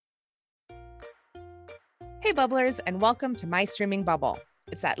Hey Bubblers, and welcome to My Streaming Bubble.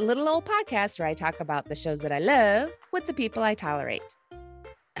 It's that little old podcast where I talk about the shows that I love with the people I tolerate.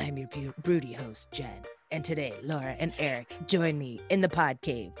 I'm your broody host, Jen, and today Laura and Eric join me in the pod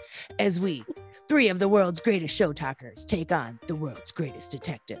cave as we, three of the world's greatest show talkers, take on the world's greatest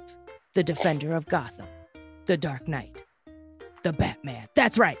detective, the defender of Gotham, the Dark Knight, the Batman.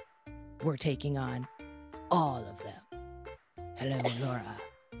 That's right, we're taking on all of them. Hello, Laura.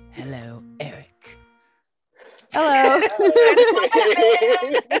 Hello, Eric. Hello.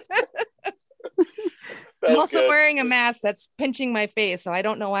 I'm also wearing a mask that's pinching my face, so I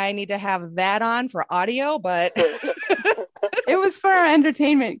don't know why I need to have that on for audio, but It was for our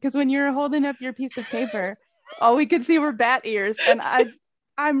entertainment, because when you were holding up your piece of paper, all we could see were bat ears, and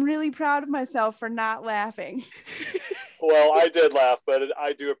I'm really proud of myself for not laughing. Well, I did laugh, but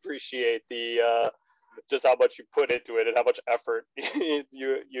I do appreciate the just how much you put into it and how much effort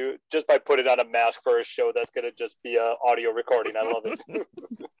you just by putting on a mask for a show that's going to just be a audio recording. I love it.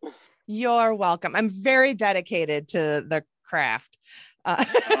 You're welcome. I'm very dedicated to the craft.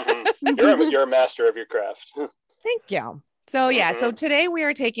 You're a master of your craft. Thank you. So yeah, so today we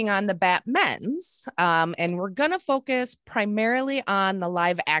are taking on the Batmens, and we're going to focus primarily on the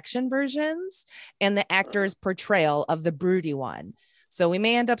live action versions and the actor's portrayal of the broody one. So we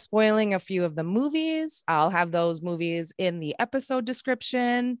may end up spoiling a few of the movies. I'll have those movies in the episode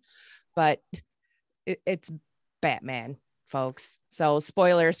description, but it's Batman, folks. So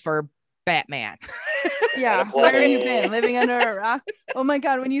spoilers for Batman. Yeah, where have you been? Living under a rock? Oh my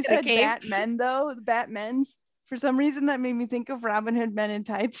God, when you said Batmen though, the Batmen's, for some reason that made me think of Robin Hood Men in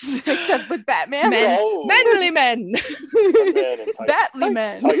Tights, except with Batman. Manly men. Batly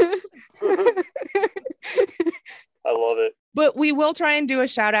men. I love it. But we will try and do a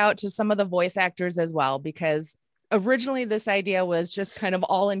shout out to some of the voice actors as well, because originally this idea was just kind of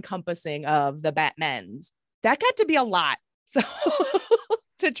all encompassing of the Batmens. That got to be a lot. So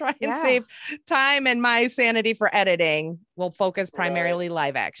to try and save time and my sanity for editing, we'll focus primarily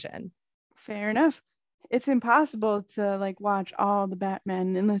live action. Fair enough. It's impossible to watch all the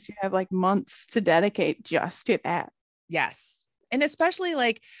Batman unless you have months to dedicate just to that. Yes. And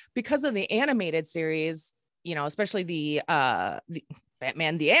especially because of the animated series, especially the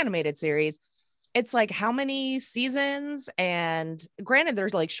Batman, the animated series, it's how many seasons? And granted,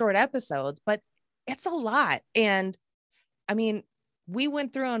 there's short episodes, but it's a lot. And I mean, we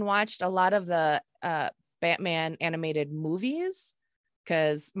went through and watched a lot of the Batman animated movies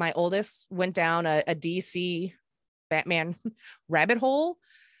because my oldest went down a DC Batman rabbit hole,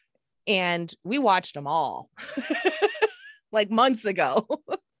 and we watched them all months ago.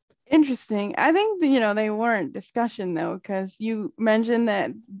 Interesting. I think they weren't discussion though, because you mentioned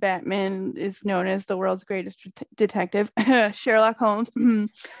that Batman is known as the world's greatest detective, Sherlock Holmes.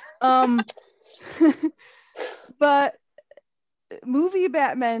 But movie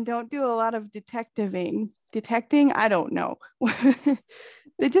Batman don't do a lot of detecting. I don't know.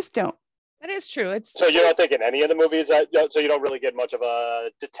 They just don't. That is true. So you don't think in any of the movies so you don't really get much of a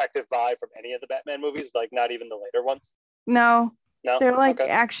detective vibe from any of the Batman movies, not even the later ones? No. No? They're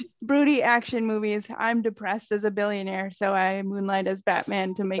action, broody action movies. I'm depressed as a billionaire, so I moonlight as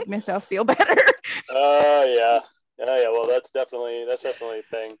Batman to make myself feel better. Yeah. Well, that's definitely a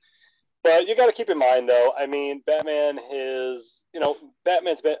thing. But you got to keep in mind, though. I mean, Batman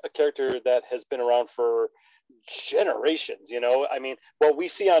Batman's been a character that has been around for generations. I mean, what we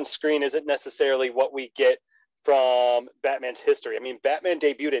see on screen isn't necessarily what we get from Batman's history. I mean, Batman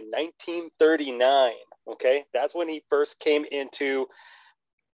debuted in 1939. Okay, that's when he first came into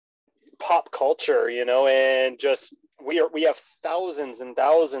pop culture, and just we have thousands and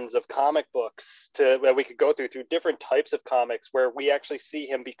thousands of comic books that we could go through different types of comics where we actually see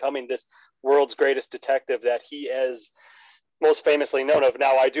him becoming this world's greatest detective that he is most famously known of.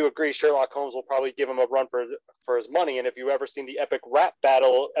 Now, I do agree Sherlock Holmes will probably give him a run for his money, and if you've ever seen the epic rap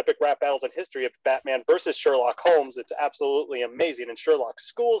battles in history of Batman versus Sherlock Holmes, it's absolutely amazing, and Sherlock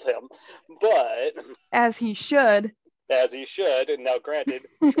schools him, but as he should. And now granted,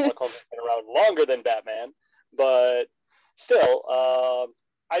 Sherlock Holmes has been around longer than Batman, but still, I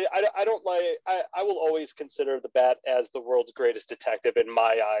will always consider the Bat as the world's greatest detective in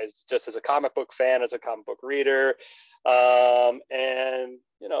my eyes, just as a comic book fan, as a comic book reader. And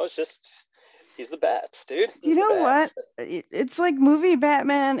it's just, he's the Bats, dude. You know what? It's movie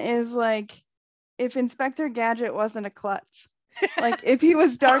Batman is if Inspector Gadget wasn't a klutz. If he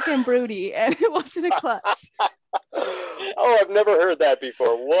was dark and broody and it wasn't a klutz. Oh, I've never heard that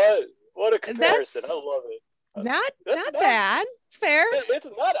before. What a comparison. I love it. Not bad. It's fair. It's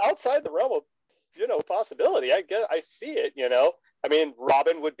not outside the realm of possibility. I see it. I mean,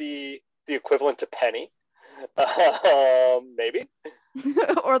 Robin would be the equivalent to Penny. Maybe.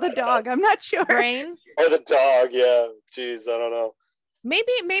 Or the dog. I'm not sure. Brain. Or the dog. Yeah. Jeez, I don't know.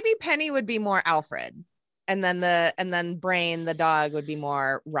 Maybe Penny would be more Alfred. And then Brain, the dog, would be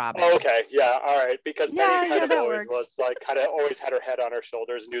more Robin. Oh, okay, yeah, all right. Because Penny kind of always was like, kind of always had her head on her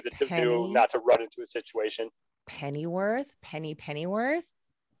shoulders, knew not to run into a situation. Pennyworth.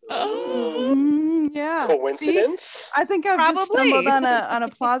 Yeah. Coincidence? See? I think I've just stumbled on a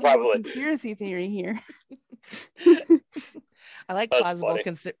plausible conspiracy theory here. I like plausible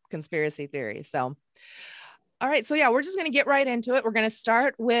conspiracy theory. So, all right. So yeah, we're just going to get right into it. We're going to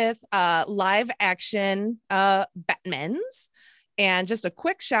start with live action Batmans, and just a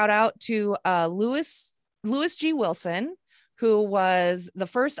quick shout out to Lewis G. Wilson, who was the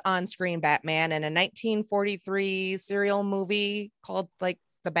first on-screen Batman in a 1943 serial movie called like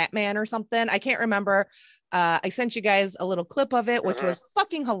The Batman or something. I can't remember. I sent you guys a little clip of it, which was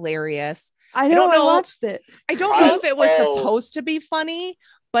fucking hilarious. I watched it. I don't know if it was supposed to be funny,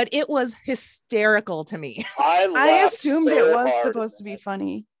 but it was hysterical to me. I assumed it was supposed to be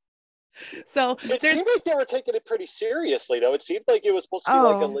funny. So it seemed like they were taking it pretty seriously, though. It seemed like it was supposed to be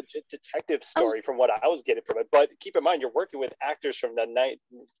like a legit detective story from what I was getting from it. But keep in mind, you're working with actors from the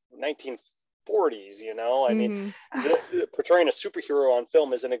 1940s, you know? I mean, portraying a superhero on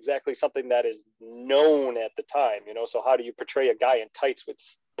film isn't exactly something that is known at the time, you know? So how do you portray a guy in tights with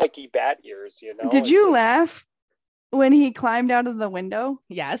spiky bat ears, you know? Did you laugh when he climbed out of the window?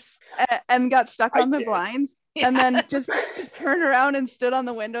 Yes. And got stuck on the blinds? Yes. And then just turned around and stood on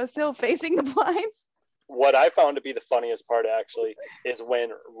the windowsill facing the blinds? What I found to be the funniest part, actually, is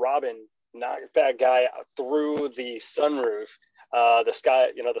when Robin knocked that guy through the sunroof, the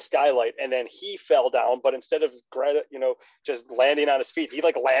skylight, and then he fell down, but instead of just landing on his feet, he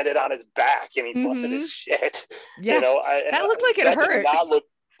like landed on his back and he busted his shit. Yeah, that looked like it hurt.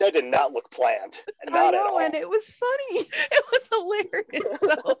 That did not look planned. Not at all. And it was funny. It was hilarious.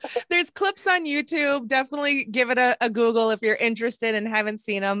 So there's clips on YouTube. Definitely give it a Google if you're interested and haven't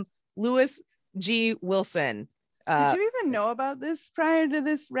seen them. Lewis G. Wilson. Did you even know about this prior to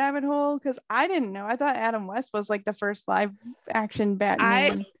this rabbit hole? Because I didn't know. I thought Adam West was like the first live action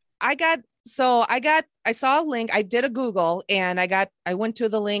Batman. I saw a link. I did a Google and I went to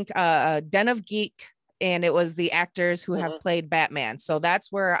the link, Den of Geek, and it was the actors who have played Batman. So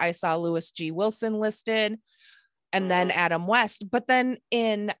that's where I saw Lewis G. Wilson listed, and then Adam West. But then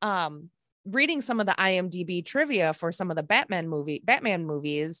in reading some of the IMDb trivia for some of the Batman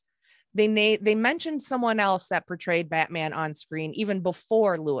movies, they mentioned someone else that portrayed Batman on screen even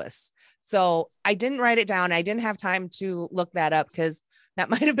before Lewis. So I didn't write it down. I didn't have time to look that up because that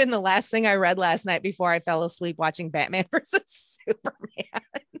might have been the last thing I read last night before I fell asleep watching Batman versus Superman.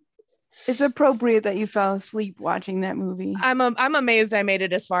 It's appropriate that you fell asleep watching that movie. I'm amazed I made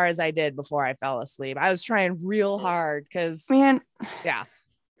it as far as I did before I fell asleep. I was trying real hard because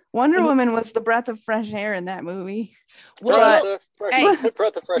Wonder Woman was the breath of fresh air in that movie. Breath of fresh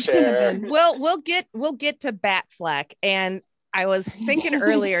air. We'll get to Batfleck, and I was thinking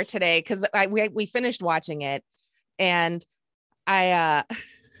earlier today because we finished watching it, and all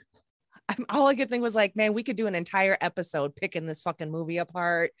I could think was like, man, we could do an entire episode picking this fucking movie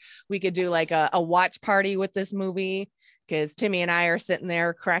apart. We could do like a watch party with this movie because Timmy and I are sitting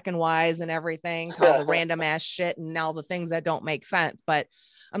there cracking wise and everything to all the random ass shit and all the things that don't make sense. But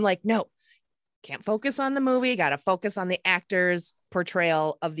I'm like, no, can't focus on the movie. Got to focus on the actors'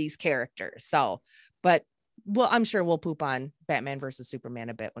 portrayal of these characters. So, but I'm sure we'll poop on Batman versus Superman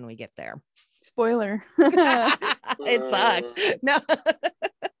a bit when we get there. Spoiler. It sucked. No.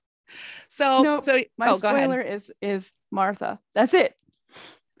 So my spoiler is Martha. That's it.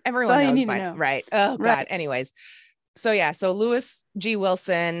 Everyone knows by right. Oh God. Right. Anyways. So Lewis G.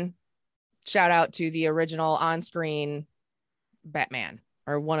 Wilson, shout out to the original on-screen Batman,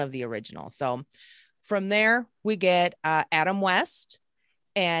 or one of the original. So from there we get Adam West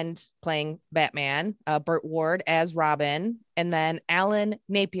and playing Batman, Burt Ward as Robin, and then Alan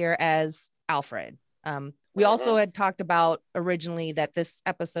Napier as Alfred. We also had talked about originally that this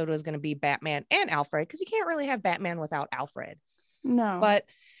episode was going to be Batman and Alfred, because you can't really have Batman without Alfred. No. But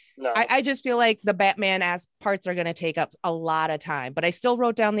I just feel like the Batman as parts are going to take up a lot of time. But I still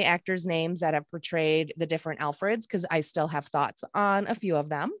wrote down the actors' names that have portrayed the different Alfreds because I still have thoughts on a few of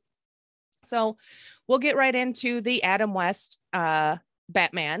them. So we'll get right into the Adam West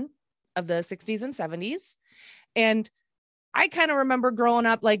Batman of the 60s and 70s. And I kind of remember growing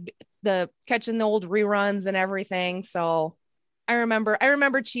up, like catching the old reruns and everything. So I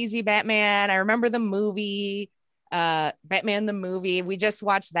remember cheesy Batman. I remember the movie, Batman the movie. We just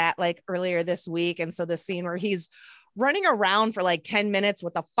watched that like earlier this week. And so the scene where he's running around for like 10 minutes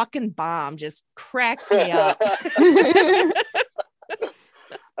with a fucking bomb just cracks me up.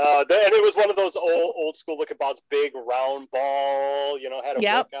 And it was one of those old school looking balls, big round ball, had a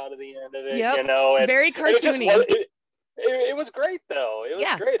wick out of the end of it, and very cartoony. It was great though. It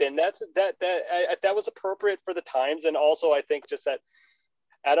was great. And that was appropriate for the times. And also I think just that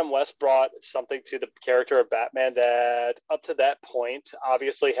Adam West brought something to the character of Batman that up to that point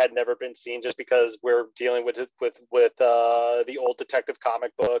obviously had never been seen, just because we're dealing with the old detective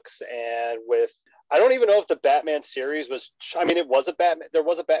comic books, and with, I don't even know if the Batman series was, it was there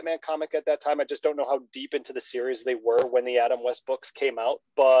was a Batman comic at that time. I just don't know how deep into the series they were when the Adam West books came out.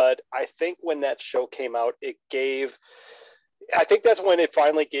 But I think when that show came out, I think that's when it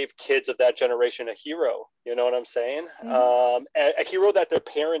finally gave kids of that generation a hero. You know what I'm saying? Mm-hmm. A hero that their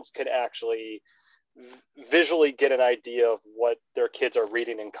parents could actually visually get an idea of what their kids are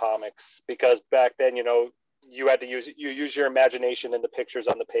reading in comics. Because back then, you had to use your imagination and the pictures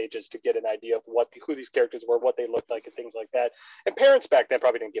on the pages to get an idea of who these characters were, what they looked like, and things like that. And parents back then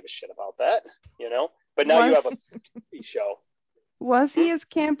probably didn't give a shit about that, But now you have a TV show. Was he as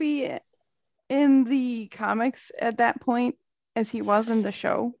campy in the comics at that point as he was in the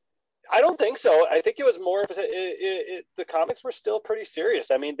show? I don't think so. I think it was more of the comics were still pretty serious.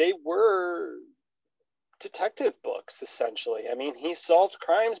 They were detective books essentially. He solved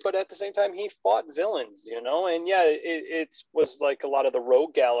crimes, but at the same time he fought villains, and it was like a lot of the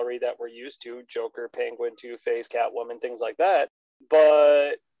rogue gallery that we're used to: Joker, Penguin, Two-Face, Catwoman, things like that.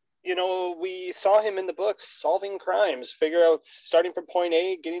 But we saw him in the books solving crimes, starting from point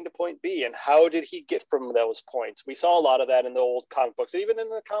A, getting to point B, and how did he get from those points. We saw a lot of that in the old comic books, even in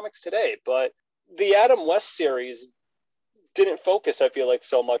the comics today. But the Adam West series didn't focus, I feel like,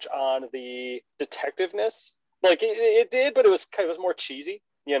 so much on the detectiveness. Like it did, but it was more cheesy,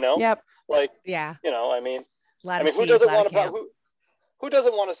 Yep. Like, yeah. Who doesn't want who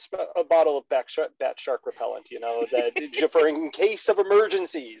doesn't want a bottle of bat shark repellent, that for in case of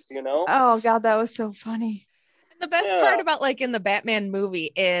emergencies, Oh God, that was so funny. And the best part about like in the Batman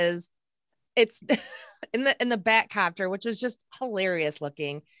movie is it's in the Batcopter, which was just hilarious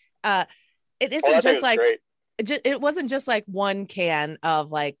looking. It isn't just like great. It wasn't just like one can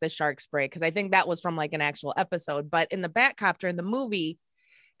of like the shark spray, because I think that was from like an actual episode. But in the Batcopter in the movie,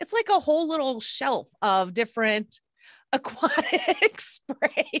 it's like a whole little shelf of different aquatic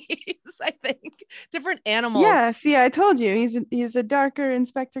sprays. I think different animals. Yeah, see, I told you he's a darker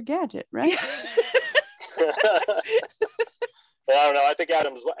Inspector Gadget, right? Well, I don't know. I think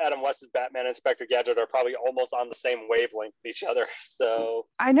Adam West's Batman and Inspector Gadget are probably almost on the same wavelength with each other. So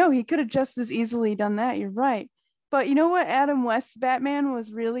I know he could have just as easily done that. You're right. But you know what Adam West's Batman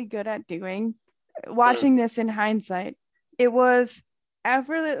was really good at doing? Watching this in hindsight, it was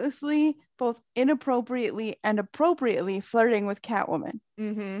effortlessly, both inappropriately and appropriately, flirting with Catwoman.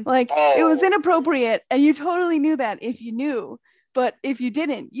 Mm-hmm. It was inappropriate, and you totally knew that if you knew. But if you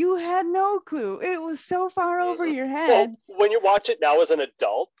didn't, you had no clue. It was so far over your head. Well, when you watch it now as an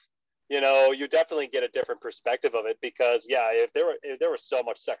adult, you definitely get a different perspective of it, because if there was so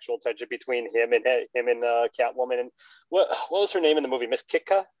much sexual tension between him and Catwoman, and what was her name in the movie, Miss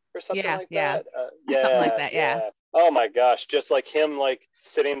Kitka or something like that? Something like that, yeah. Oh my gosh, just like him, like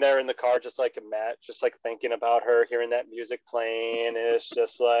sitting there in the car, just like a Matt, just like thinking about her, hearing that music playing, and it's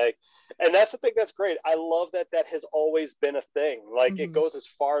just like, and that's the thing that's great. I love that has always been a thing. Like it goes as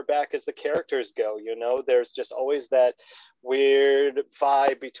far back as the characters go. There's just always that weird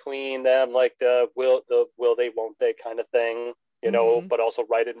vibe between them, like the will they, won't they kind of thing, but also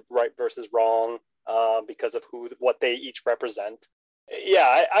right versus wrong, because of what they each represent.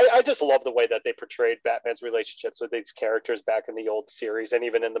 Yeah, I just love the way that they portrayed Batman's relationships with these characters back in the old series and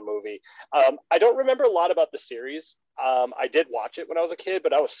even in the movie. I don't remember a lot about the series. I did watch it when I was a kid,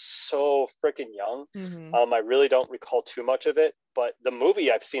 but I was so freaking young. I really don't recall too much of it. But the movie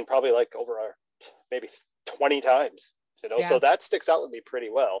I've seen probably like over maybe 20 times, so that sticks out with me pretty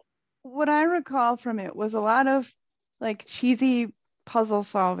well. What I recall from it was a lot of like cheesy puzzle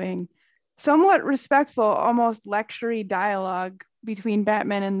solving, somewhat respectful, almost lecture-y dialogue between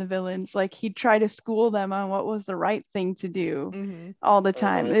Batman and the villains. Like he'd try to school them on what was the right thing to do all the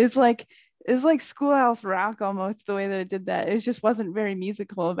time. It was like Schoolhouse Rock almost, the way that it did that. It just wasn't very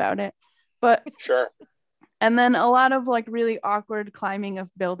musical about it. But sure. And then a lot of like really awkward climbing of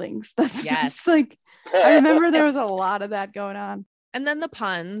buildings. Yes. Like I remember there was a lot of that going on. And then the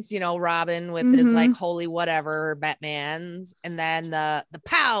puns, Robin with his like holy whatever Batmans, and then the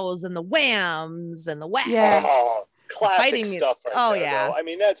pows and the whams and the whacks. Yeah. Oh, classic stuff. Yeah.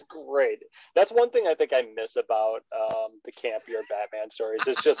 Though. That's great. That's one thing I think I miss about the campier Batman stories.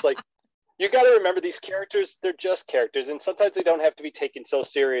 It's just like, you got to remember these characters, they're just characters, and sometimes they don't have to be taken so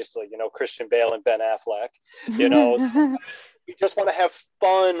seriously. Christian Bale and Ben Affleck, we just want to have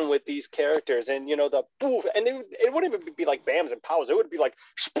fun with these characters, and the poof, and it wouldn't even be like bams and pows, it would be like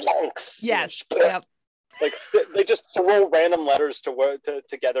splunks. Yes. Yep. Like they just throw random letters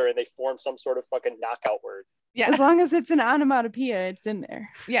together and they form some sort of fucking knockout word. Yeah. As long as it's an onomatopoeia, it's in there.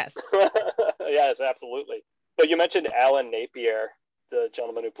 Yes. Yes, absolutely. But you mentioned Alan Napier, the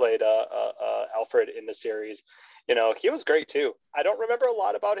gentleman who played Alfred in the series. He was great too. I don't remember a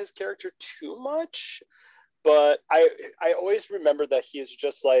lot about his character too much, but I always remember that he's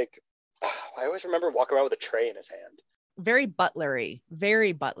just like, I always remember walking around with a tray in his hand. Very butlery.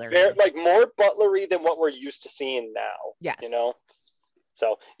 Like more butlery than what we're used to seeing now. Yes.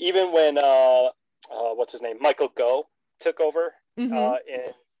 So even when what's his name, Michael Gough took over in the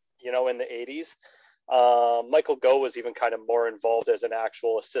 80s, Michael Gough was even kind of more involved as an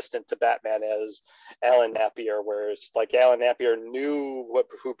actual assistant to Batman as Alan Napier, whereas like Alan Napier knew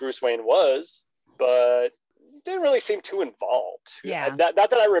who Bruce Wayne was, but didn't really seem too involved. Yeah. Not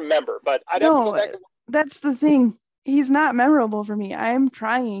that I remember, but I'd have to go back. That's the thing. He's not memorable for me. I am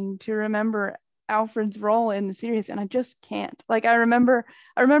trying to remember Alfred's role in the series, and I just can't. Like I remember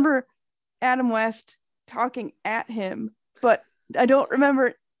Adam West talking at him, but I don't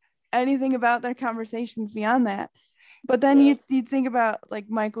remember anything about their conversations beyond that. But then you think about like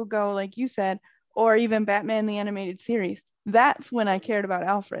Michael Gough, like you said, or even Batman the Animated Series. That's when I cared about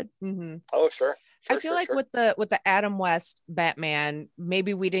Alfred. Mm-hmm. Oh, sure. I feel like with the Adam West Batman,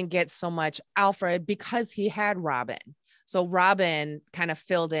 maybe we didn't get so much Alfred because he had Robin. So Robin kind of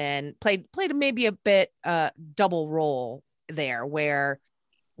filled in, played maybe a bit double role there, where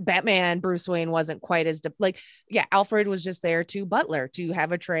Batman Bruce Wayne wasn't quite as Alfred was just there to butler, to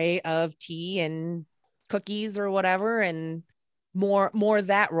have a tray of tea and cookies or whatever, and more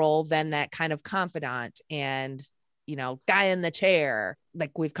that role than that kind of confidant and guy in the chair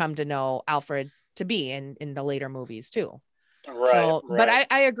like we've come to know Alfred to be in the later movies too. Right. But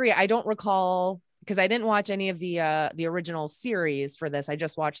I agree. I don't recall, because I didn't watch any of the original series for this. I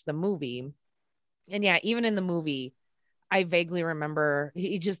just watched the movie, and even in the movie, I vaguely remember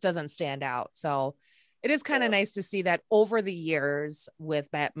he just doesn't stand out. So it is kind of nice to see that over the years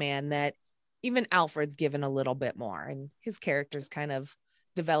with Batman that even Alfred's given a little bit more, and his character's kind of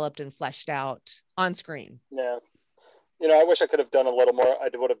developed and fleshed out on screen. Yeah. I wish I could have done a little more. I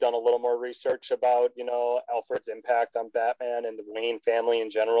would have done a little more research about, Alfred's impact on Batman and the Wayne family in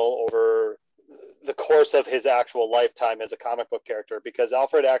general over the course of his actual lifetime as a comic book character, because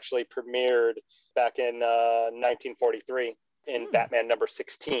Alfred actually premiered back in 1943 in Batman number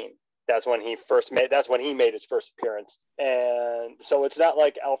 16. That's when he made his first appearance. And so it's not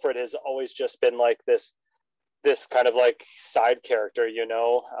like Alfred has always just been like this kind of like side character,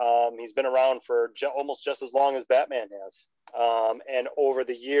 he's been around for almost just as long as Batman has. And over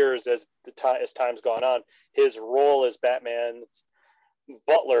the years, as time's gone on, his role as Batman's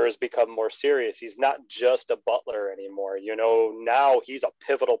butler has become more serious. He's not just a butler anymore. Now he's a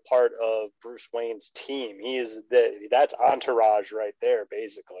pivotal part of Bruce Wayne's team. That's entourage right there,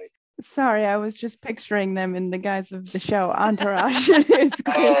 basically. Sorry, I was just picturing them in the guise of the show Entourage. It's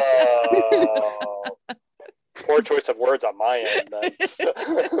poor choice of words on my end then.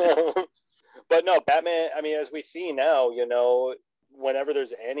 But no, Batman, I mean, as we see now, whenever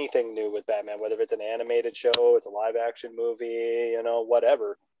there's anything new with Batman, whether it's an animated show, it's a live action movie,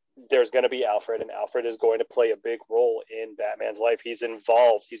 whatever, there's going to be Alfred, and Alfred is going to play a big role in Batman's life. He's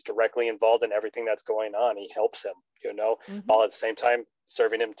directly involved in everything that's going on. He helps him, while at the same time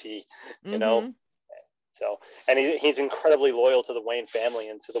serving him tea, So, and he's incredibly loyal to the Wayne family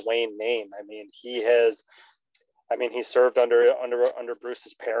and to the Wayne name. I mean, he served under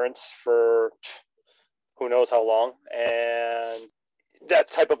Bruce's parents for who knows how long, and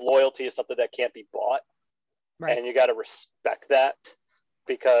that type of loyalty is something that can't be bought. Right. And you got to respect that,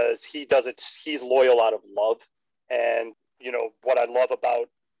 because he's loyal out of love. And what I love about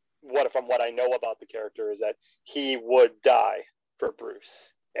from what I know about the character is that he would die for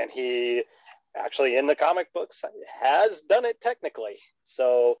Bruce, and he actually in the comic books has done it technically.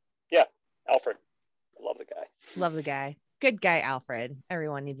 So yeah, Alfred, I love the guy. Good guy, Alfred.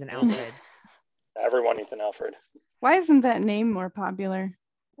 Everyone needs an Alfred. Everyone needs an Alfred. Why isn't that name more popular?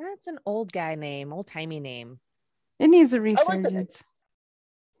 That's an old guy name, old timey name. It needs a resurgence.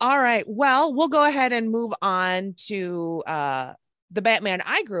 All right, well, we'll go ahead and move on to the Batman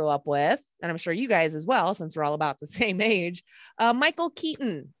I grew up with, and I'm sure you guys as well, since we're all about the same age. Michael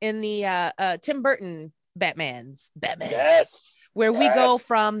Keaton in the Tim Burton Batman. Yes. where we go Yes.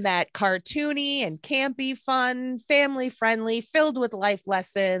 from that cartoony and campy, fun, family friendly, filled with life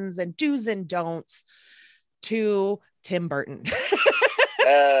lessons and do's and don'ts to Tim Burton.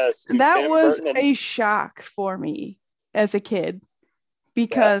 Yes, to That Tim was Burton and a shock for me as a kid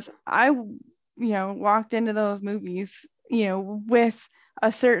because I, walked into those movies, with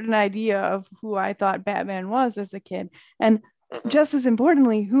a certain idea of who I thought Batman was as a kid. And Mhm. just as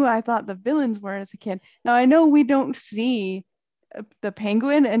importantly, who I thought the villains were as a kid. Now, I know we don't see the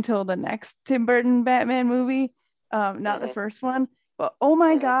Penguin until the next Tim Burton Batman movie, not the Mhm. first one. But oh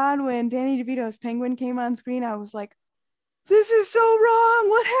my Mhm. God, when Danny DeVito's Penguin came on screen, I was like, this is so wrong.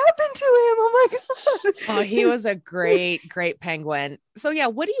 What happened to him? Oh my God. Oh, he was a great, great penguin. So yeah,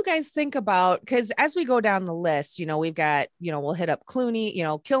 what do you guys think about, because as we go down the list, we've got, we'll hit up Clooney,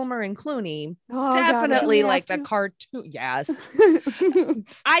 Kilmer and Clooney. Oh, God, Definitely we have like the to. cartoon. Yes.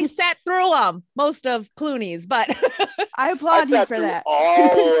 I sat through them, most of Clooney's, but I I applaud you sat for through that.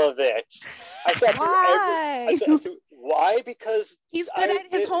 all of it. I sat through Why? I sat through, why? Because he's good I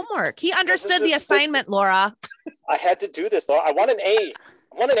at his did- homework. He this understood the is- assignment, Laura. I had to do this, Laura. I want an A.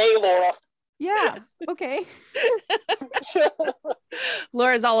 I want an A, Laura. Yeah. Okay.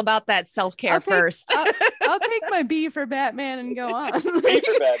 Laura's all about that self-care first. I'll take my B for Batman and go on. B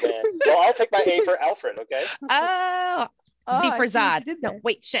for Batman. Well, I'll take my A for Alfred, okay? Oh, Oh, Z I for see what Zod. you did No, there.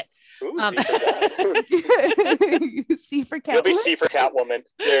 wait, shit. Ooh, Um, C for Zod. C for You'll be Catwoman. C for Catwoman.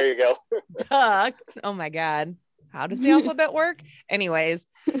 There you go. Duh. Oh my God. How does the alphabet work? Anyways,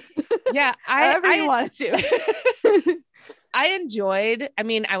 yeah, However you want it to. I enjoyed,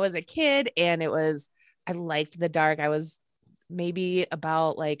 I was a kid and I liked the dark. I was maybe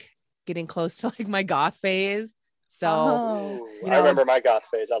about like getting close to like my goth phase. So Oh. Ooh, you I know- remember my goth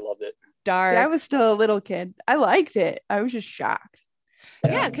phase. I loved it. dark. See, I was still a little kid. I liked it. I was just shocked.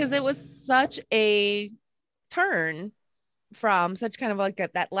 Yeah, because it was such a turn from such kind of like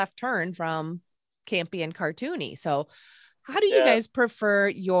that left turn from campy and cartoony. So how do you Yeah. guys prefer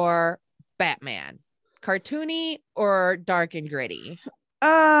your Batman? Cartoony or dark and gritty?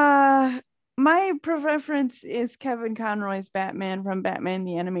 My preference is Kevin Conroy's Batman from Batman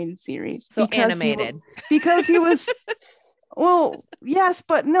the Animated Series. So because animated. because he was well, yes,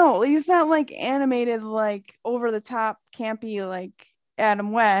 but no, he's not like animated, like over the top campy like Adam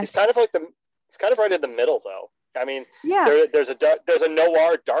He's West. kind of right in the middle, though. I mean, Yeah, there's a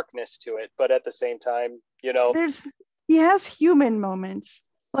noir darkness to it, but at the same time, he has human moments.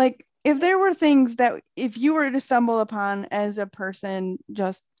 Like if there were things that if you were to stumble upon as a person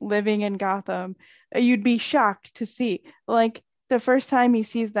just living in Gotham, you'd be shocked to see. Like the first time he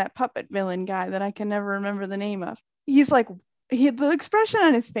sees that puppet villain guy that I can never remember the name of, he's like, the expression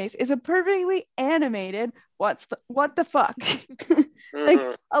on his face is a perfectly animated what the fuck. Like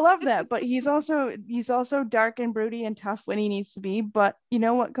mhm. I love that, but he's also dark and broody and tough when he needs to be. But you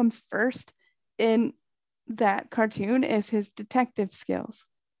know what comes first in that cartoon is his detective skills.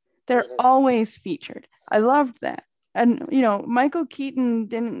 They're Mhm. always featured. I loved that. And Michael Keaton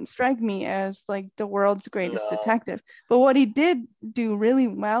didn't strike me as like the world's greatest No. detective, but what he did do really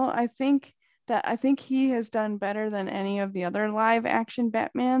well, I think he has done better than any of the other live action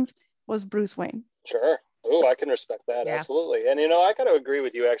Batmans was Bruce Wayne. Sure. Oh, I can respect that. Yeah. Absolutely. And, I got to agree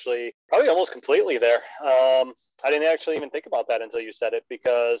with you, actually, probably almost completely there. I didn't actually even think about that until you said it,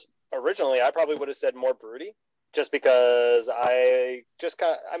 because originally I probably would have said more broody, just because I'm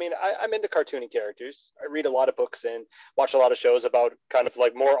into cartoony characters. I read a lot of books and watch a lot of shows about kind of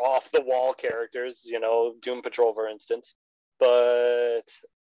like more off the wall characters, Doom Patrol, for instance. But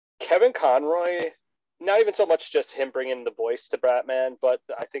Kevin Conroy, not even so much just him bringing the voice to Batman, but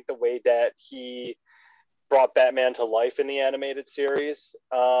I think the way that he brought Batman to life in the animated series,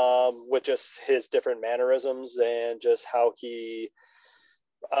 with just his different mannerisms and just how he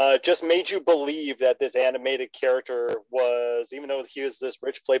just made you believe that this animated character was, even though he was this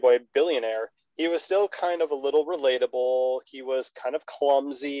rich playboy billionaire, he was still kind of a little relatable. He was kind of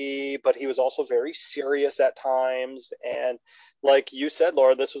clumsy, but he was also very serious at times. And like you said,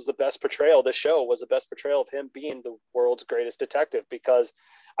 Laura, this was the best portrayal. The show was the best portrayal of him being the world's greatest detective, because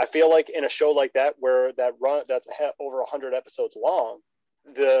I feel like in a show like that, where that's over 100 episodes long,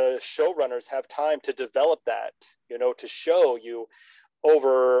 the showrunners have time to develop that, to show you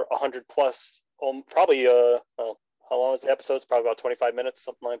over 100 plus, probably how long is the episode? It's probably about 25 minutes,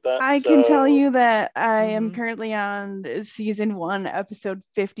 something like that. I can tell you that I am Mhm. currently on season 1, episode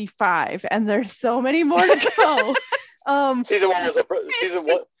 55, and there's so many more to go. Season one's a bitch.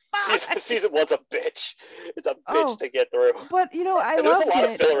 It's a bitch Oh, to get through. but I And there's a loved lot of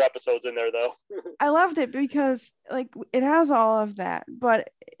it. filler episodes in there, though. I loved it because like it has all of that, but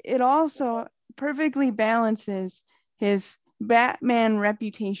it also perfectly balances his Batman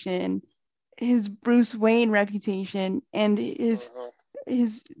reputation, his Bruce Wayne reputation, and his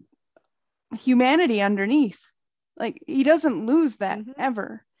humanity underneath. Like, he doesn't lose that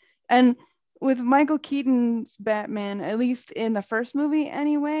ever. And with Michael Keaton's Batman, at least in the first movie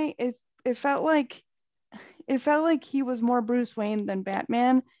anyway, it felt like he was more Bruce Wayne than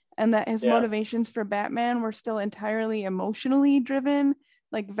Batman, and that his motivations for Batman were still entirely emotionally driven,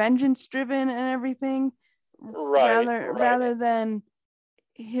 like vengeance driven and everything, rather than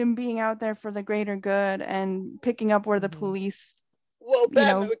him being out there for the greater good and picking up where the police. Well,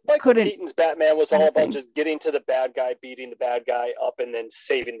 Michael Keaton's Batman was all about just getting to the bad guy, beating the bad guy up, and then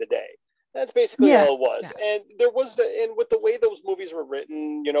saving the day. That's basically all it was. Yeah. And there was and with the way those movies were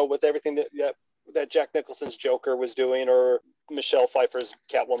written, you know, with everything that Jack Nicholson's Joker was doing, or Michelle Pfeiffer's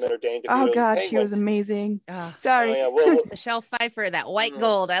Catwoman, or Danny DeVito's Oh God, Penguin. She was amazing. Sorry. Michelle Pfeiffer, that white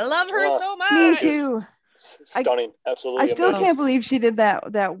gold. I love her so much. Me too. Stunning. Absolutely. I still can't believe she did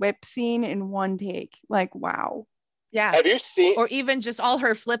that whip scene in one take. Like, wow. Yeah. Have you seen, or even just all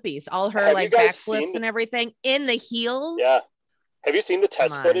her flippies, all her like backflips and everything in the heels? Yeah. Have you seen the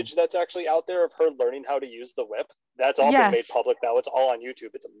test footage that's actually out there of her learning how to use the whip? That's all been made public now. It's all on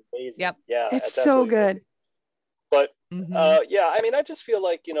YouTube. It's amazing. Yep. Yeah. It's so good. Amazing. But I mean, I just feel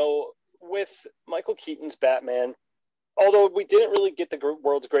like, you know, with Michael Keaton's Batman, although we didn't really get the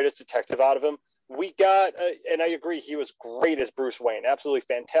world's greatest detective out of him, we got, and I agree, he was great as Bruce Wayne, absolutely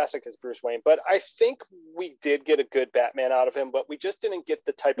fantastic as Bruce Wayne. But I think we did get a good Batman out of him, but we just didn't get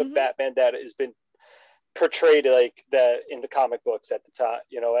the type of Batman that has been portrayed like that in the comic books at the time.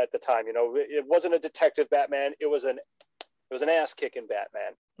 It wasn't a detective Batman. It was an ass kicking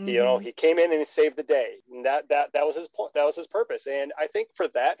Batman. You know, he came in and he saved the day. And that was his point. That was his purpose. And I think for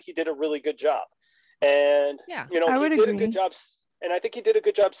that, he did a really good job. And, you know, he did a good job. And I think he did a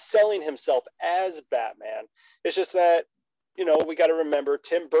good job selling himself as Batman. It's just that, you know, we got to remember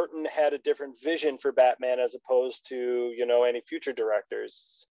Tim Burton had a different vision for Batman as opposed to, you know, any future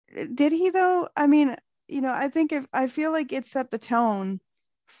directors. Did he though? I mean, you know, I feel like it set the tone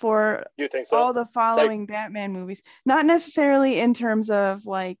for all the following Batman movies. Not necessarily in terms of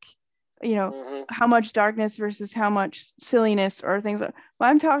like, you know, how much darkness versus how much silliness or things like, but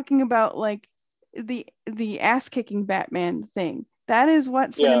I'm talking about like the ass kicking Batman thing. That is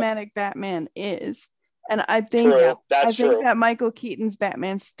what cinematic Batman is. And I think that Michael Keaton's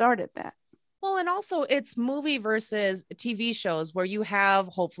Batman started that. Well, and also it's movie versus TV shows where you have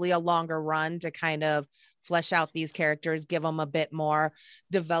hopefully a longer run to kind of flesh out these characters, give them a bit more,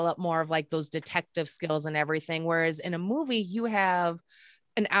 develop more of like those detective skills and everything. Whereas in a movie, you have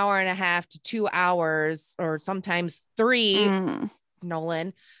an hour and a half to 2 hours, or sometimes 3,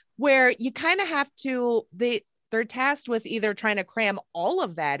 Nolan, where you kind of have to, they're tasked with either trying to cram all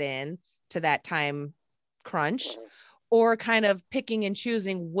of that in to that time crunch, or kind of picking and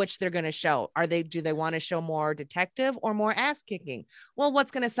choosing which they're going to show. Do they want to show more detective or more ass kicking? Well,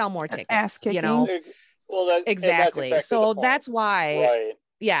 what's going to sell more tickets? Ass kicking. You know? Well, exactly. So that's why. Right.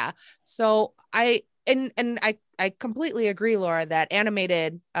 Yeah. So I completely agree, Laura, that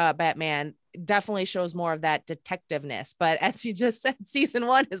animated Batman definitely shows more of that detectiveness. But as you just said, season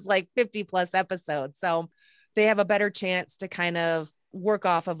 1 is like 50 plus episodes. So they have a better chance to kind of work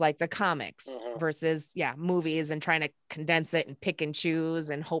off of like the comics versus movies, and trying to condense it and pick and choose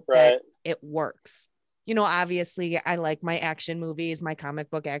and hope that it works. You know, obviously I like my action movies, my comic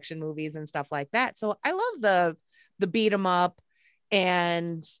book action movies and stuff like that. So I love the beat 'em up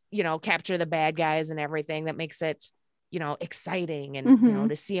and, you know, capture the bad guys and everything that makes it, you know, exciting and, you know,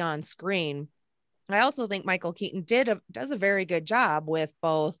 to see on screen. I also think Michael Keaton does a very good job with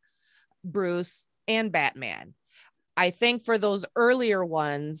both Bruce and Batman. I think for those earlier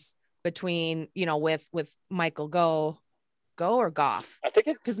ones between, you know, with Michael Go or Goff. I think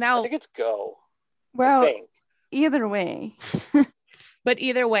it's Go. Well, either way. But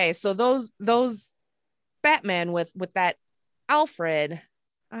either way, so those Batman with that Alfred,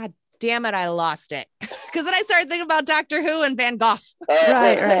 damn it, I lost it. Because then I started thinking about Doctor Who and Van Gogh.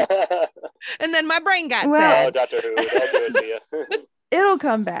 Right. And then my brain got sad. Oh, Doctor Who, I'll do it to you. It'll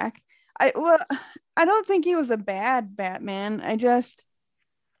come back. I don't think he was a bad Batman. I just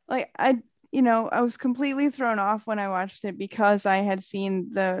I was completely thrown off when I watched it because I had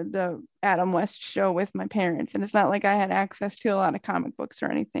seen the Adam West show with my parents, and it's not like I had access to a lot of comic books or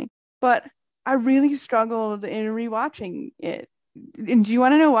anything. But I really struggled in rewatching it. And do you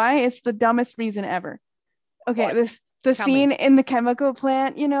want to know why? It's the dumbest reason ever. Okay, the scene in the chemical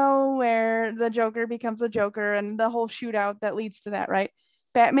plant, you know, where the Joker becomes the Joker and the whole shootout that leads to that, right?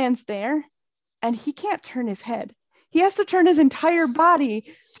 Batman's there and he can't turn his head. He has to turn his entire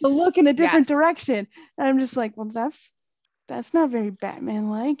body to look in a different direction. And I'm just like, well, that's That's not very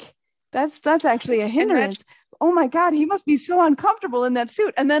Batman-like. That's actually a And hindrance. Oh my God, he must be so uncomfortable in that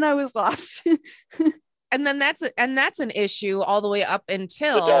suit. And then I was lost. that's an issue all the way up The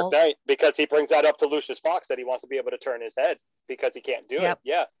until Dark Knight, because he brings that up to Lucius Fox that he wants to be able to turn his head because he can't do it. Yep.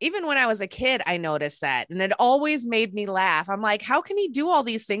 Yeah. Even when I was a kid, I noticed that, and it always made me laugh. I'm like, how can he do all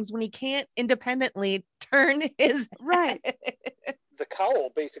these things when he can't independently turn his Right. head? The cowl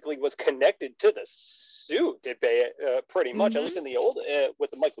basically was connected to the suit, pretty much, at least in the old,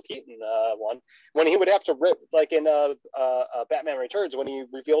 with the Michael Keaton one, when he would have to rip, like in Batman Returns, when he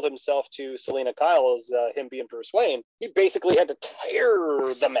revealed himself to Selena Kyle as him being Bruce Wayne, he basically had to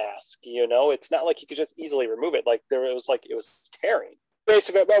tear the mask, you know? It's not like he could just easily remove it. Like, it was tearing.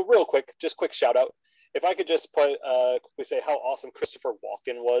 Basically, well, real quick, just quick shout out. If I could just quickly say how awesome Christopher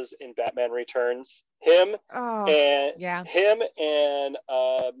Walken was in Batman Returns. Him and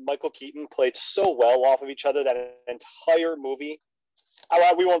Michael Keaton played so well off of each other that entire movie.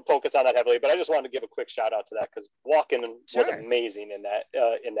 We won't focus on that heavily, but I just wanted to give a quick shout out to that because Walken was amazing in that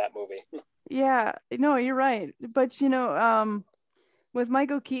movie. Yeah, no, you're right. But with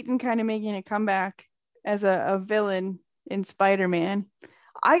Michael Keaton kind of making a comeback as a villain in Spider-Man,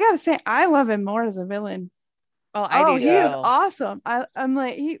 I gotta say I love him more as a villain. Oh, I do. He is awesome. I'm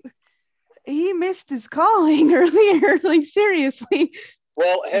like he missed his calling earlier. Like, seriously.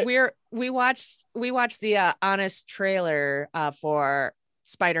 Well, we watched the honest trailer for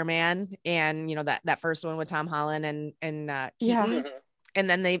Spider-Man, and that first one with Tom Holland and Keaton, and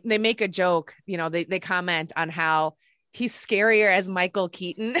then they make a joke. They comment on how he's scarier as Michael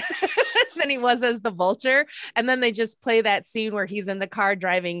Keaton than he was as the Vulture, and then they just play that scene where he's in the car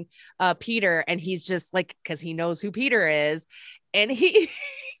driving Peter, and he's just like, because he knows who Peter is, and he's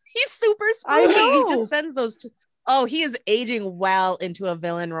super spooky. He just sends those. Oh, he is aging well into a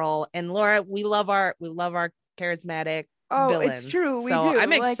villain role. And Laura, we love our charismatic villains. It's true. So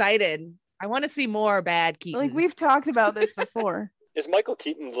I'm excited. I want to see more bad Keaton. Like, we've talked about this before. Is Michael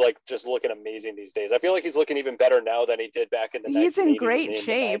Keaton just looking amazing these days? I feel like he's looking even better now than he did back in the 1980s. He's in great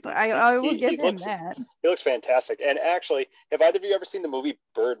shape. I will give him that. He looks fantastic. And actually, have either of you ever seen the movie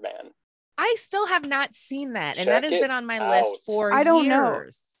Birdman? I still have not seen that, and that has been on my list for years. I don't know.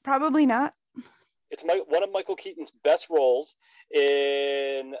 Probably not. It's one of Michael Keaton's best roles.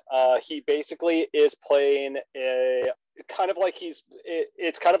 He basically is playing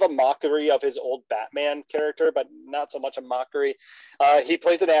it's kind of a mockery of his old Batman character, but not so much a mockery. He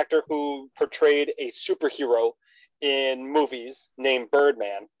plays an actor who portrayed a superhero in movies named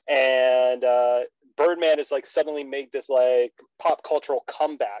Birdman, and Birdman is suddenly made this pop cultural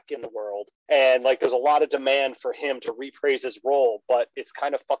comeback in the world, and there's a lot of demand for him to reprise his role, but it's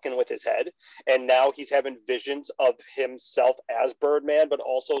kind of fucking with his head, and now he's having visions of himself as Birdman, but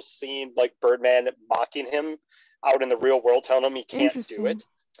also seeing Birdman mocking him out in the real world, telling him he can't do it.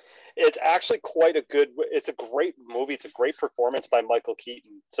 It's actually it's a great movie. It's a great performance by Michael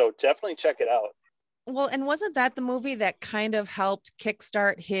Keaton, so definitely check it out. Well, and wasn't that the movie that kind of helped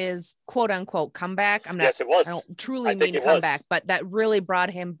kickstart his quote unquote comeback? Yes, it was. I don't truly mean comeback, but that really brought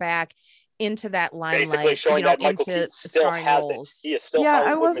him back into that limelight, basically showing that Michael into Keaton still starring has roles. He is still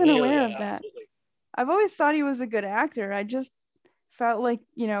I wasn't aware of that. Absolutely. I've always thought he was a good actor. I just felt like,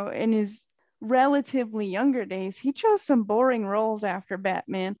 in his relatively younger days, he chose some boring roles after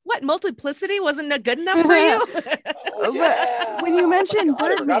Batman. What, Multiplicity wasn't good enough for you? But when you mentioned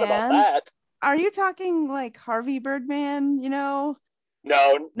Birdman, are you talking Harvey Birdman, No,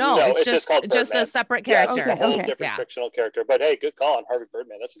 it's just Birdman. A separate character. Yeah, it's a whole different fictional character. But hey, good call on Harvey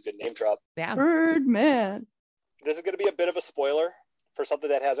Birdman. That's a good name drop. Yeah. Birdman. This is going to be a bit of a spoiler for something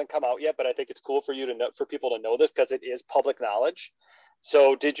that hasn't come out yet, but I think it's cool for people to know this because it is public knowledge.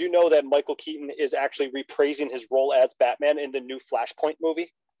 So did you know that Michael Keaton is actually reprising his role as Batman in the new Flashpoint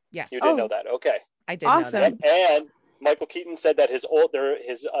movie? Yes. You didn't know that. Okay. I did know that. And Michael Keaton said that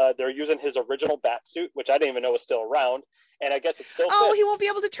they're using his original bat suit, which I didn't even know was still around, and I guess it still fits. He won't be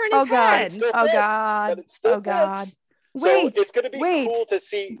able to turn his head. God. So it's going to be cool to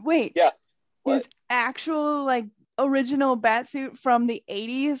see. Yeah. His actual original bat suit from the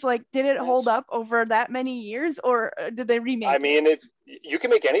 80s, did it hold up over that many years, or did they remake it? I mean, if you can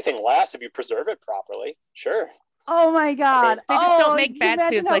make anything last if you preserve it properly, sure. Oh my God. They just don't make bat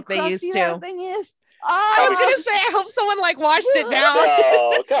suits like they used to. I was gonna say, I hope someone washed it down.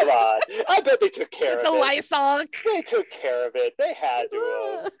 No, come on. I bet they took care of it. The Lysol. They took care of it. They had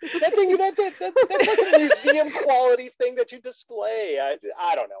to. That's like a museum quality thing that you display. I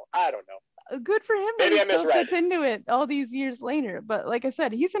don't know. Good for him. Maybe he I misread. Fits into it all these years later. But like I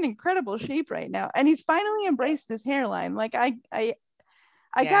said, he's in incredible shape right now, and he's finally embraced his hairline.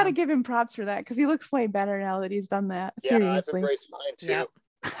 I gotta give him props for that because he looks way better now that he's done that. Yeah, I've Seriously. embraced mine too.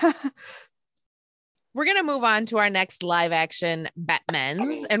 Yep. We're going to move on to our next live action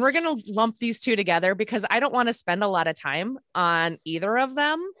Batmans, and we're going to lump these two together because I don't want to spend a lot of time on either of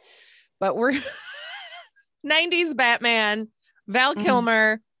them, but we're 90s Batman, Val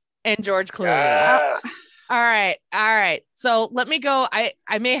Kilmer, and George Clooney. Yes. All right. So let me go.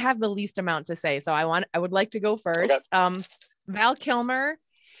 I may have the least amount to say, so I would like to go first. Okay. Val Kilmer,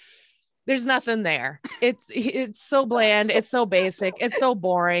 there's nothing there. It's so bland. It's so basic. It's so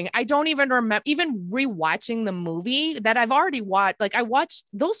boring. I don't even remember even rewatching the movie that I've already watched. Like I watched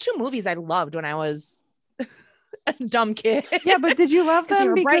those two movies I loved when I was a dumb kid. Yeah, but did you love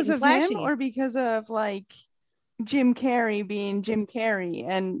them because of flashy. him or because of like Jim Carrey being Jim Carrey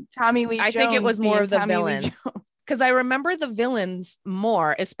and Tommy Lee Jones? I think it was more of the Tommy villains. Because I remember the villains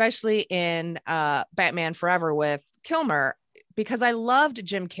more, especially in Batman Forever with Kilmer, because I loved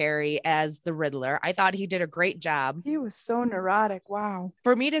Jim Carrey as the Riddler. I thought he did a great job. He was so neurotic. Wow.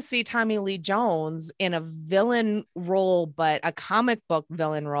 For me to see Tommy Lee Jones in a villain role, but a comic book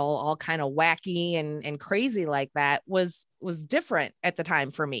villain role, all kind of wacky and crazy like that was different at the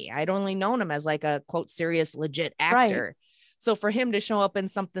time for me. I'd only known him as like a quote serious, legit actor. Right. So for him to show up in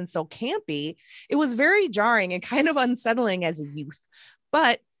something so campy, it was very jarring and kind of unsettling as a youth,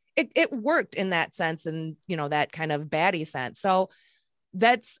 but it worked in that sense and, you know, that kind of baddie sense. So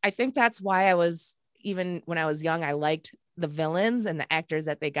I think that's why I was, even when I was young, I liked the villains and the actors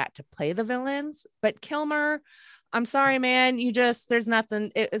that they got to play the villains. But Kilmer, I'm sorry, man, there's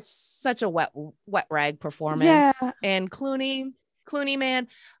nothing. It's such a wet rag performance. Yeah. And Clooney, man,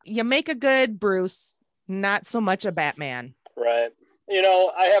 you make a good Bruce, not so much a Batman. Right. You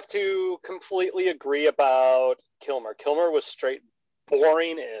know, I have to completely agree about Kilmer. Kilmer was straight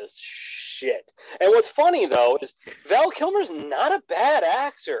boring as shit. And what's funny though is Val Kilmer's not a bad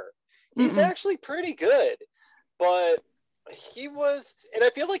actor. He's actually pretty good, but he was, and I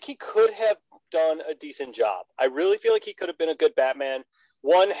feel like he could have done a decent job. I really feel like he could have been a good Batman.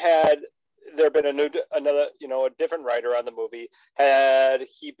 One, had there been another, you know, a different writer on the movie, had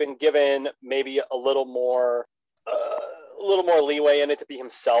he been given maybe a little more leeway in it to be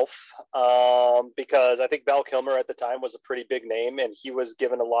himself, because I think Val Kilmer at the time was a pretty big name, and he was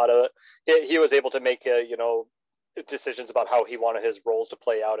given he was able to make decisions about how he wanted his roles to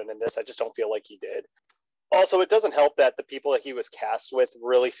play out, and in this I just don't feel like he did. Also, it doesn't help that the people that he was cast with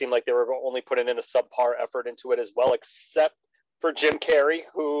really seemed like they were only putting in a subpar effort into it as well, except for Jim Carrey,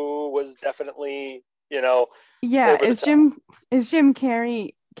 who was definitely, you know, is Jim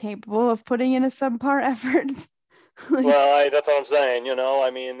Carrey capable of putting in a subpar effort? Well, that's what I'm saying. You know,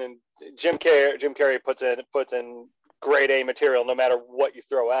 I mean, and Jim Carrey puts in grade A material no matter what you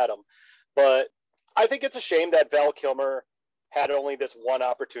throw at him. But I think it's a shame that Val Kilmer had only this one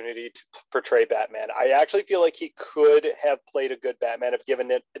opportunity to portray Batman. I actually feel like he could have played a good Batman if given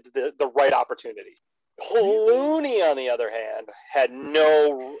it the right opportunity. Clooney, on the other hand, had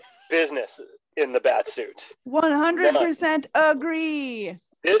no business in the Batsuit. 100% agree.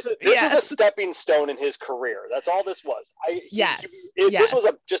 This was a stepping stone in his career. That's all this was. This was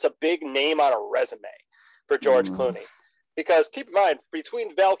just a big name on a resume for George Clooney. Because keep in mind,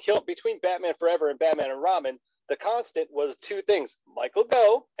 between Batman Forever and Batman and Robin, the constant was two things: Michael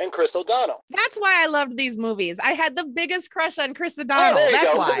Gough and Chris O'Donnell. That's why I loved these movies. I had the biggest crush on Chris O'Donnell.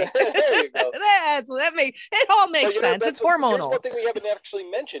 That's why. There you go. It all makes sense. It's hormonal. Here's one thing we haven't actually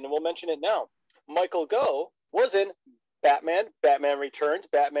mentioned, and we'll mention it now. Michael Gough was in Batman, Batman Returns,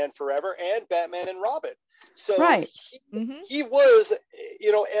 Batman Forever, and Batman and Robin. So he was,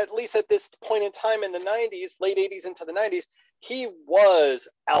 you know, at least at this point in time in the 90s, late 80s into the 90s, he was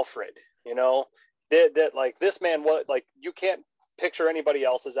Alfred, you know, that like this man was like, you can't picture anybody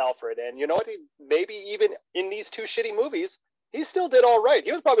else as Alfred. And you know what, maybe even in these two shitty movies, he still did all right.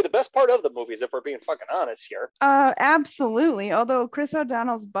 He was probably the best part of the movies, if we're being fucking honest here. Absolutely. Although Chris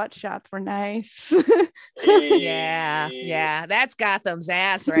O'Donnell's butt shots were nice. Yeah. That's Gotham's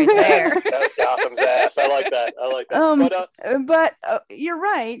ass right there. That's Gotham's ass. I like that. But you're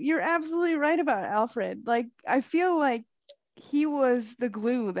right. You're absolutely right about Alfred. Like, I feel like he was the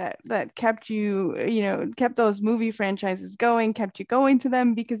glue that kept kept those movie franchises going, kept you going to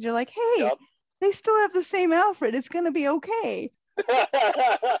them, because you're like, hey, they still have the same Alfred. It's going to be okay.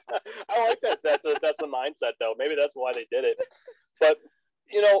 I like that. That's the mindset, though. Maybe that's why they did it. But,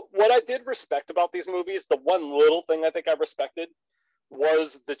 you know, what I did respect about these movies, the one little thing I think I respected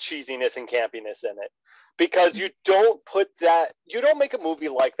was the cheesiness and campiness in it. Because you don't make a movie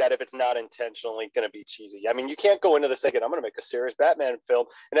like that if it's not intentionally going to be cheesy. I mean, you can't go into this thinking, I'm going to make a serious Batman film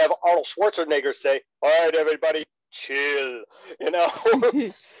and have Arnold Schwarzenegger say, all right, everybody, chill, you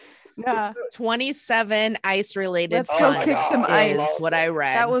know. Yeah. 27 ice related Let's go my kick God, some I is ice. what I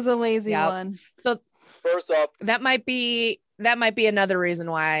read. That was a lazy Yep. one. So First off, that might be another reason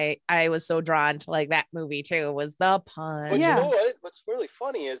why I was so drawn to like that movie too, was the pun. but you know what? What's really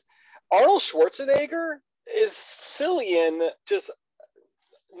funny is Arnold Schwarzenegger is silly and just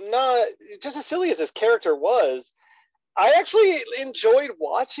not just as silly as his character was. I actually enjoyed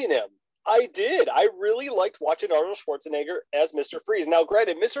watching him. I did. I really liked watching Arnold Schwarzenegger as Mr. Freeze. Now,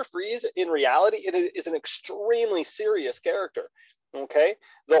 granted, Mr. Freeze in reality it is an extremely serious character. Okay,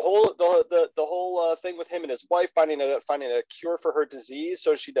 the whole thing with him and his wife finding a cure for her disease,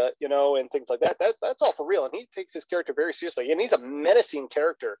 so she does, and things like that. That's all for real, and he takes his character very seriously, and he's a menacing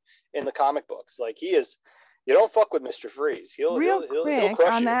character in the comic books. Like he is, you don't fuck with Mr. Freeze. He'll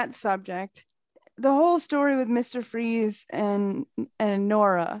crush on you. that subject. The whole story with Mr. Freeze and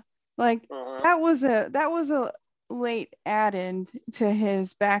Nora, like that was a late add-in to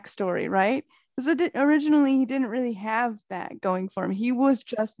his backstory, right? Because originally he didn't really have that going for him. He was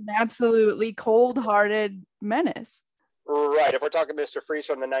just an absolutely cold-hearted menace. Right. If we're talking Mr. Freeze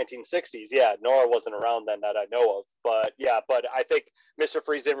from the 1960s, yeah, Nora wasn't around then that I know of. But yeah, but I think Mr.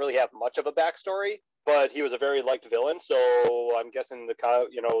 Freeze didn't really have much of a backstory, but he was a very liked villain. So I'm guessing the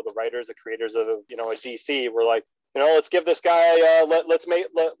writers, the creators of a DC were like, let's give this guy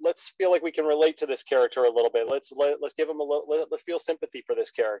let's feel like we can relate to this character a little bit. Let's give him let's feel sympathy for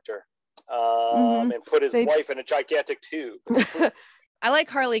this character. And put his wife in a gigantic tube. I like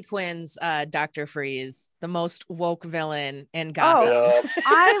Harley Quinn's Dr. Freeze, the most woke villain in Gotham. Oh,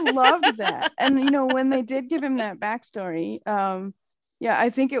 I loved that. And when they did give him that backstory, I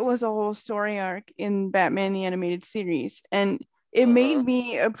think it was a whole story arc in Batman the Animated Series, and it made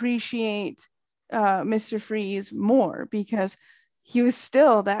me appreciate Mr. Freeze more, because he was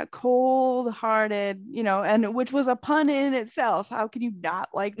still that cold-hearted, and which was a pun in itself. How can you not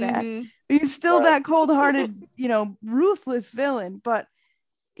like that? He's still that cold-hearted, ruthless villain, but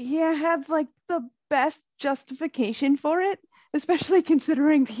he had like the best justification for it, especially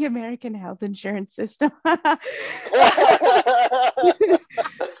considering the American health insurance system. Fair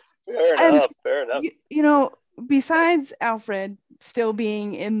enough. Besides Alfred still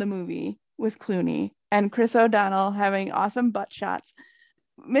being in the movie with Clooney and Chris O'Donnell having awesome butt shots,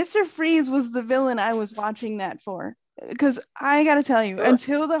 Mr. Freeze was the villain I was watching that for. Because I gotta tell you,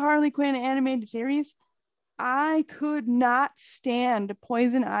 until the Harley Quinn animated series, I could not stand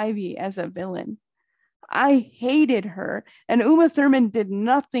Poison Ivy as a villain. I hated her, and Uma Thurman did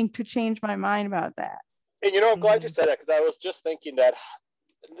nothing to change my mind about that. And I'm glad you said that, because I was just thinking that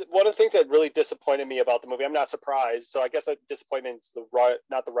one of the things that really disappointed me about the movie, I'm not surprised. So I guess disappointment is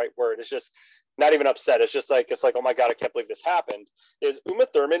not the right word. It's just not even upset. It's like, oh my God, I can't believe this happened. Is Uma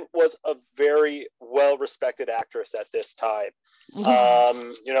Thurman was a very well-respected actress at this time.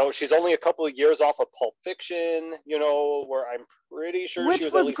 She's only a couple of years off of Pulp Fiction, where I'm pretty sure she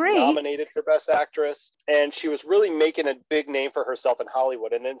was at least nominated for Best Actress. And she was really making a big name for herself in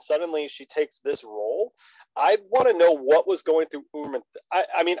Hollywood. And then suddenly she takes this role. I want to know what was going through Uma. I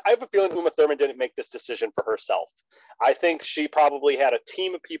have a feeling Uma Thurman didn't make this decision for herself. I think she probably had a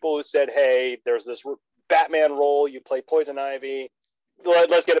team of people who said, hey, there's this Batman role. You play Poison Ivy.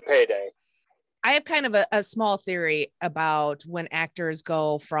 Let's get a payday. I have kind of a small theory about when actors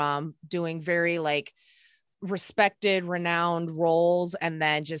go from doing very like respected, renowned roles and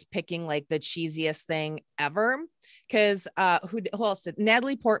then just picking like the cheesiest thing ever. Because who else did?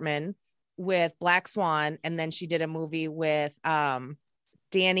 Natalie Portman with Black Swan, and then she did a movie with Danny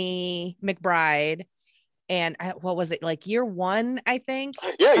McBride, and what was it, like Year One, I think?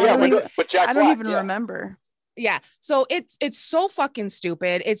 With Jack I don't even remember. Yeah, so it's so fucking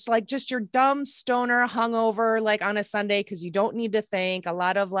stupid. It's like just your dumb stoner hungover like on a Sunday because you don't need to think. A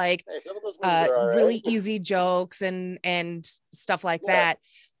lot of like really easy jokes and stuff like that.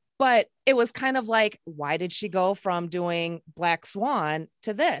 But it was kind of like, why did she go from doing Black Swan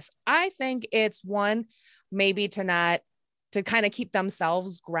to this? I think it's one, maybe to kind of keep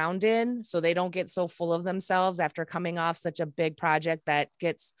themselves grounded so they don't get so full of themselves after coming off such a big project that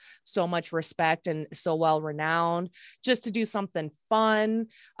gets so much respect and so well renowned, just to do something fun,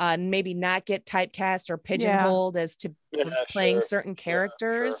 maybe not get typecast or pigeonholed as to playing certain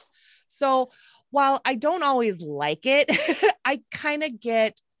characters. So while I don't always like it, I kind of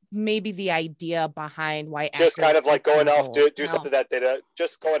get maybe the idea behind why just kind of like going off do something that they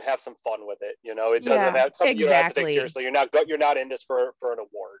just go and have some fun with it. It doesn't have something you don't have to take seriously. You're not in this for an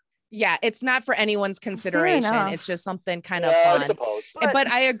award. Yeah, it's not for anyone's consideration. It's just something kind of fun. I suppose. But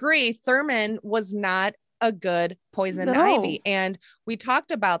I agree, Thurman was not a good poison ivy. And we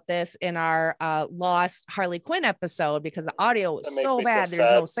talked about this in our lost Harley Quinn episode because the audio was so bad. There's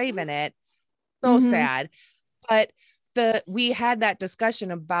no saving it. So sad. But we had that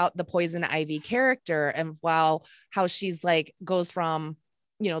discussion about the poison ivy character and how she's like goes from,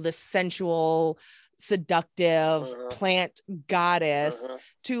 this sensual, seductive plant goddess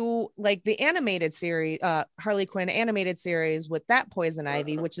to like the animated series, Harley Quinn animated series with that poison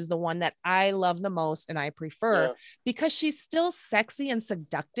ivy, which is the one that I love the most and I prefer because she's still sexy and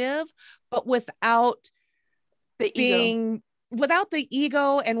seductive, but without the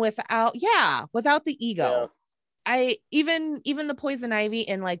ego and without the ego. I even the poison ivy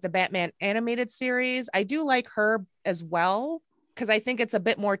in like the Batman animated series, I do like her as well because I think it's a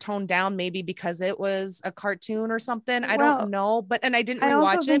bit more toned down, maybe because it was a cartoon or something. I don't know, and I didn't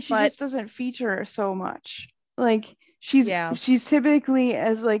rewatch it. She just doesn't feature so much. Like she's typically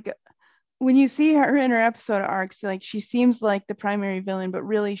as like when you see her in her episode arcs, like she seems like the primary villain, but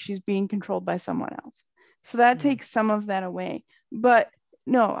really she's being controlled by someone else. So that takes some of that away. But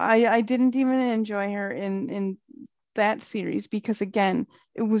no, I didn't even enjoy her in that series because again,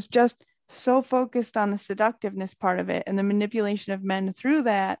 it was just so focused on the seductiveness part of it and the manipulation of men through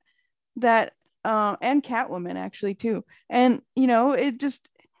that and Catwoman actually too. And it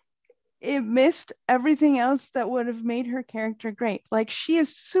missed everything else that would have made her character great. Like she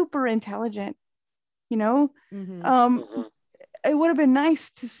is super intelligent, it would have been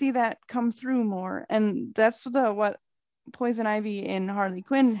nice to see that come through more. And that's what Poison Ivy in Harley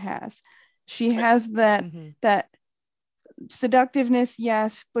Quinn has. She has that seductiveness,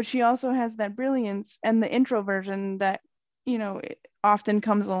 yes, but she also has that brilliance and the introversion that often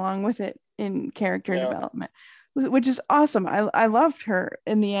comes along with it in character development, which is awesome. I loved her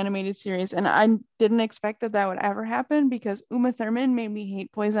in the animated series, and I didn't expect that would ever happen because Uma Thurman made me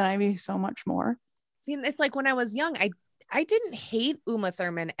hate Poison Ivy so much more. See, it's like when I was young, I didn't hate Uma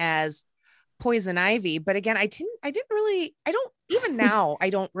Thurman as Poison Ivy, but again, I don't even now I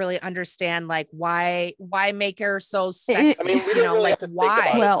don't really understand like why make her so sexy. I mean, we didn't really have to think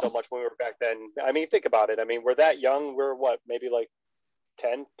about it so much when we were back then. I mean, think about it. I mean, we're that young. We're what, maybe like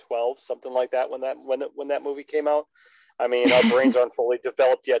 10, 12, something like that when that movie came out. I mean, our brains aren't fully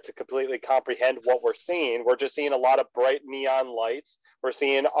developed yet to completely comprehend what we're seeing. We're just seeing a lot of bright neon lights. We're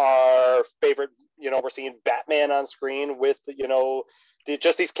seeing our favorite, we're seeing Batman on screen with,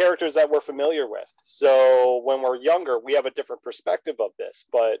 just these characters that we're familiar with. So when we're younger, we have a different perspective of this.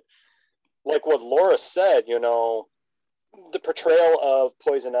 But like what Laura said, the portrayal of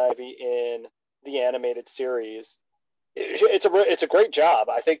Poison Ivy in the animated series, it's a great job.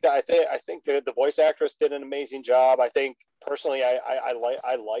 I think the voice actress did an amazing job. I think personally, I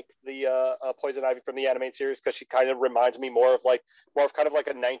like the Poison Ivy from the animated series because she kind of reminds me more of kind of like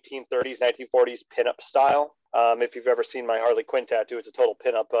a 1930s, 1940s pinup style. If you've ever seen my Harley Quinn tattoo, it's a total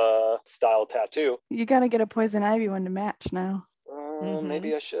pinup style tattoo. You got to get a Poison Ivy one to match now.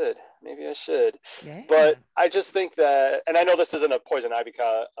 Maybe I should. Yeah. But I just think that, and I know this isn't a Poison Ivy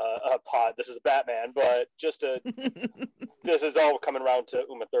pod, this is Batman, but this is all coming around to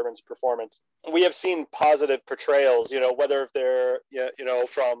Uma Thurman's performance. We have seen positive portrayals, whether they're,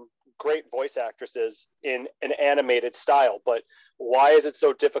 from great voice actresses in an animated style, but why is it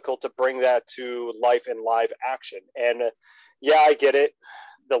so difficult to bring that to life in live action? And I get it.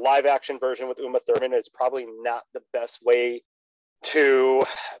 The live action version with Uma Thurman is probably not the best way to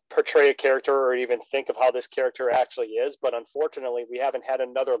portray a character or even think of how this character actually is. But unfortunately, we haven't had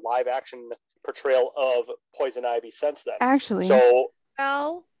another live action portrayal of Poison Ivy since then. Actually. So,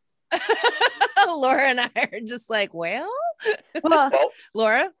 Laura and I are just like, well,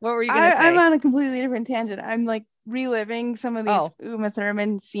 Laura, what were you going to say? I'm on a completely different tangent. I'm like reliving some of these Uma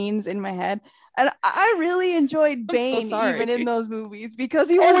Thurman scenes in my head. And I really enjoyed Bane even in those movies because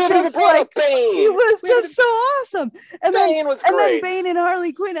he was just so awesome. And Bane was great. And then Bane and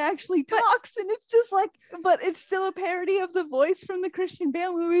Harley Quinn actually talks, and it's just like, but it's still a parody of the voice from the Christian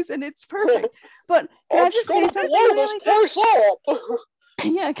Bale movies, and it's perfect. But can I just say something really quick?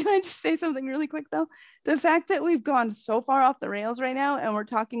 Yeah, can I just say something really quick though? The fact that we've gone so far off the rails right now and we're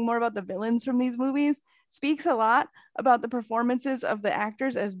talking more about the villains from these movies speaks a lot about the performances of the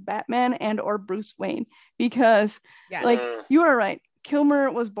actors as Batman and or Bruce Wayne, because like you are right,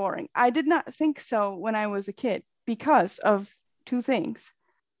 Kilmer was boring. I did not think so when I was a kid because of two things.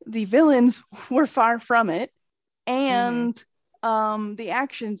 The villains were far from it, and the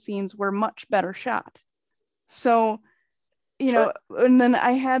action scenes were much better shot. So and then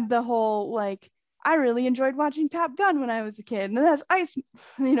I had the whole like, I really enjoyed watching Top Gun when I was a kid, and that's Ice,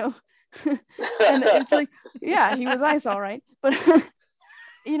 and it's like, yeah, he was Ice, all right, but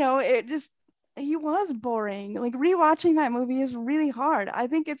it just, he was boring. Like rewatching that movie is really hard. I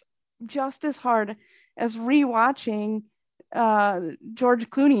think it's just as hard as rewatching George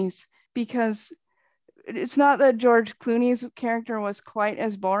Clooney's, because it's not that George Clooney's character was quite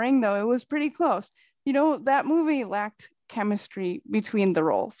as boring, though it was pretty close. You know, that movie lacked chemistry between the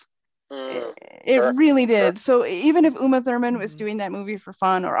roles. It Sure, really sure. did. So even if Uma Thurman was Mhm. doing that movie for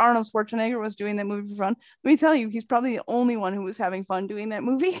fun, or Arnold Schwarzenegger was doing that movie for fun, let me tell you, he's probably the only one who was having fun doing that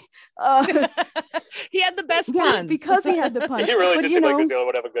movie. He had the best Yeah, puns. because he had the puns. He really But did you seem like he know, was the only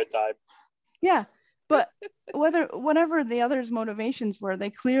one to have a good time. yeah. But whatever the others' motivations were, they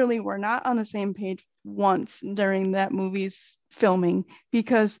clearly were not on the same page once during that movie's filming,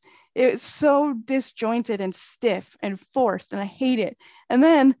 because it's so disjointed and stiff and forced, and I hate it. And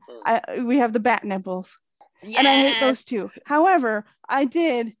then we have the bat nipples, and I hate those Yes. too. However, I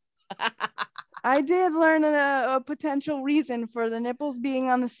did learn a potential reason for the nipples being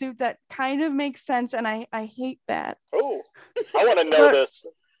on the suit that kind of makes sense, and I hate that. Oh, I want to know But this.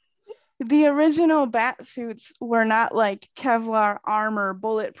 the original bat suits were not like Kevlar armor,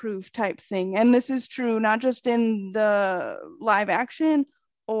 bulletproof type thing. And this is true not just in the live action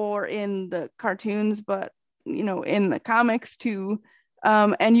or in the cartoons, but you know, in the comics too.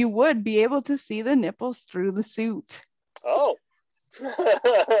 And you would be able to see the nipples through the suit. Oh.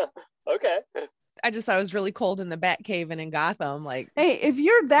 Okay. I just thought it was really cold in the Bat Cave and in Gotham. Like, Hey, if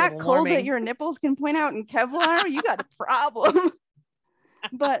you're that Global cold that warming. your nipples can point out in Kevlar, you got a problem.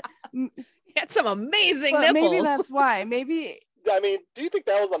 But he had some amazing but nipples. maybe that's why. Maybe I mean, do you think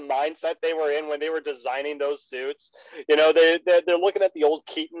that was the mindset they were in when they were designing those suits? You know, they're looking at the old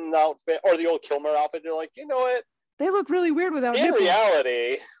Keaton outfit or the old Kilmer outfit. They're like, you know what? they look really weird without In nipples.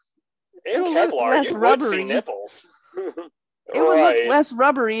 reality, in It'll look Kevlar, less you would rubbery. see nipples. It would look Right. less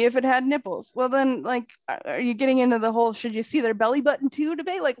rubbery if it had nipples. Well, then, like, are you getting into the whole should you see their belly button too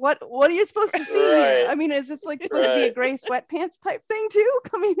debate? Like, what are you supposed to see here? Right. I mean, is this like supposed to be a Right. gray sweatpants type thing too?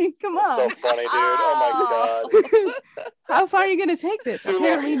 I mean, come That's so on. funny, dude. Oh my god. How far are you gonna take this? Too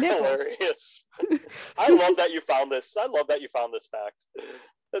Apparently, nipples. hilarious. I love that you found this. I love that you found this fact.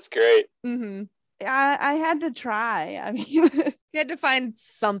 That's great. Mhm. I had to try. I mean, You had to find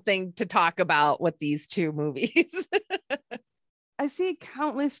something to talk about with these two movies. I see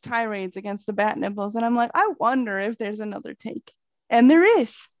countless tirades against the bat nipples, and I'm like, I wonder if there's another take. And there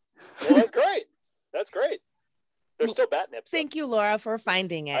is. Well, that's great. That's great. There's still bat nips. Thank you, Laura, for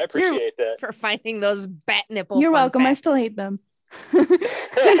finding it. I appreciate that. For finding those bat nipple. You're fun welcome. I facts. still hate them.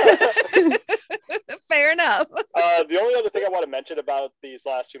 Fair enough. The only other thing I want to mention about these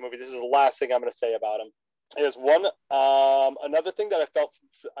last two movies, this is the last thing I'm going to say about them, is one another thing that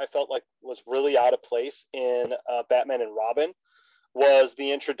I felt like was really out of place in Batman and Robin was the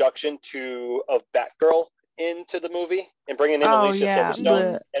introduction of Batgirl into the movie and bringing in Alicia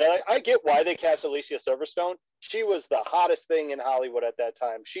Silverstone. And I get why they cast Alicia Silverstone. She was the hottest thing in Hollywood at that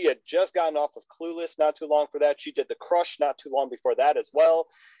time. She had just gotten off of Clueless not too long for that. She did The Crush not too long before that as well.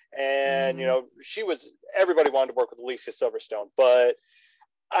 And, you know, everybody wanted to work with Alicia Silverstone. But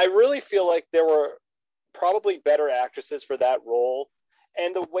I really feel like there were probably better actresses for that role.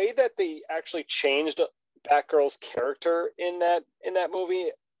 And the way that they actually changed Batgirl's character in that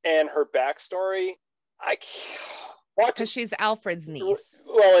movie and her backstory, because she's Alfred's niece.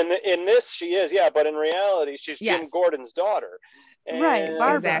 Well, in this she is, yeah, but in reality she's Jim Gordon's daughter. And right,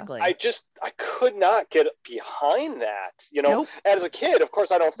 Barbara. Exactly. I could not get behind that. You know, as a kid, of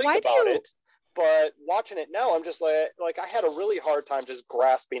course, I don't think about it. But watching it now, I'm just like I had a really hard time just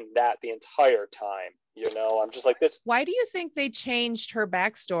grasping that the entire time. You know, I'm just like this. Why do you think they changed her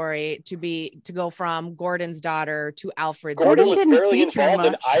backstory to go from Gordon's daughter to Alfred's? Gordon was barely involved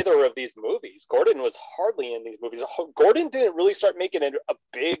in either of these movies. Gordon was hardly in these movies. Gordon didn't really start making a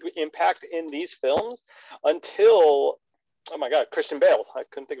big impact in these films until, oh my God, Christian Bale. I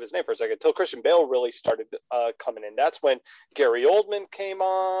couldn't think of his name for a second. Until Christian Bale really started coming in. That's when Gary Oldman came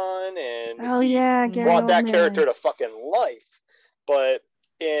on and brought that character to fucking life. But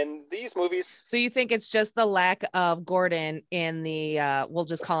in these movies, so you think it's just the lack of Gordon in the we'll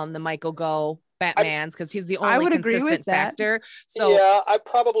just call him the Michael Gough Batmans, because he's the only consistent factor. So yeah, I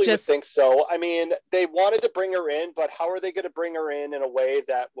probably would think so. I mean, they wanted to bring her in, but how are they going to bring her in a way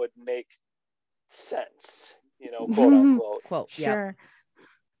that would make sense? You know, quote unquote. Quote. Sure. Yeah.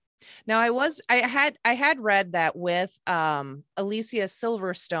 Now I had read that with Alicia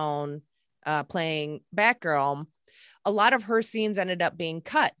Silverstone playing Batgirl, a lot of her scenes ended up being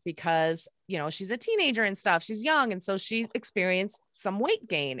cut because, you know, she's a teenager and stuff. She's young. And so she experienced some weight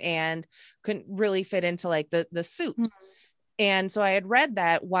gain and couldn't really fit into like the suit. And so I had read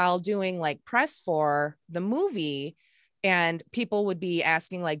that while doing like press for the movie, and people would be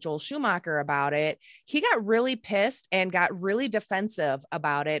asking like Joel Schumacher about it, he got really pissed and got really defensive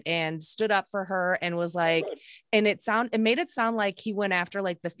about it and stood up for her and was like, and it made it sound like he went after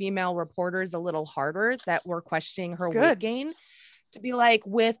like the female reporters a little harder that were questioning her weight gain, to be like,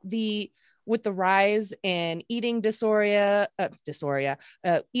 with the rise in eating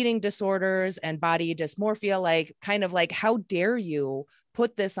eating disorders and body dysmorphia, like kind of like, how dare you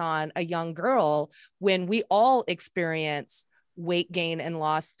put this on a young girl when we all experience weight gain and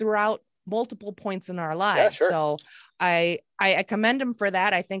loss throughout multiple points in our lives. Yeah, sure. So I commend him for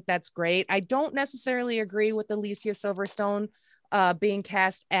that. I think that's great. I don't necessarily agree with Alicia Silverstone being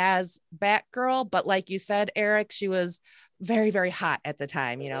cast as Batgirl, but like you said, Eric, she was very, very hot at the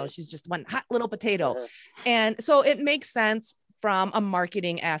time. You know, she's just one hot little potato. And so it makes sense from a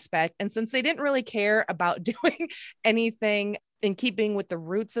marketing aspect. And since they didn't really care about doing anything in keeping with the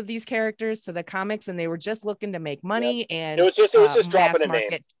roots of these characters to the comics, and they were just looking to make money, and it was just dropping a name.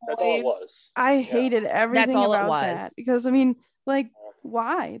 That's all it was. I hated everything about that, because I mean, like,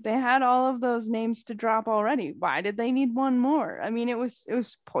 why? They had all of those names to drop already. Why did they need one more? I mean, it was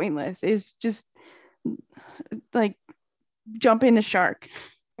pointless. It's just like jumping the shark.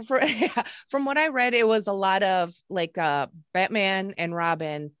 From what I read, it was a lot of like Batman and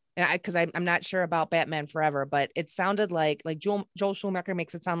Robin, because I'm not sure about Batman Forever, but it sounded like Joel Schumacher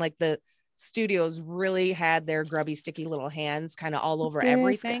makes it sound like the studios really had their grubby, sticky little hands kind of all over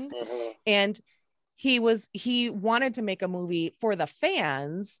everything. And he wanted to make a movie for the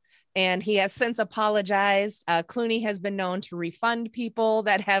fans, and he has since apologized. Clooney has been known to refund people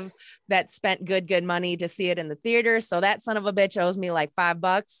that spent good money to see it in the theater. So that son of a bitch owes me like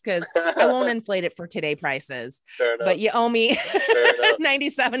 $5, because I won't inflate it for today prices. But you owe me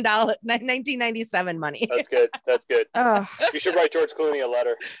 $97, 1997 money. That's good. You should write George Clooney a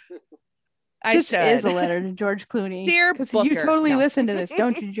letter. This is a letter to George Clooney. Dear Booker. You totally listen to this,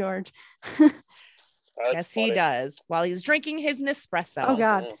 don't you, George? Yes, funny. He does, while he's drinking his Nespresso. Oh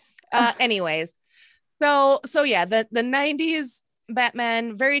God. Anyways, so yeah, the 90s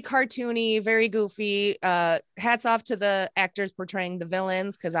Batman, very cartoony, very goofy. Hats off to the actors portraying the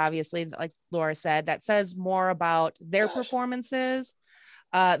villains, because obviously, like Laura said, that says more about their performances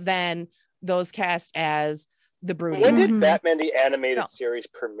than those cast as the brooding. When did Batman the Animated Series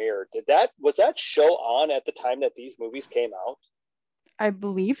premiere? Was that show on at the time that these movies came out? I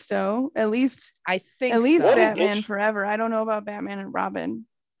believe so. At least Batman Forever. I don't know about Batman and Robin.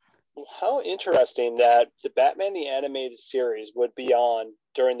 How interesting that the Batman the Animated Series would be on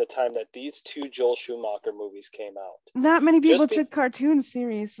during the time that these two Joel Schumacher movies came out. Not many people took cartoons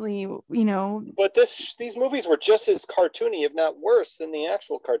seriously, you know. But these movies were just as cartoony, if not worse, than the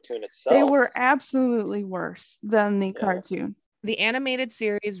actual cartoon itself. They were absolutely worse than the cartoon. The animated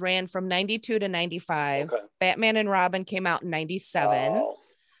series ran from 92 to 95. Okay. Batman and Robin came out in 97. Oh,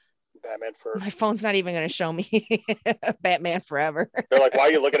 Batman Forever. My phone's not even going to show me Batman Forever. They're like, why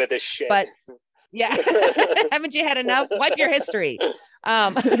are you looking at this shit? But yeah, haven't you had enough? Wipe your history.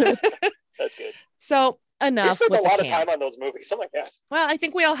 That's good. So enough. We spent a lot of time on those movies. Oh my gosh. Well, I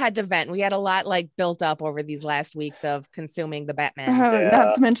think we all had to vent. We had a lot like built up over these last weeks of consuming the Batman.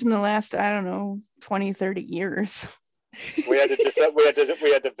 Not to mention the last, 20, 30 years. we had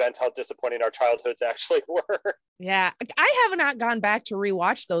to vent how disappointing our childhoods actually were. Yeah, I have not gone back to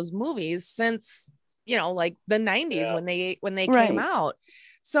rewatch those movies since like the 90s when they came out.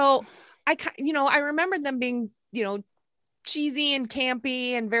 So I remember them being cheesy and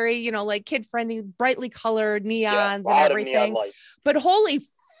campy and very like kid friendly, brightly colored neons and everything. But holy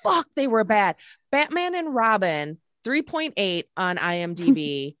fuck, they were bad. Batman and Robin 3.8 on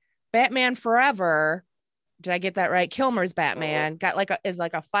IMDb. Batman Forever. Did I get that right? Kilmer's Batman got is a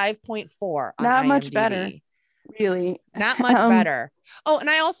 5.4 on not IMDb. Much better, really. Not much better. Oh, and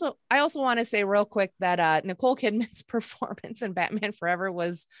I also want to say real quick that Nicole Kidman's performance in Batman Forever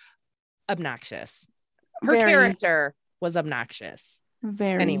was obnoxious. Her character was obnoxious.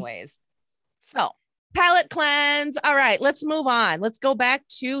 Very. Anyways, so palette cleanse. All right, let's move on. Let's go back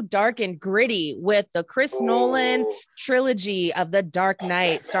to Dark and Gritty with the Chris Nolan trilogy of The Dark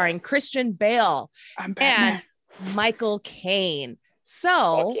Knight, starring Christian Bale and Michael Caine. So,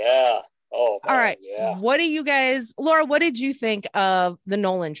 all right. Yeah. What do you guys, Laura, what did you think of the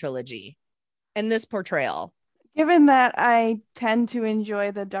Nolan trilogy and this portrayal? Given that I tend to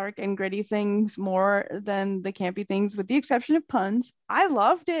enjoy the dark and gritty things more than the campy things, with the exception of puns, I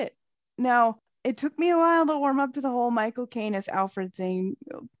loved it. Now, it took me a while to warm up to the whole Michael Caine as Alfred thing.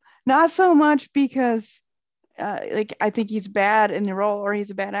 Not so much because I think he's bad in the role or he's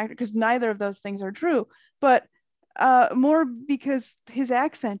a bad actor, because neither of those things are true, but more because his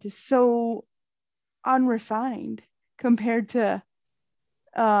accent is so unrefined compared to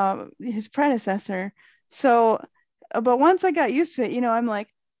his predecessor. So, but once I got used to it, I'm like,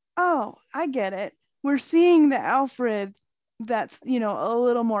 oh, I get it. We're seeing the Alfred that's, a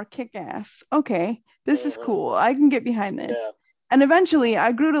little more kick-ass. Okay, this is cool. I can get behind this. Yeah. And eventually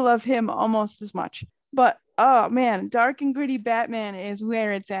I grew to love him almost as much. But oh man, dark and gritty Batman is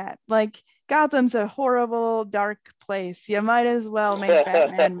where it's at. Like Gotham's a horrible, dark place. You might as well make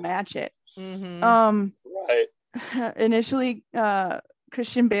Batman match it. Right. Initially,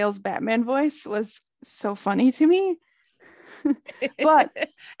 Christian Bale's Batman voice was so funny to me. But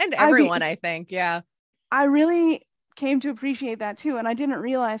and everyone, I think, yeah. I really came to appreciate that too. And I didn't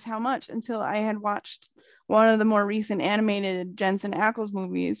realize how much until I had watched one of the more recent animated Jensen Ackles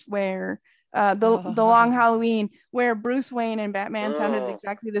movies where the Long Halloween, where Bruce Wayne and Batman sounded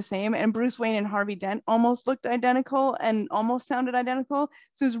exactly the same, and Bruce Wayne and Harvey Dent almost looked identical and almost sounded identical.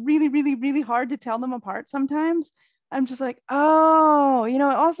 So it was really, really, really hard to tell them apart sometimes. I'm just like, oh,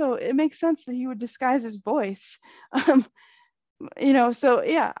 also it makes sense that he would disguise his voice. So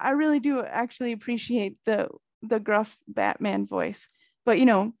yeah, I really do actually appreciate the gruff Batman voice. But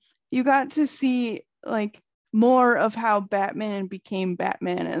you got to see like more of how Batman became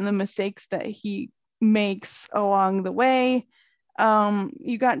Batman and the mistakes that he makes along the way.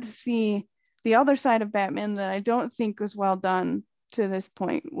 You got to see the other side of Batman that I don't think was well done to this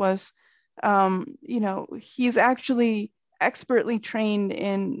point was, he's actually expertly trained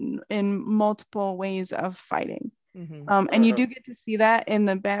in multiple ways of fighting. And you do get to see that in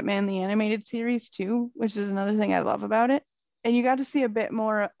the Batman the Animated Series too, which is another thing I love about it. And you got to see a bit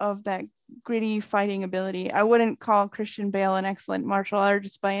more of that gritty fighting ability. I wouldn't call Christian Bale an excellent martial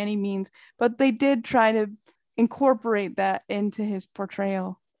artist by any means, but they did try to incorporate that into his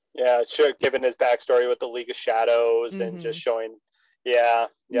portrayal. Yeah, sure. Given his backstory with the League of Shadows and just showing, I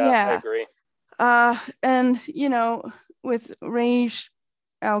agree. And with Ra's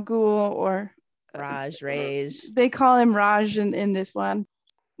al Ghul or Raj, they call him Raj in this one.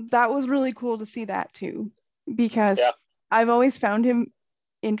 That was really cool to see that too, because I've always found him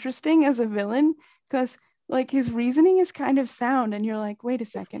interesting as a villain because like his reasoning is kind of sound and you're like, wait a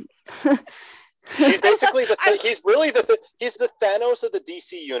second. He's basically he's the Thanos of the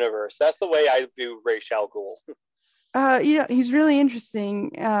DC universe. That's the way I view Ra's al Ghul. He's really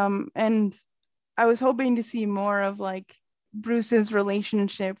interesting. And I was hoping to see more of like Bruce's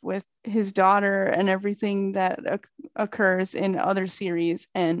relationship with his daughter and everything that occurs in other series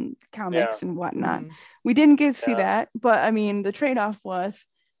and comics and whatnot. We didn't get to see that, but I mean, the trade-off was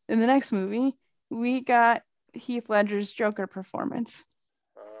in the next movie, we got Heath Ledger's Joker performance.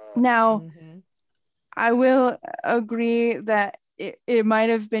 Now, I will agree that it might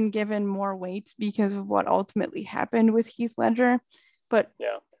have been given more weight because of what ultimately happened with Heath Ledger. But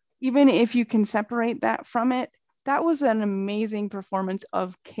even if you can separate that from it, that was an amazing performance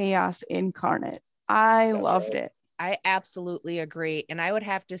of chaos incarnate. I loved it. I absolutely agree. And I would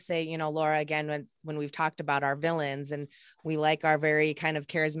have to say, Laura, again, when we've talked about our villains and we like our very kind of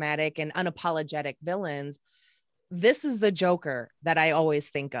charismatic and unapologetic villains, this is the Joker that I always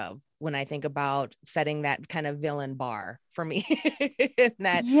think of when I think about setting that kind of villain bar for me. Me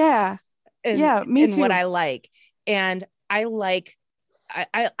too. What I like. And I love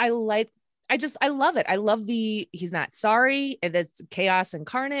it. I love he's not sorry. It's chaos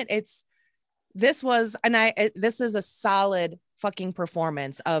incarnate. This is a solid fucking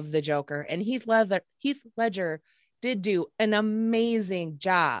performance of the Joker, and Heath Ledger did do an amazing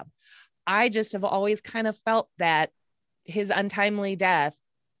job. I just have always kind of felt that his untimely death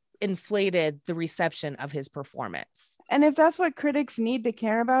inflated the reception of his performance. And if that's what critics need to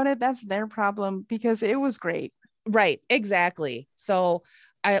care about it, that's their problem because it was great. Right. Exactly. So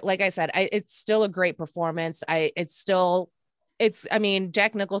like I said, it's still a great performance. Jack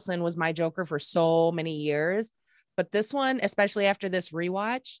Nicholson was my Joker for so many years, but this one, especially after this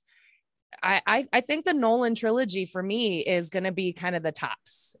rewatch, I think the Nolan trilogy for me is going to be kind of the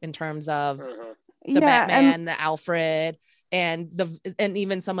tops in terms of the Batman, the Alfred, and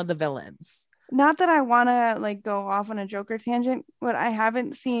even some of the villains. Not that I want to like go off on a Joker tangent, but I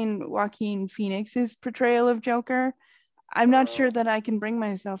haven't seen Joaquin Phoenix's portrayal of Joker. I'm not sure that I can bring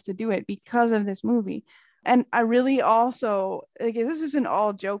myself to do it because of this movie. And I really also, like, this isn't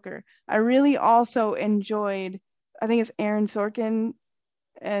all Joker. I really also enjoyed, I think it's Aaron Sorkin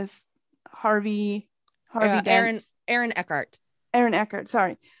as Harvey Dent. Aaron Eckhart. Aaron Eckhart,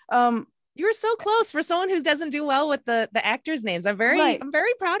 sorry. You were so close for someone who doesn't do well with the actors' names. I'm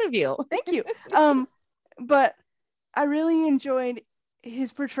very proud of you. Thank you. But I really enjoyed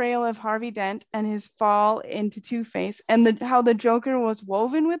his portrayal of Harvey Dent and his fall into Two-Face and how the Joker was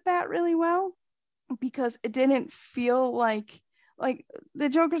woven with that really well. because it didn't feel like the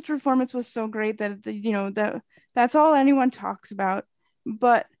Joker's performance was so great that that's all anyone talks about.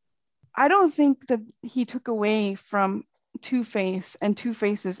 But I don't think that he took away from Two-Face and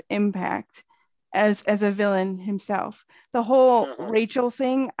Two-Face's impact as a villain himself. The whole Rachel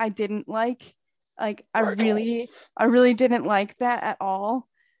thing I didn't like. Like I really didn't like that at all.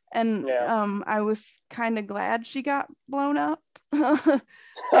 And I was kind of glad she got blown up.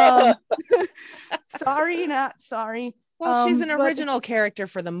 Sorry, not sorry. Well, she's an original character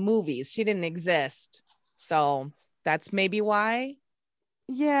for the movies. She didn't exist. So that's maybe why.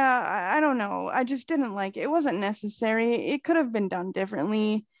 Yeah, I don't know. I just didn't like it. It wasn't necessary. It could have been done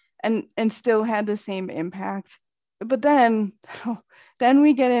differently and still had the same impact. But then then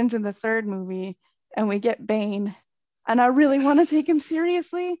we get into the third movie and we get Bane. And I really want to take him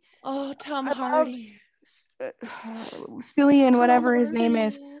seriously. Oh, Tom Hardy. Cillian, whatever his name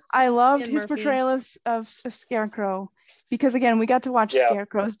is. I loved his portrayal of Scarecrow because, again, we got to watch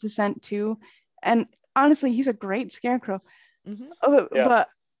Scarecrow's descent too. And honestly, he's a great Scarecrow. But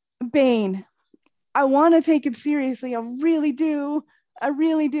Bane, I want to take him seriously. I really do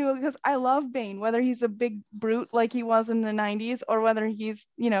because I love Bane, whether he's a big brute like he was in the 90s or whether he's,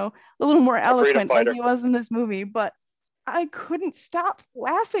 a little more eloquent like he was in this movie. But I couldn't stop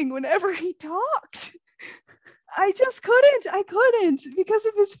laughing whenever he talked. I just couldn't. I couldn't because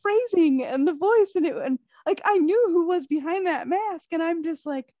of his phrasing and the voice and like I knew who was behind that mask and I'm just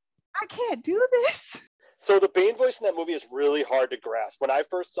like, I can't do this. So the Bane voice in that movie is really hard to grasp. When I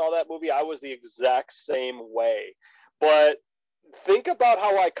first saw that movie, I was the exact same way. But think about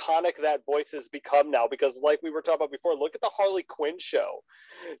how iconic that voice has become now, because like we were talking about before, look at the Harley Quinn show.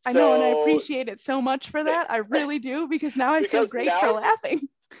 I know, and I appreciate it so much for that. I really do, because now I feel great for laughing.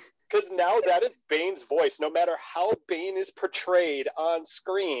 Because now that is Bane's voice. No matter how Bane is portrayed on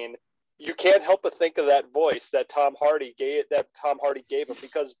screen, you can't help but think of that voice that Tom Hardy gave him.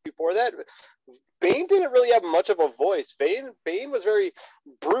 Because before that, Bane didn't really have much of a voice. Bane was very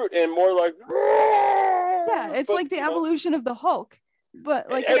brute and more like. Yeah, it's like the evolution of the Hulk, but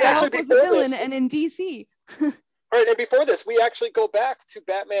like the Hulk was a villain and in DC. Right, and before this, we actually go back to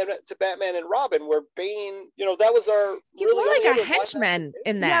Batman and Robin, where Bane, that was our. He's really more like a henchman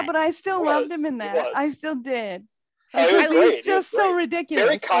in that. Yeah, but I still loved him in that. I still did. He's just so ridiculous.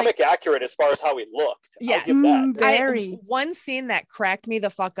 Very comic accurate as far as how he looked. Yes, very. One scene that cracked me the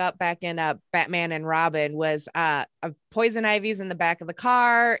fuck up back in Batman and Robin was Poison Ivy's in the back of the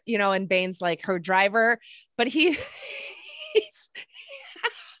car, and Bane's like her driver, but he's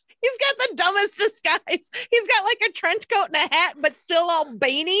got the dumbest disguise. He's got like a trench coat and a hat, but still all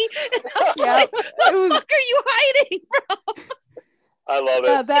Baney. And I was like, what the fuck are you hiding from? I love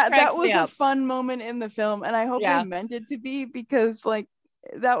it. That was a fun moment in the film, and I hope they meant it to be, because like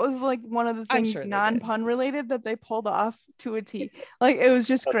that was like one of the things non-pun related that they pulled off to a T. Like it was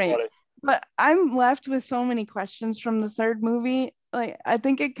just great. Funny. But I'm left with so many questions from the third movie. Like I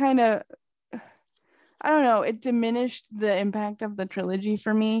think it kind of, I don't know, it diminished the impact of the trilogy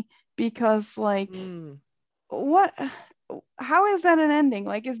for me, because like how is that an ending?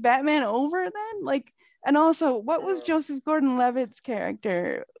 Like, is Batman over then? Like, and also, what was Joseph Gordon-Levitt's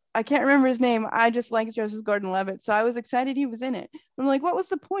character? I can't remember his name. I just like Joseph Gordon-Levitt, so I was excited he was in it. I'm like, what was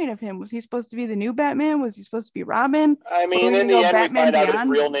the point of him? Was he supposed to be the new Batman? Was he supposed to be Robin? I mean, in the end, Batman we find out his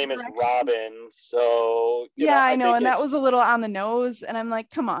real name is Robin. So I know, and that was a little on the nose. And I'm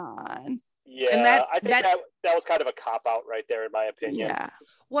like, come on. Yeah, and I think that was kind of a cop-out right there, in my opinion. Yeah.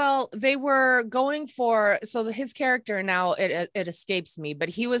 Well, they were going for, his character now, it escapes me, but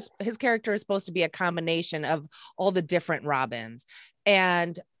his character is supposed to be a combination of all the different Robins.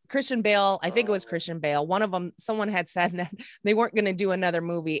 And Christian Bale, I think it was Christian Bale, one of them, someone had said that they weren't going to do another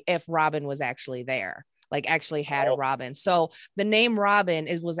movie if Robin was actually there, like actually had a Robin. So the name Robin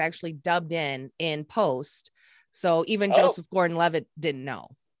was actually dubbed in post. So even Joseph Gordon-Levitt didn't know.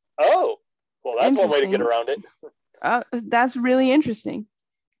 Oh. Well, that's one way to get around it. That's really interesting.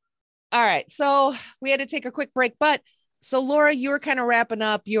 All right. So we had to take a quick break. But so Laura, you were kind of wrapping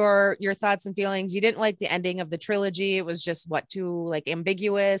up your thoughts and feelings. You didn't like the ending of the trilogy. It was just too like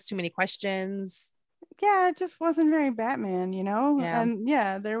ambiguous, too many questions. Yeah, it just wasn't very Batman, Yeah. And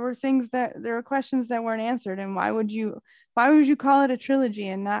there were questions that weren't answered. And why would you call it a trilogy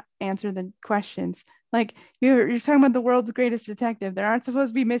and not answer the questions? Like you're talking about the world's greatest detective. There aren't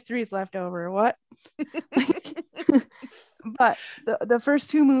supposed to be mysteries left over. What? But the first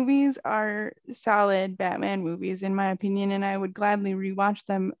two movies are solid Batman movies, in my opinion, and I would gladly rewatch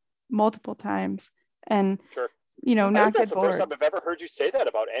them multiple times and not get bored. That's the first time I've ever heard you say that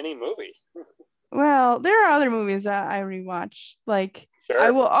about any movie. Well, there are other movies that I rewatch, like Sure.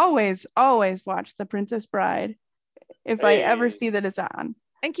 I will always watch The Princess Bride if I ever see that it's on.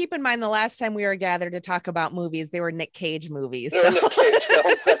 And keep in mind, the last time we were gathered to talk about movies, they were Nick Cage movies. They're Nick Cage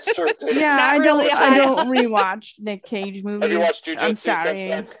films. That's true too. Yeah, I don't rewatch Nick Cage movies. Have you watched Jujutsu? I'm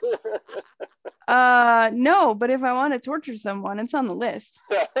sorry. No, but if I want to torture someone, it's on the list.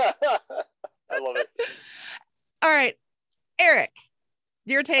 I love it. All right, Eric,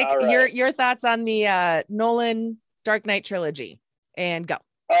 your take, your thoughts on the Nolan Dark Knight trilogy, and go.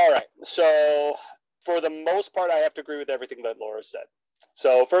 All right. So for the most part, I have to agree with everything that Laura said.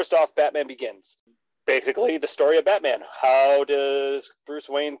 So first off, Batman Begins. Basically, the story of Batman. How does Bruce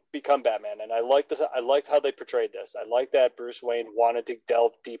Wayne become Batman? And I like this. I liked how they portrayed this. I like that Bruce Wayne wanted to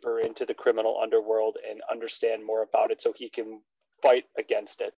delve deeper into the criminal underworld and understand more about it so he can fight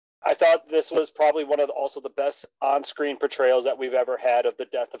against it. I thought this was probably one of also the best on-screen portrayals that we've ever had of the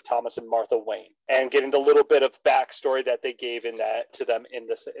death of Thomas and Martha Wayne, and getting the little bit of backstory that they gave in that to them in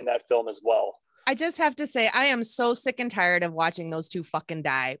that film as well. I just have to say, I am so sick and tired of watching those two fucking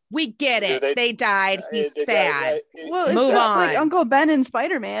die. We get it. They died. He's sad. Well, it's move on. Like Uncle Ben and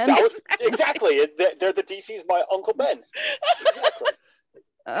Spider-Man. Exactly. They're the DC's my Uncle Ben. Exactly.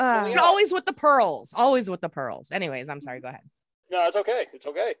 Always with the pearls. Always with the pearls. Anyways, I'm sorry. Go ahead. No, it's okay. It's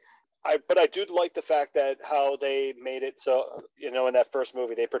okay. But I do like the fact that how they made it so, in that first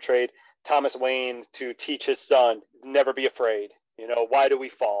movie, they portrayed Thomas Wayne to teach his son, never be afraid. Why do we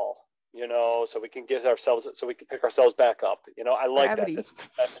fall? So we can pick ourselves back up. I like gravity. That.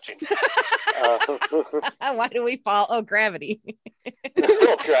 That's messaging. Why do we fall? Oh, gravity.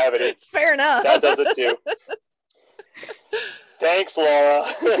 Gravity. It's fair enough. That does it too. Thanks,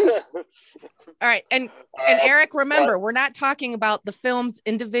 Laura. All right. And Eric, remember, we're not talking about the films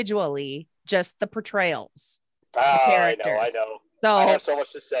individually, just the portrayals. The characters. I know. So I have so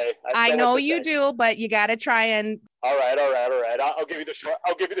much to say. I know you do, but you got to try and. All right. I'll give you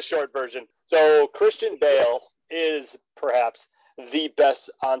the short version. So Christian Bale is perhaps the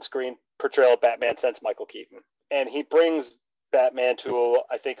best on-screen portrayal of Batman since Michael Keaton, and he brings Batman to,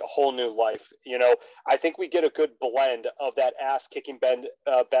 I think, a whole new life. I think we get a good blend of that ass-kicking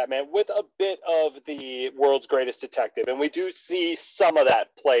Batman with a bit of the world's greatest detective, and we do see some of that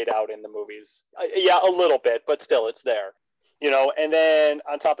played out in the movies. Yeah, a little bit, but still, it's there. And then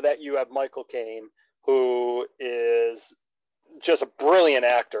on top of that, you have Michael Caine, who is just a brilliant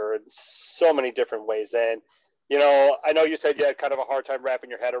actor in so many different ways. And, I know you said you had kind of a hard time wrapping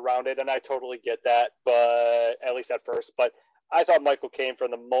your head around it, and I totally get that, but at least at first. But I thought Michael Caine,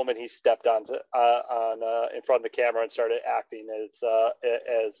 from the moment he stepped on in front of the camera and started acting as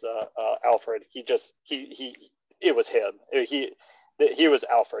Alfred, it was him. He was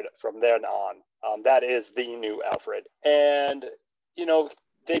Alfred from then on. That is the new Alfred, and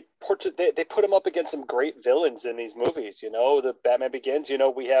they put him up against some great villains in these movies. The Batman Begins.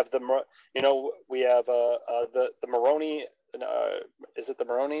 We have the Maroni. Is it the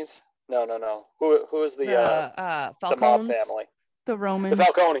Maronis? No. Who is the mob family? The Romans. The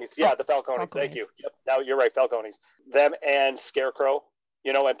Falcones. Yeah, the Falcones. Thank you. Yep. Now you're right. Falcones. Them and Scarecrow.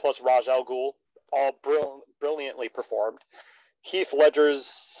 And plus Ra's al Ghul, all brilliantly performed. Heath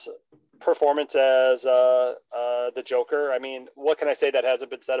Ledger's performance as the Joker. I mean, what can I say that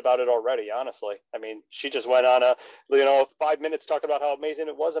hasn't been said about it already? Honestly, I mean, she just went on 5 minutes talking about how amazing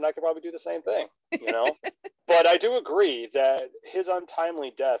it was, and I could probably do the same thing. But I do agree that his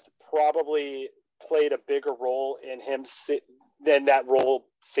untimely death probably played a bigger role in him than that role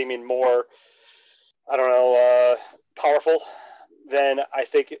seeming more, I don't know, powerful than I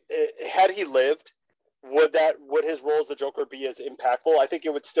think. Had he lived, would his role as the Joker be as impactful? I think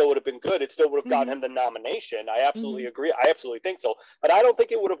it still would have been good. It still would have gotten him the nomination. I absolutely agree. I absolutely think so. But I don't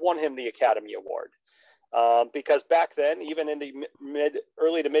think it would have won him the Academy Award. Because back then, even in the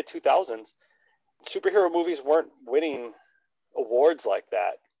early to mid 2000s, superhero movies weren't winning awards like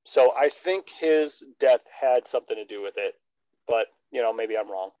that. So I think his death had something to do with it. But, maybe I'm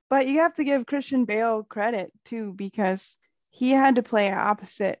wrong. But you have to give Christian Bale credit too, because he had to play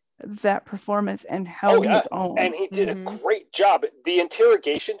opposite that performance and held his own. And he did a great job. The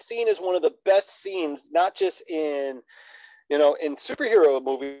interrogation scene is one of the best scenes, not just in superhero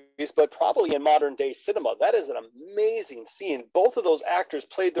movies, but probably in modern day cinema. That is an amazing scene. Both of those actors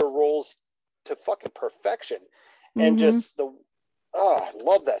played their roles to fucking perfection. And just I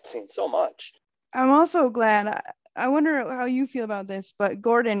love that scene so much. I'm also glad. I wonder how you feel about this, but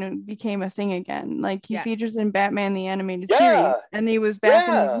Gordon became a thing again. Like he features in Batman the Animated Series, and he was back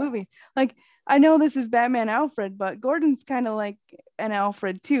in these movies. Like I know this is Batman Alfred, but Gordon's kind of like an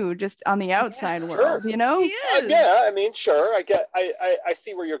Alfred too, just on the outside world, you know? He is. Yeah, I mean, sure. I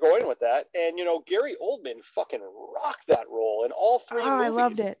see where you're going with that. And Gary Oldman fucking rocked that role in all three movies. I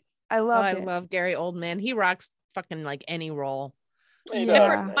loved it. I love Gary Oldman. He rocks fucking like any role.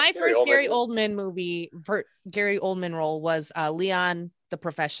 Yeah. My first Gary Oldman movie for Gary Oldman role was Leon the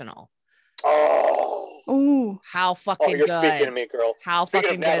Professional. Oh, how fucking you're good. Speaking to me, girl. How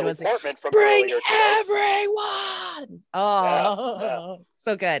speaking fucking good was it? Bring everyone. Oh,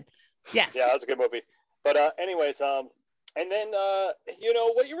 so good. Yes. Yeah, that was a good movie. But anyways, and then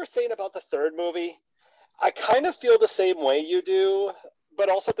what you were saying about the third movie, I kind of feel the same way you do, but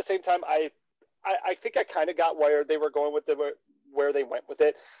also at the same time, I think I kind of got where they were going with where they went with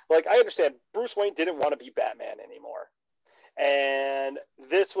it. Like, I understand Bruce Wayne didn't want to be Batman anymore, and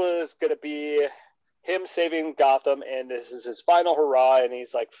this was going to be him saving Gotham, and this is his final hurrah, and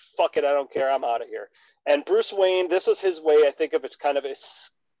he's like, fuck it, I don't care, I'm out of here. And Bruce Wayne, this was his way, I think, of it's kind of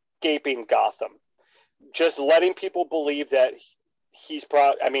escaping Gotham. Just letting people believe that he's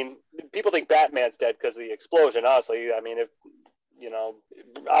I mean, people think Batman's dead because of the explosion, honestly. I mean, if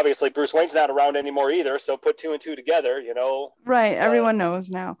obviously Bruce Wayne's not around anymore either, so put two and two together, Right, everyone knows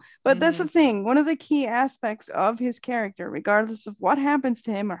now. But that's the thing. One of the key aspects of his character, regardless of what happens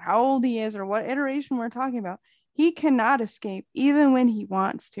to him or how old he is or what iteration we're talking about, he cannot escape even when he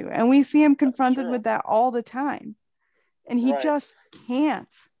wants to. And we see him confronted with that all the time. And he just can't.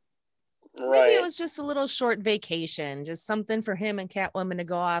 Maybe it was just a little short vacation, just something for him and Catwoman to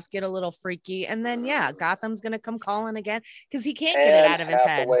go off, get a little freaky, and then Gotham's gonna come calling again because he can't get it out of his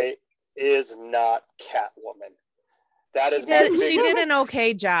head. Hathaway is not Catwoman. She did an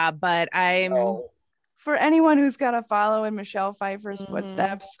okay job, but for anyone who's gonna follow in Michelle Pfeiffer's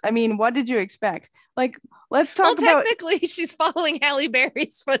footsteps, I mean, what did you expect? Like, let's talk about. Technically, she's following Halle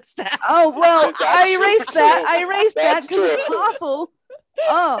Berry's footsteps. Oh well, I erased that because it's awful.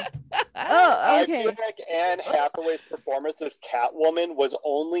 Okay. I feel like Anne Hathaway's performance as Catwoman was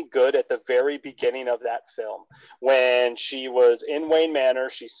only good at the very beginning of that film. When she was in Wayne Manor,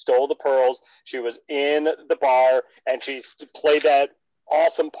 she stole the pearls, she was in the bar, and she played that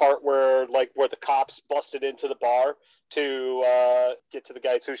awesome part where the cops busted into the bar to get to the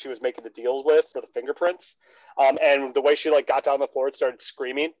guys who she was making the deals with for the fingerprints. And the way she got down on the floor and started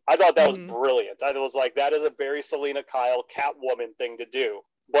screaming, I thought that was brilliant. I was like, that is a very Selena Kyle Catwoman thing to do.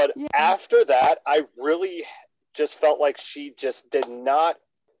 But after that, I really just felt like she just did not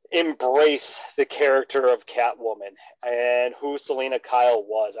embrace the character of Catwoman and who Selena Kyle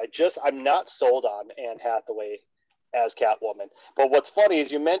was. I'm not sold on Anne Hathaway as Catwoman. But what's funny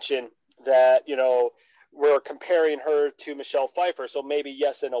is you mentioned that, we're comparing her to Michelle Pfeiffer. So maybe,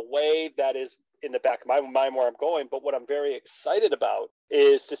 yes, in a way that is in the back of my mind where I'm going. But what I'm very excited about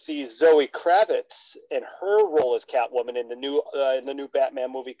is to see Zoe Kravitz and her role as Catwoman in the new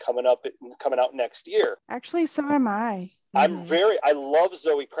Batman movie coming out next year. Actually, so am I. I love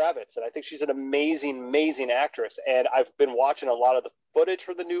Zoe Kravitz, and I think she's an amazing actress. And I've been watching a lot of the footage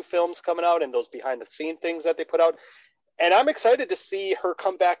for the new films coming out and those behind the scene things that they put out. And I'm excited to see her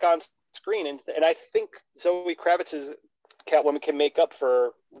come back on screen. And I think Zoe Kravitz's Catwoman can make up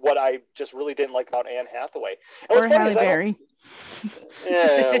for what I just really didn't like about Anne Hathaway. Or Halle Berry.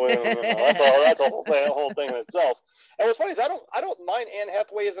 Yeah, that's a whole thing in itself. And what's funny is I don't mind Anne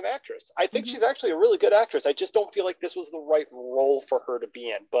Hathaway as an actress. I think she's actually a really good actress. I just don't feel like this was the right role for her to be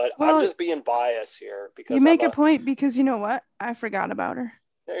in. But I'm just being biased here because you make a point because you know what? I forgot about her.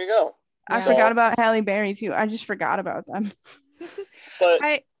 There you go. I forgot about Halle Berry too. I just forgot about them.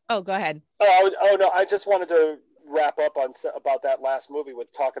 But go ahead. No, I just wanted to wrap up about that last movie with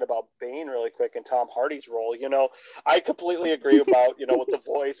talking about Bane really quick and Tom Hardy's role. I completely agree about with the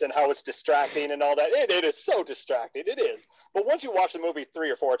voice and how it's distracting and all that. It is so distracting. It is. But once you watch the movie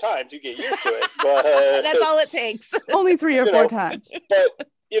 3 or 4 times, you get used to it. But that's all it takes. Only 3 or 4 times. But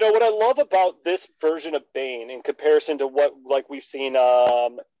what I love about this version of Bane in comparison to what we've seen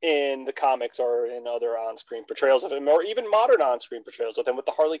in the comics or in other on-screen portrayals of him, or even modern on-screen portrayals of him with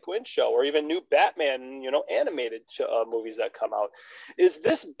the Harley Quinn show, or even new Batman, animated movies that come out, is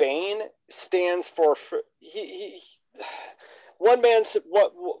this Bane stands for one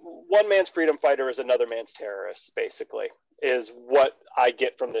man's freedom fighter is another man's terrorist, basically, is what I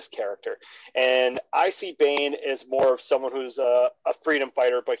get from this character. And I see Bane as more of someone who's a freedom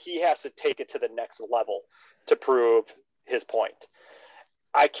fighter, but he has to take it to the next level to prove his point.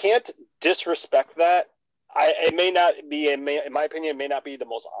 I can't disrespect that. It may not be, in my opinion, it may not be the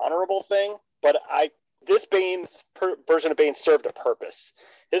most honorable thing, but this Bane's version of Bane served a purpose.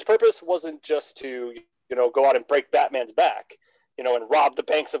 His purpose wasn't just to, go out and break Batman's back. and rob the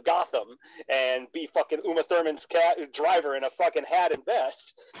banks of Gotham and be fucking Uma Thurman's driver in a fucking hat and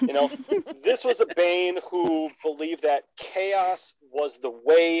vest. This was a Bane who believed that chaos was the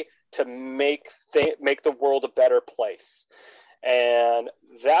way to make the world a better place. And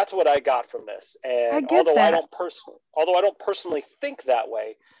that's what I got from this. And although I don't personally think that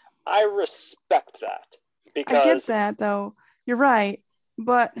way, I respect that. Because I get that, though. You're right.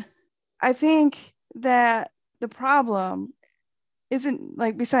 But I think that the problem isn't,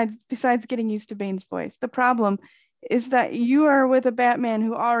 like, besides getting used to Bane's voice, the problem is that you are with a Batman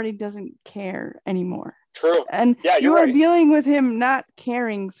who already doesn't care anymore. True. And yeah, you are right. dealing with him not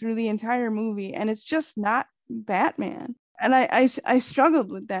caring through the entire movie, and it's just not Batman. And I struggled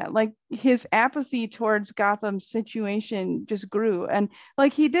with that. Like, his apathy towards Gotham's situation just grew. And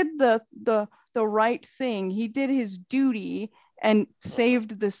like, he did the right thing. He did his duty and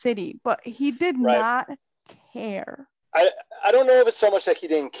saved the city, but he did not care. I don't know if it's so much that he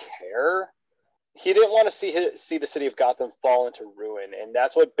didn't care. He didn't want to see the city of Gotham fall into ruin, and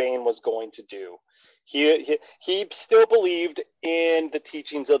that's what Bane was going to do. He still believed in the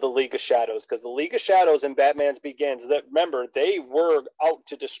teachings of the League of Shadows, because the League of Shadows in Batman's Begins, that, remember, they were out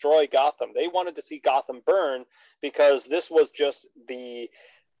to destroy Gotham. They wanted to see Gotham burn because this was just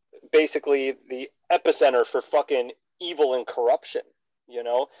basically the epicenter for fucking evil and corruption,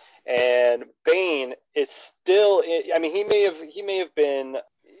 and Bane is still, I mean, he may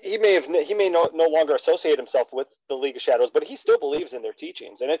no longer associate himself with the League of Shadows, but he still believes in their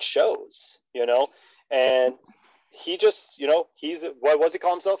teachings, and it shows, and he just, he's, what does he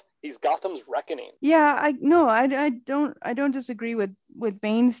call himself? He's Gotham's reckoning. Yeah, I don't disagree with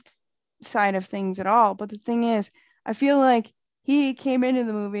Bane's side of things at all. But the thing is, I feel like he came into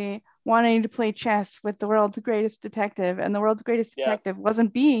the movie wanting to play chess with the world's greatest detective, and the world's greatest detective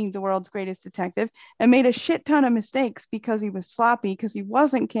wasn't being the world's greatest detective, and made a shit ton of mistakes because he was sloppy, because he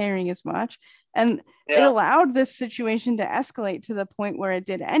wasn't caring as much, and it allowed this situation to escalate to the point where it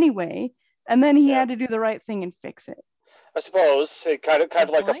did anyway, and then he had to do the right thing and fix it. I suppose it kind of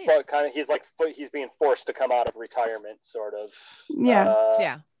like he's being forced to come out of retirement, sort of.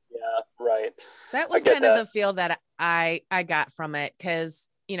 Yeah, right. That was kind of the feel that I got from it, because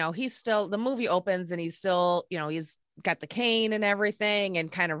he's still, the movie opens and he's still, he's got the cane and everything,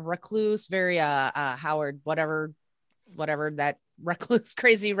 and kind of recluse, very Howard, whatever that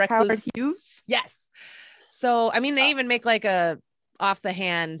crazy recluse. Howard Hughes. Yes. So I mean, they even make like a off the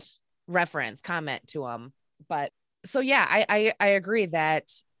hand comment to him. But so yeah, I agree that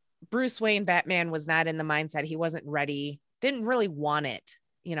Bruce Wayne Batman was not in the mindset. He wasn't ready, didn't really want it.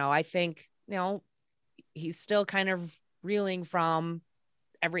 I think he's still kind of reeling from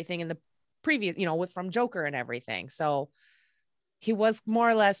everything in the previous, from Joker and everything. So he was more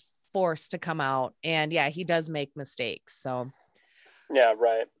or less forced to come out, and yeah, he does make mistakes. So yeah,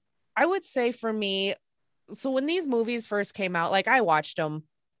 right. I would say for me, so when these movies first came out, like, I watched them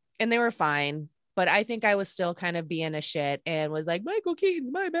and they were fine, but I think I was still kind of being a shit and was like, Michael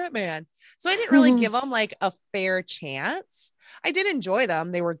Keaton's my Batman. So I didn't really give them like a fair chance. I did enjoy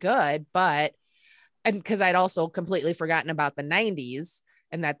them. They were good, and because I'd also completely forgotten about the 90s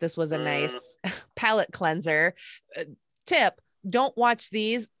and that this was a nice palate cleanser. Tip: don't watch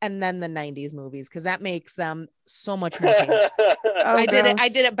these and then the 90s movies, because that makes them so much more painful. I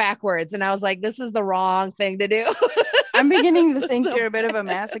did it backwards, and I was like, this is the wrong thing to do. I'm beginning to think you're a bit of a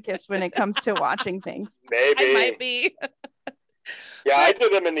masochist when it comes to watching things. Maybe. I might be. Yeah, I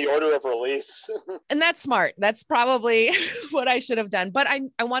did them in the order of release. And that's smart. That's probably what I should have done. But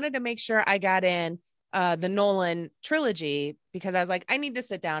I wanted to make sure I got in the Nolan trilogy, because I was like, I need to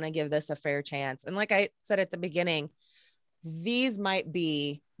sit down and give this a fair chance. And like I said at the beginning, these might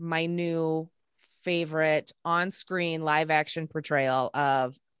be my new favorite on-screen live action portrayal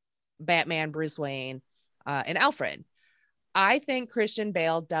of Batman, Bruce Wayne, and Alfred. I think Christian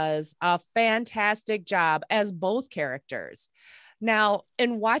Bale does a fantastic job as both characters. Now,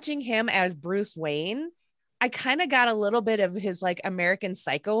 in watching him as Bruce Wayne, I kind of got a little bit of his like American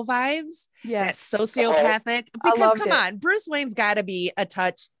Psycho vibes. Yes. That sociopathic. Because come on, Bruce Wayne's got to be a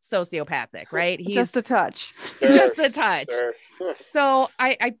touch sociopathic, right? He's just a touch. Just a touch. Sure. So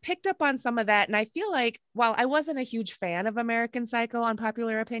I picked up on some of that, and I feel like, while I wasn't a huge fan of American Psycho on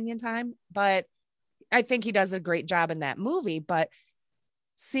Popular Opinion time, but I think he does a great job in that movie. But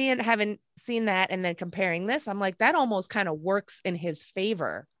having seen that and then comparing this, I'm like, that almost kind of works in his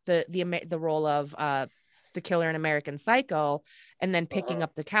favor. The role of the killer in American Psycho, and then picking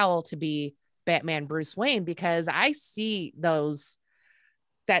up the cowl to be Batman Bruce Wayne, because I see that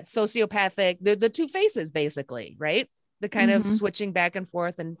sociopathic, the two faces, basically, right? The kind of switching back and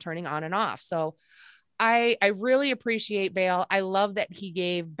forth and turning on and off. So I really appreciate Bale. I love that he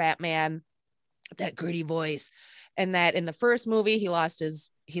gave Batman that gritty voice, and that in the first movie he lost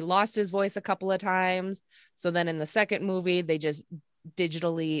his voice a couple of times. So then in the second movie they just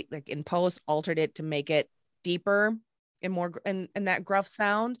digitally, like in post, altered it to make it deeper and more and that gruff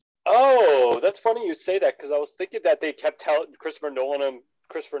sound. Oh, that's funny you say that, because I was thinking that they kept telling Christopher Nolan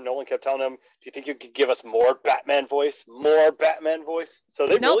kept telling him, "Do you think you could give us more Batman voice? More Batman voice?" So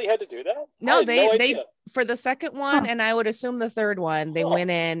they really had to do that? No, they for the second one, and I would assume the third one, they went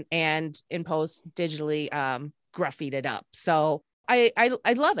in and in post digitally gruffied it up. So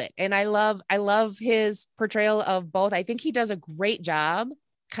I love it. And I love his portrayal of both. I think he does a great job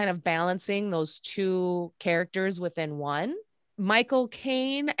kind of balancing those two characters within one. Michael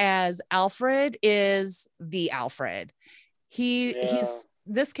Caine as Alfred is the Alfred. He's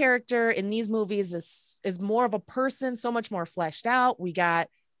this character in these movies is more of a person, so much more fleshed out. We get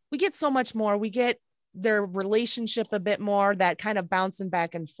so much more. We get their relationship a bit more, that kind of bouncing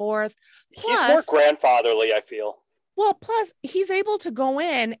back and forth. Plus, he's more grandfatherly, I feel. Well, plus he's able to go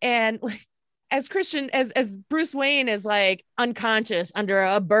in and, like, as Bruce Wayne is like unconscious under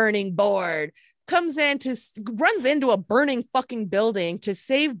a burning board, runs into a burning fucking building to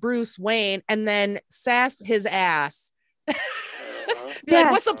save Bruce Wayne, and then sass his ass.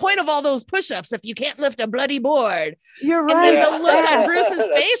 Like, what's the point of all those push-ups if you can't lift a bloody board? You're right. And then the look on Bruce's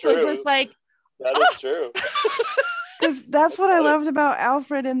face was just like, that is true. Because that's what I loved about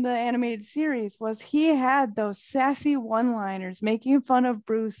Alfred in the animated series, was he had those sassy one-liners making fun of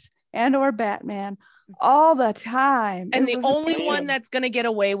Bruce and or Batman all the time. And the only one that's going to get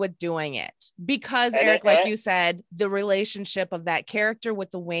away with doing it, because Eric, like you said, the relationship of that character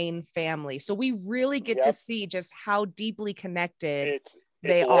with the Wayne family. So we really get to see just how deeply connected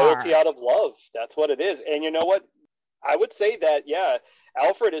they are. Loyalty out of love. That's what it is. And you know what? I would say that,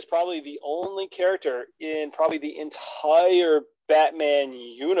 Alfred is probably the only character in probably the entire Batman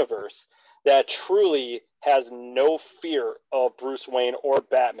universe that truly has no fear of Bruce Wayne or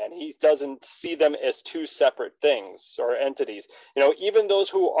Batman. He doesn't see them as two separate things or entities. You know, even those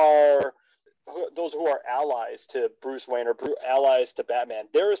who are allies to Bruce Wayne or allies to Batman,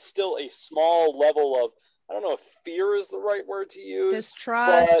 there is still a small level of, I don't know if fear is the right word to use,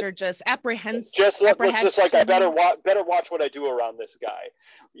 distrust or just apprehension. Just like I better watch what I do around this guy.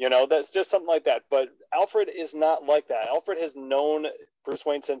 You know, that's just something like that. But Alfred is not like that. Alfred has known Bruce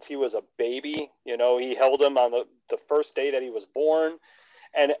Wayne since he was a baby. You know, he held him on the first day that he was born.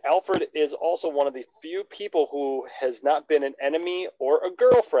 And Alfred is also one of the few people who has not been an enemy or a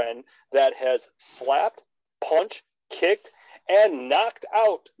girlfriend that has slapped, punched, kicked, and knocked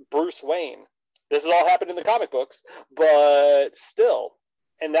out Bruce Wayne. This has all happened in the comic books, but still.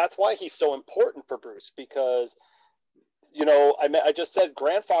 And that's why he's so important for Bruce, because, you know, I just said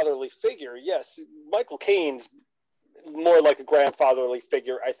grandfatherly figure. Yes, Michael Caine's more like a grandfatherly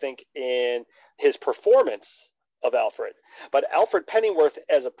figure, I think, in his performance of Alfred. But Alfred Pennyworth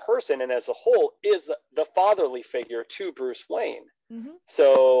as a person and as a whole is the fatherly figure to Bruce Wayne. Mm-hmm.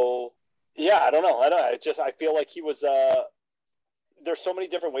 So, yeah, I don't know. I feel like he was... there's so many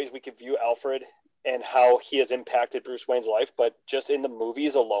different ways we could view Alfred and how he has impacted Bruce Wayne's life, but just in the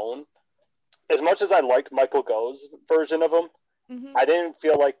movies alone, as much as I liked Michael Go's version of him, mm-hmm. I didn't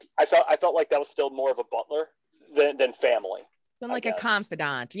feel like I felt like that was still more of a butler than family. Than like a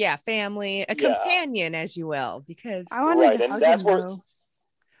confidant, family, a companion, as you will, because I wanted to hug him, though.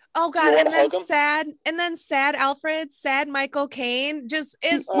 Oh God, and then sad Alfred, sad Michael Caine just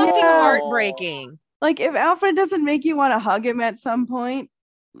is fucking heartbreaking. Like, if Alfred doesn't make you want to hug him at some point,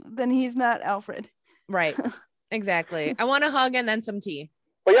 then he's not Alfred. Right. Exactly. I want a hug and then some tea.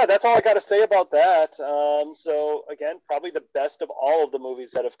 But yeah, that's all I got to say about that. So again, probably the best of all of the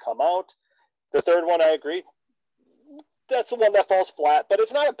movies that have come out. The third one, I agree. That's the one that falls flat, but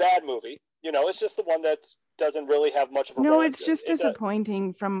it's not a bad movie. You know, it's just the one that doesn't really have much of a... No, it's just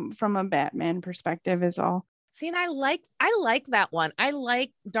disappointing from a Batman perspective is all. See, and I like that one. I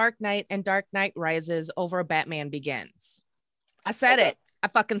like Dark Knight and Dark Knight Rises over Batman Begins. I said it. I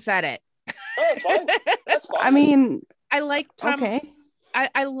fucking said it. Oh, fine. That's fine. I mean, I like Tom. Okay.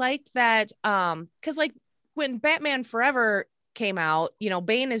 I liked that because like when Batman Forever came out, you know,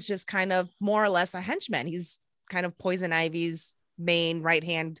 Bane is just kind of more or less a henchman. He's kind of Poison Ivy's main right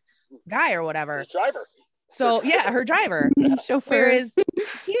hand guy or whatever. His driver. So yeah, her driver. Whereas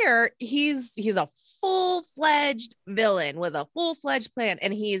here he's a full-fledged villain with a full-fledged plan,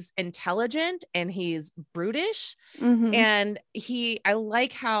 and he's intelligent and he's brutish. Mm-hmm. And I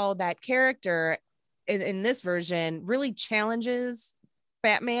like how that character in this version really challenges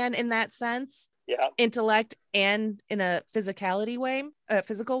Batman in that sense. Yeah. Intellect and in a physicality way, a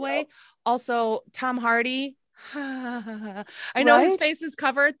physical way. Also, Tom Hardy. I know his Right? face is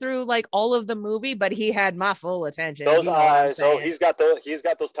covered through like all of the movie, but he had my full attention. Those you know what I'm eyes. Oh, saying? he's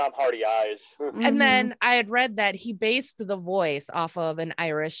got those Tom Hardy eyes. And then I had read that he based the voice off of an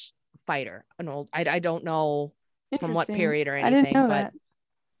Irish fighter, an old, I don't know from what Interesting. period or I didn't anything, know but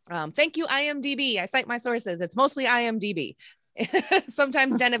that. thank you, IMDb. I cite my sources. It's mostly IMDb.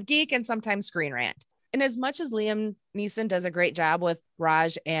 Sometimes Den of Geek and sometimes Screen Rant. And as much as Liam Neeson does a great job with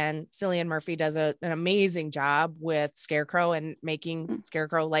Raj, and Cillian Murphy does an amazing job with Scarecrow and making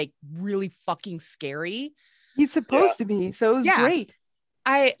Scarecrow like really fucking scary. He's supposed to be, so it was great.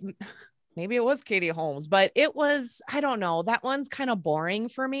 Maybe it was Katie Holmes, but it was, I don't know. That one's kind of boring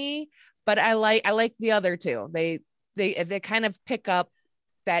for me, but I like the other two. They kind of pick up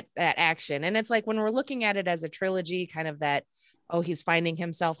that action. And it's like when we're looking at it as a trilogy, kind of that, oh, he's finding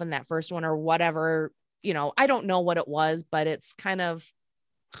himself in that first one or whatever, you know, I don't know what it was, but it's kind of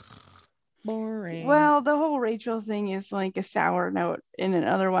boring. Well, the whole Rachel thing is like a sour note in an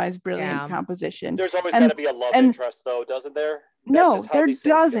otherwise brilliant composition. There's always got to be a love interest, though, doesn't there? No, there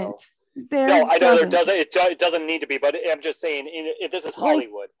doesn't. No, I know there doesn't. It doesn't need to be, but I'm just saying, this is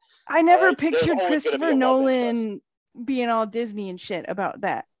Hollywood. I never pictured Christopher Nolan being all Disney and shit about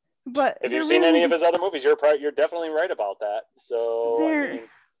that. But if you've seen any of his other movies, you're definitely right about that. So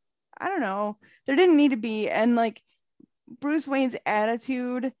I don't know. There didn't need to be, and like Bruce Wayne's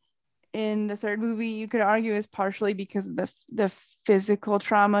attitude in the third movie, you could argue is partially because of the physical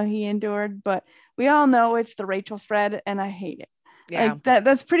trauma he endured, but we all know it's the Rachel thread, and I hate it. Yeah. Like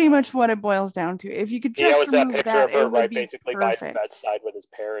that's pretty much what it boils down to. If you could just was that picture that, of her right basically by the bedside with his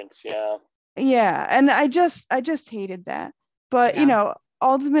parents. Yeah, and I just hated that. But you know,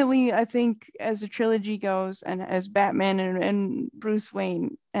 ultimately I think as the trilogy goes, and as Batman and Bruce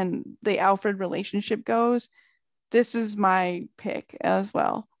Wayne and the Alfred relationship goes, this is my pick as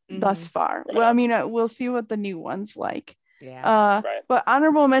well thus far. Well, I mean, we'll see what the new one's like. But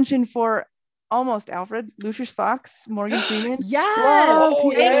honorable mention for almost Alfred, Lucius Fox, Morgan Freeman. Yes.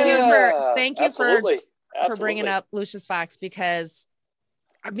 Thank you for bringing up Lucius Fox, because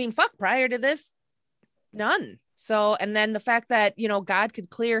I mean, fuck, prior to this, none. So, and then the fact that, you know, God could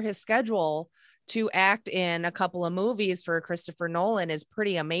clear his schedule to act in a couple of movies for Christopher Nolan is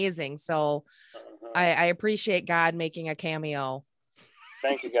pretty amazing. So I appreciate God making a cameo.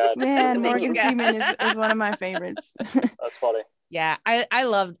 Thank you, God. Man, Morgan Freeman is one of my favorites. That's funny. Yeah, I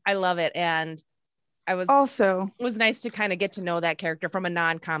love it. And I was also, it was nice to kind of get to know that character from a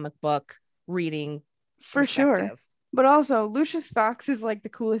non-comic book reading for sure. But also, Lucius Fox is like the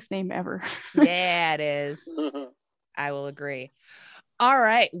coolest name ever. Yeah, it is. I will agree. All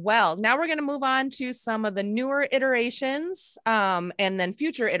right. Well, now we're going to move on to some of the newer iterations, and then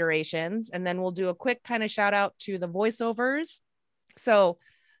future iterations. And then we'll do a quick kind of shout out to the voiceovers. So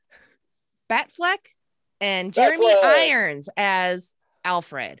Batfleck and Jeremy Irons as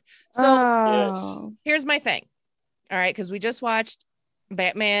Alfred. So here's my thing. All right. Cause we just watched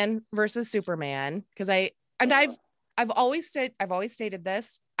Batman versus Superman. Cause I've always stated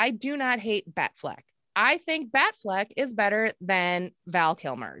this. I do not hate Batfleck. I think Batfleck is better than Val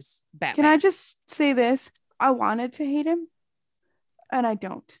Kilmer's Batman. Can I just say this? I wanted to hate him and I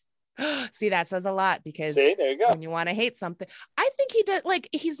don't. See, that says a lot, because there you go. When you want to hate something, I think he did, like,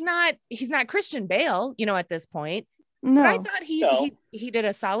 he's not Christian Bale, you know, at this point. No, but I thought he did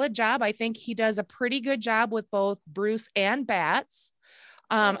a solid job. I think he does a pretty good job with both Bruce and Bats.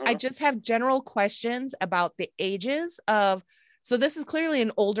 I just have general questions about the ages of, so this is clearly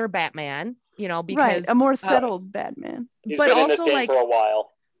an older Batman, you know, because a more settled Batman. He's been in this game for a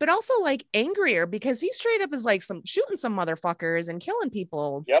while. But also like angrier, because he straight up is like shooting some motherfuckers and killing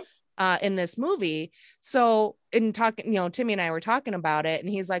people. Yep. In this movie. So in talking, you know, Timmy and I were talking about it, and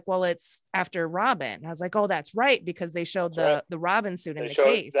he's like, well, it's after Robin. I was like, oh, that's right, because they showed the Robin suit in the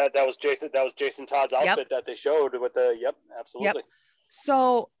case. That was Jason Todd's outfit that they showed with the absolutely. Yep.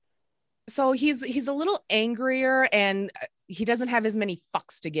 So he's a little angrier, and he doesn't have as many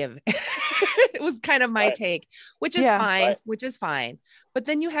fucks to give. It was kind of my take, which is fine. But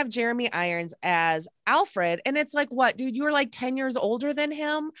then you have Jeremy Irons as Alfred, and it's like, what, dude, you were like 10 years older than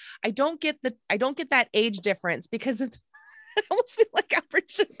him. I don't get that age difference, because I almost feel like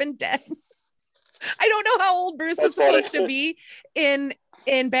Alfred should have been dead. I don't know how old Bruce is supposed to be in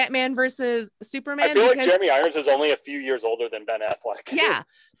Batman versus Superman. I feel like Jeremy Irons is only a few years older than Ben Affleck. Yeah.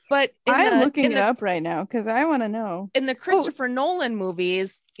 But I'm looking it up right now because I want to know. In the Christopher Nolan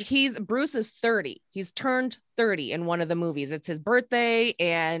movies, Bruce is 30. He's turned 30 in one of the movies. It's his birthday,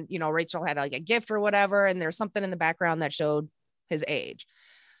 and you know, Rachel had like a gift or whatever, and there's something in the background that showed his age.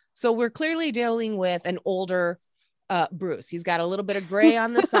 So we're clearly dealing with an older Bruce. He's got a little bit of gray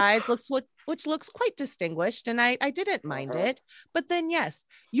on the sides, which looks quite distinguished, and I didn't mind it. But then yes,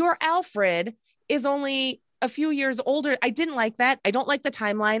 your Alfred is only a few years older. I didn't like that. I don't like the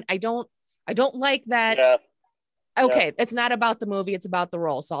timeline. I don't like that. Yeah. Okay, Yeah. it's not about the movie, it's about the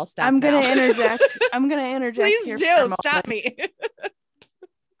role. So I'll stop. I'm gonna now. interject. I'm gonna interject. Please here do for a stop moment. me.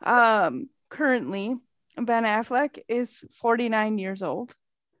 Currently, Ben Affleck is 49 years old,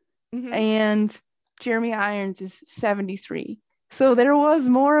 Mhm. and Jeremy Irons is 73. So there was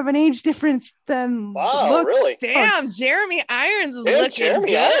more of an age difference than Wow, look. really? Damn, Jeremy Irons is Damn, looking Jeremy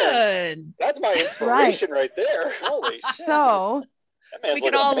good. Irons. That's my inspiration right there. Holy shit. So That man's We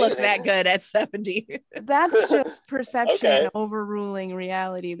can looking all look amazing. that good at 70. that's just perception Okay. overruling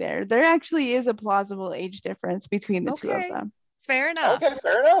reality there. There actually is a plausible age difference between the two of Okay. them. Fair enough. Okay,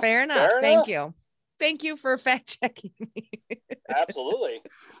 fair enough. Fair enough. Fair Thank enough. you. Thank you for fact checking me. Absolutely.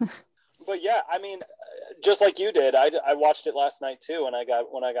 But yeah, I mean, just like you did, I watched it last night too when I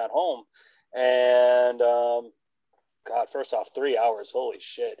got home, and God, first off, 3 hours, holy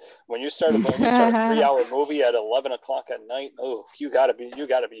shit! When you start a 3-hour movie at 11 o'clock at night, oh, you gotta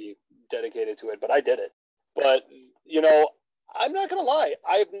be dedicated to it. But I did it. But you know, I'm not gonna lie,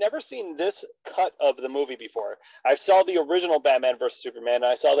 I've never seen this cut of the movie before. I saw the original Batman vs Superman, and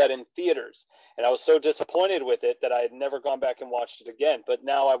I saw that in theaters, and I was so disappointed with it that I had never gone back and watched it again. But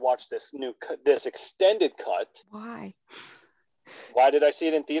now I watched this this extended cut. Why? Why did I see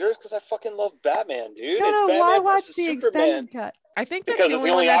it in theaters? Because I fucking love Batman, dude. No, It's no, Batman why watch versus the Superman. extended cut? I think that's Because the it's only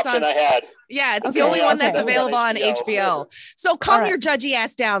the one only that's option on. I had. Yeah, it's Okay, the only one okay. that's available on HBO. So calm All your right. judgy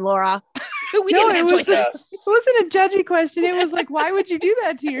ass down, Laura. We No, didn't have it was- choices. Yes. It wasn't a judgy question. It was like, why would you do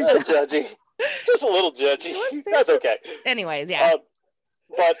that to A little yourself? judgy. Just a little judgy. There's That's okay. Anyways, yeah.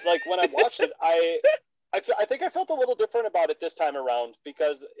 But like when I watched it, I think I felt a little different about it this time around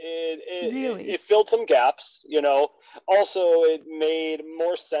because Really? it filled some gaps, you know. Also, it made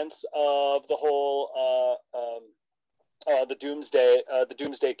more sense of the whole the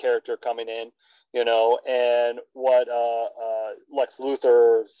Doomsday character coming in, you know, and what Lex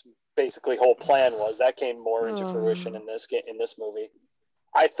Luthor's basically whole plan was. That came more into fruition in this movie.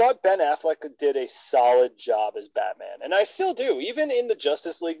 I thought Ben Affleck did a solid job as Batman, and I still do. Even in the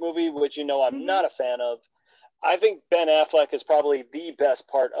Justice League movie, which you know I'm not a fan of, I think Ben Affleck is probably the best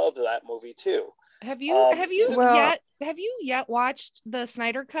part of that movie too. Have you yet watched the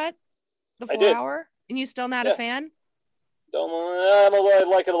Snyder cut, the 4 hour, and you still not a fan? I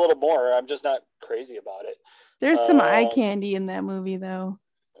like it a little more. I'm just not crazy about it. There's some eye candy in that movie, though.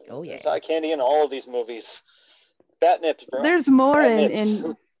 Oh yeah, there's eye candy in all of these movies. Bat nips, bro. There's more Bat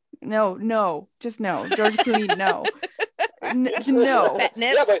in no, just no. George Clooney, no. No. Bat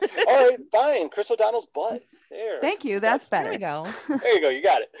nips. Yeah, but all right, fine. Chris O'Donnell's butt. There. Thank you. That's better. There we go. There you go. You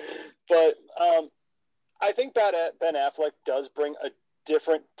got it. But I think Ben Affleck does bring a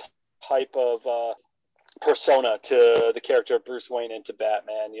different type of persona to the character of Bruce Wayne and to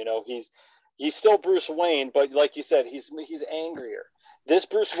Batman. You know, he's still Bruce Wayne, but like you said, he's angrier. This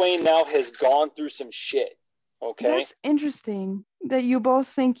Bruce Wayne now has gone through some shit. Okay. That's interesting that you both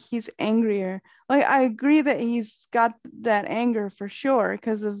think he's angrier. Like, I agree that he's got that anger for sure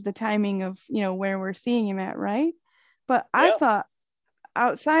because of the timing of, you know, where we're seeing him at, right? But I thought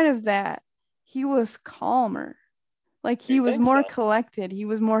outside of that, he was calmer. Like, he was more collected. He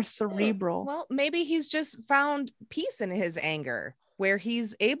was more cerebral. Well, maybe he's just found peace in his anger where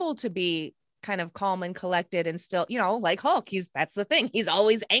he's able to be kind of calm and collected and still, you know, like Hulk. That's the thing. He's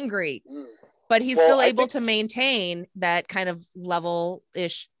always angry. But he's still able to maintain that kind of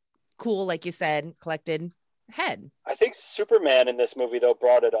level-ish, cool, like you said, collected head. I think Superman in this movie, though,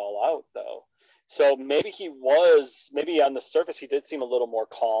 brought it all out, though. So maybe on the surface, he did seem a little more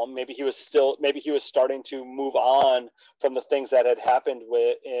calm. Maybe he was starting to move on from the things that had happened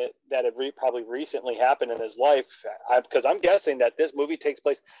probably recently happened in his life. Because I'm guessing that this movie takes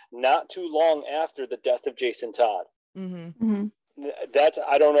place not too long after the death of Jason Todd. Mm-hmm. That's,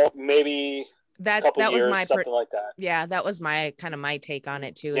 I don't know, maybe... that was my something like that. Yeah, that was my take on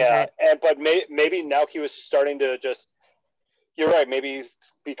it too. Yeah, but maybe now he was starting to just. You're right. Maybe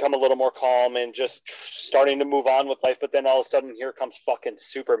become a little more calm and just starting to move on with life. But then all of a sudden, here comes fucking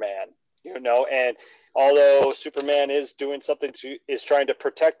Superman. You know, and although Superman is doing something is trying to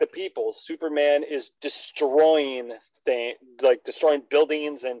protect the people, Superman is destroying destroying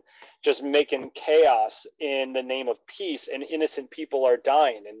buildings and just making chaos in the name of peace, and innocent people are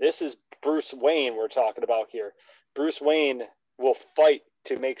dying. And this is Bruce Wayne we're talking about here. Bruce Wayne will fight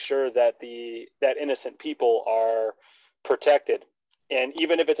to make sure that that innocent people are protected. And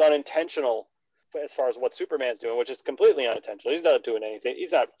even if it's unintentional, as far as what Superman's doing, which is completely unintentional. He's not doing anything.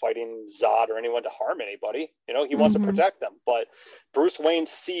 He's not fighting Zod or anyone to harm anybody. You know, he wants to protect them. But Bruce Wayne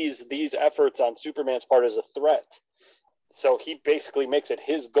sees these efforts on Superman's part as a threat. So he basically makes it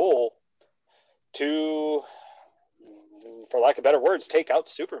his goal to, for lack of better words, take out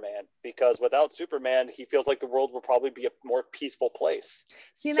Superman, because without Superman, he feels like the world will probably be a more peaceful place.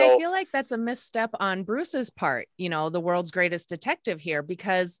 See, and I feel like that's a misstep on Bruce's part, you know, the world's greatest detective here,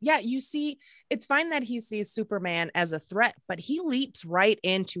 because you see, it's fine that he sees Superman as a threat, but he leaps right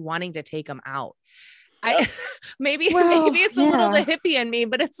into wanting to take him out. Yeah. Maybe it's a little the hippie in me,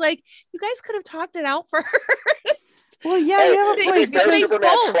 but it's like, you guys could have talked it out first. Well, Superman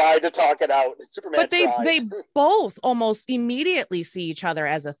tried to talk it out. They both almost immediately see each other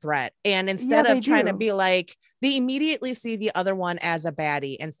as a threat, and instead of trying to be like, they immediately see the other one as a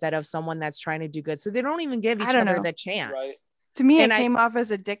baddie instead of someone that's trying to do good. So they don't even give each other the chance. Right. To me, it came off as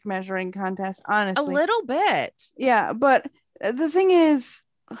a dick measuring contest, honestly. A little bit. Yeah, but the thing is,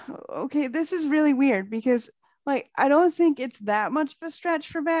 okay, this is really weird because, like, I don't think it's that much of a stretch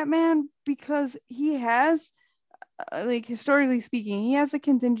for Batman, because he has, like, historically speaking, he has a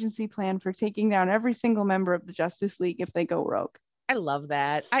contingency plan for taking down every single member of the Justice League if they go rogue. I love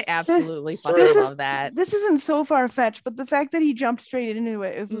that. I absolutely love that. This isn't so far-fetched, but the fact that he jumped straight into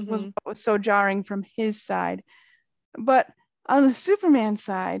it was so jarring from his side. But on the Superman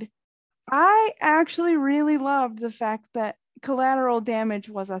side, I actually really loved the fact that collateral damage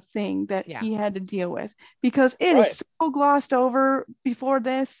was a thing that he had to deal with, because it is so glossed over before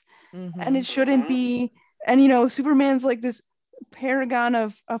this, and it shouldn't be. And, you know, Superman's like this paragon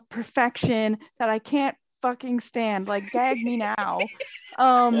of perfection that I can't fucking stand. Like, gag me now.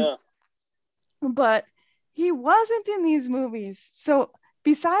 But he wasn't in these movies. So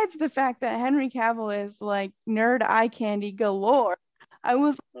besides the fact that Henry Cavill is like nerd eye candy galore, I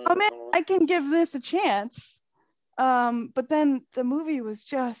was like, oh man, I can give this a chance. But then the movie was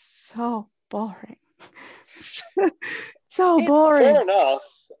just so boring. Boring. Fair enough.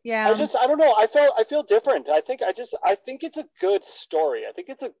 Yeah. I don't know. I feel different. I think it's a good story. I think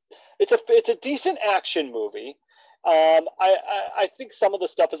it's a decent action movie. I think some of the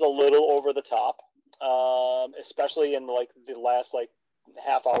stuff is a little over the top, especially in like the last like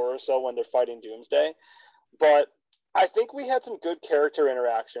half hour or so when they're fighting Doomsday. But I think we had some good character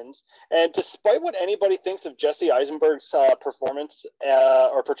interactions, and despite what anybody thinks of Jesse Eisenberg's performance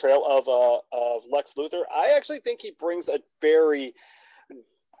or portrayal of Lex Luthor, I actually think he brings a very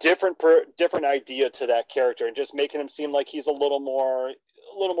different idea to that character, and just making him seem like he's a little more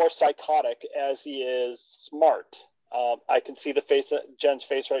psychotic as he is smart. I can see the face, Jen's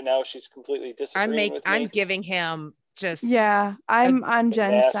face right now. She's completely disagreeing with me. I'm giving him just I'm on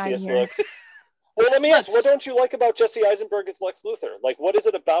Jen's side here. Well, let me ask, what don't you like about Jesse Eisenberg as Lex Luthor? Like, what is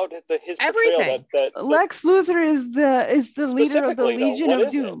it about his portrayal that Lex Luthor is the leader of the Legion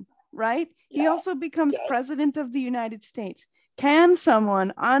of Doom, right? Yeah. He also becomes president of the United States. Can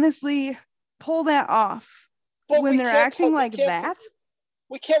someone honestly pull that off when they're acting like that?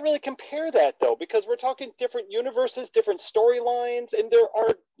 We can't really compare that, though, because we're talking different universes, different storylines, and there are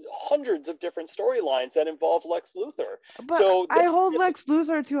hundreds of different storylines that involve Lex Luthor. But I hold Lex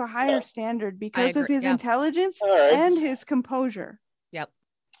Luthor to a higher standard because of his intelligence and his composure. Yep.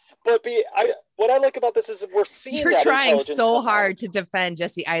 But what I like about this is we're seeing you're trying so hard to defend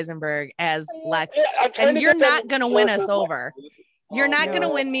Jesse Eisenberg as Lex, and you're not going to win us over. You're not going to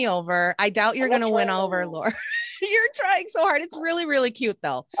win me over. I doubt you're going to win over Laura. You're trying so hard. It's really, really cute,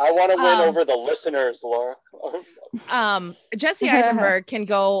 though. I want to win over the listeners, Laura. Jesse Eisenberg can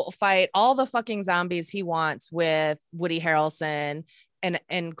go fight all the fucking zombies he wants with Woody Harrelson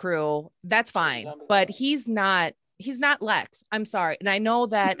and crew. That's fine. But he's not Lex. I'm sorry. And I know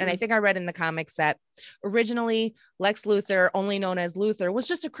that, and I think I read in the comics that originally Lex Luthor, only known as Luthor, was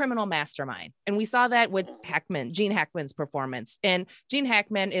just a criminal mastermind. And we saw that with Gene Hackman's performance. And Gene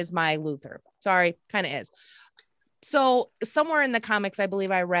Hackman is my Luthor. Sorry, kind of is. So somewhere in the comics, I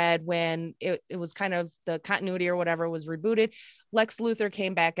believe I read when it was kind of the continuity or whatever was rebooted, Lex Luthor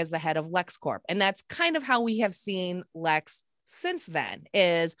came back as the head of LexCorp. And that's kind of how we have seen Lex since then,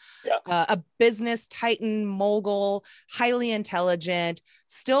 is a business titan, mogul, highly intelligent,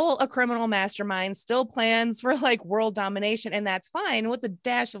 still a criminal mastermind, still plans for like world domination. And that's fine with a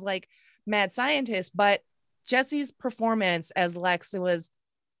dash of like mad scientist. But Jesse's performance as Lex, it was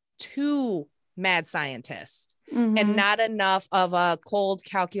too mad scientist and not enough of a cold,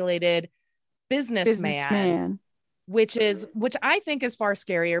 calculated businessman. Which I think is far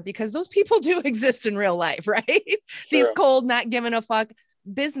scarier, because those people do exist in real life, right? Sure. These cold, not giving a fuck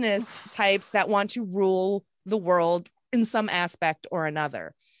business types that want to rule the world in some aspect or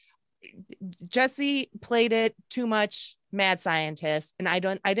another. Jesse played it too much mad scientist, and I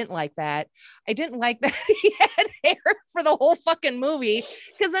didn't like that. I didn't like that he had hair for the whole fucking movie,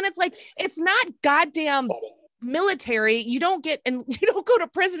 because then it's like, it's not goddamn military. You don't get, and you don't go to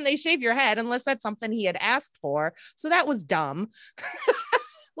prison, they shave your head unless that's something he had asked for. So that was dumb.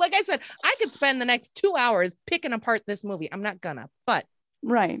 Like I said, I could spend the next 2 hours picking apart this movie. I'm not gonna, but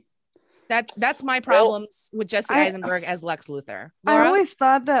Right. that's my problems with Jesse Eisenberg as Lex Luthor. Laura? I always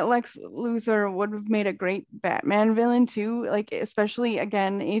thought that Lex Luthor would have made a great Batman villain too, like especially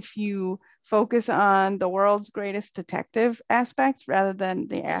again if you focus on the world's greatest detective aspect rather than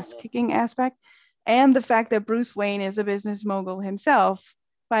the ass-kicking aspect, and the fact that Bruce Wayne is a business mogul himself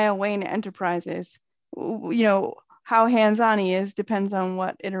via Wayne Enterprises. You know, how hands-on he is depends on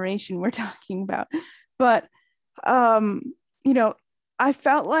what iteration we're talking about. But you know, I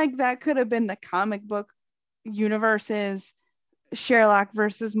felt like that could have been the comic book universe's Sherlock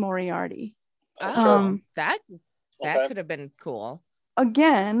versus Moriarty. That could have been cool.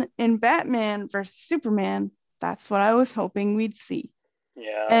 Again, in Batman versus Superman, that's what I was hoping we'd see.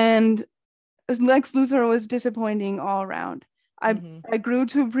 Yeah. And Lex Luthor was disappointing all around. I grew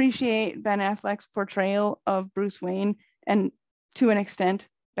to appreciate Ben Affleck's portrayal of Bruce Wayne and to an extent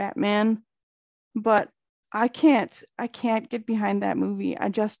Batman, but I can't get behind that movie. I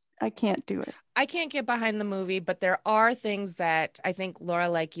can't do it. I can't get behind the movie, but there are things that I think, Laura,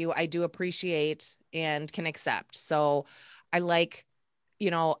 like you, I do appreciate and can accept. So I like, you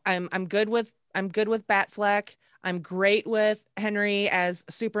know, I'm good with Batfleck. I'm great with Henry as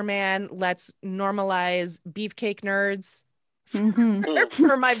Superman. Let's normalize beefcake nerds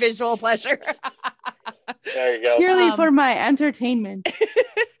for my visual pleasure. There you go. Purely for my entertainment.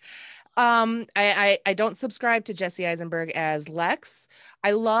 I don't subscribe to Jesse Eisenberg as Lex.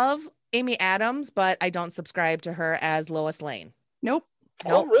 I love Amy Adams, but I don't subscribe to her as Lois Lane. Nope.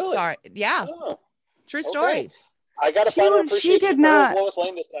 Oh, really? Sorry. Yeah. Oh, true story. Okay. I gotta find an appreciation for Lois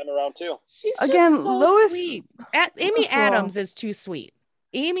Lane this time around too. She's again just so Lois sweet. Amy Adams is too sweet.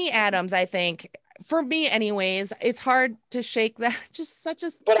 Amy Adams, I think, for me anyways, it's hard to shake that. Just such a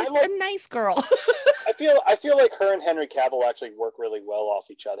nice girl. I feel like her and Henry Cavill actually work really well off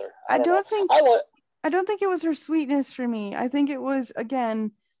each other. I don't think it was her sweetness for me. I think it was,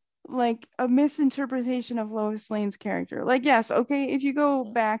 again, like a misinterpretation of Lois Lane's character. Like, yes, okay, if you go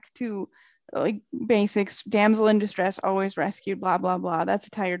back to like basics, damsel in distress, always rescued, blah, blah, blah, that's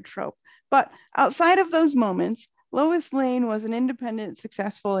a tired trope. But outside of those moments, Lois Lane was an independent,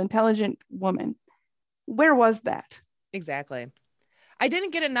 successful, intelligent woman. Where was that? Exactly. I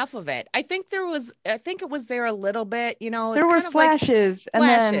didn't get enough of it. I think it was there a little bit, you know. There were flashes,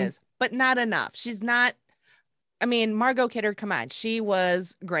 but not enough. She's not, I mean, Margot Kidder, come on. She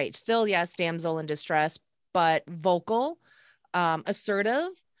was great. Still, yes, damsel in distress, but vocal, assertive,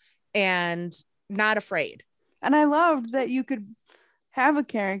 and not afraid. And I loved that you could have a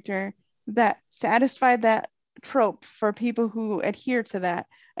character that satisfied that trope for people who adhere to that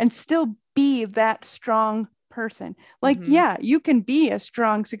and still be that strong person. Like, yeah, you can be a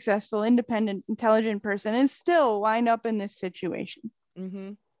strong, successful, independent, intelligent person and still wind up in this situation.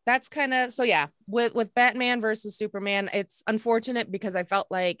 That's kind of, so yeah, with Batman versus Superman, it's unfortunate because I felt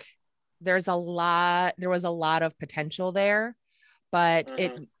like there was a lot of potential there, but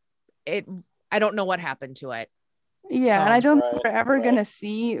I don't know what happened to it. Yeah, so, and I don't think we're ever gonna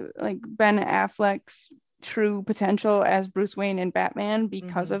see like Ben Affleck's true potential as Bruce Wayne and Batman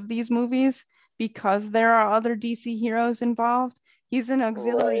because of these movies, because there are other DC heroes involved. He's an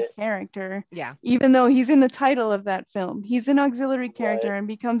auxiliary character. Yeah. Even though he's in the title of that film, he's an auxiliary character and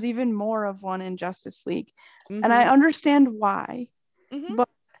becomes even more of one in Justice League. And I understand why, but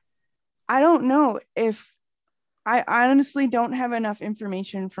I don't know if I honestly don't have enough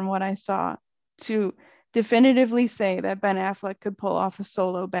information from what I saw to definitively say that Ben Affleck could pull off a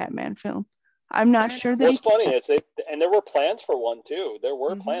solo Batman film. I'm not sure that. What's funny is and there were plans for one too. There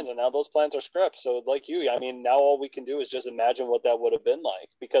were plans, and now those plans are scrapped. So, like you, I mean, now all we can do is just imagine what that would have been like,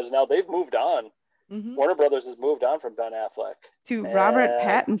 because now they've moved on. Warner Brothers has moved on from Ben Affleck to Robert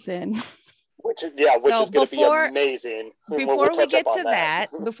Pattinson, which is going to be amazing. Before we get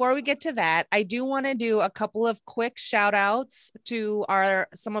to that, I do want to do a couple of quick shout outs to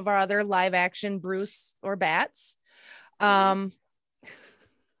some of our other live action Bruce or Bats.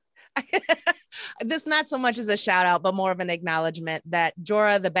 This not so much as a shout out, but more of an acknowledgement that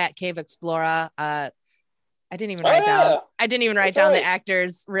Jorah the Batcave Explorer. I didn't even write down the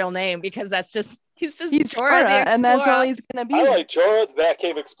actor's real name because he's just Jorah the Explorer, and that's all he's gonna be. I like Jorah the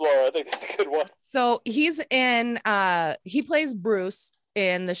Batcave Explorer. I think that's a good one. So he's in. He plays Bruce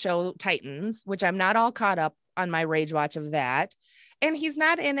in the show Titans, which I'm not all caught up on my rage watch of that. and he's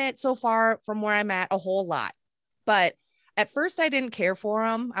not in it so far from where I'm at a whole lot. But at first I didn't care for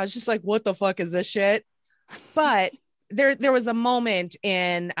him. I was just like, what the fuck is this shit? But there was a moment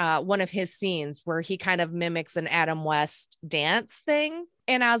in one of his scenes where he kind of mimics an Adam West dance thing.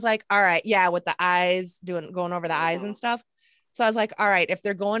 And I was like, all right, yeah, with the eyes going over the eyes and stuff. So I was like, all right, if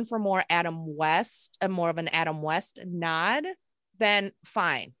they're going for more Adam West and more of an Adam West nod, then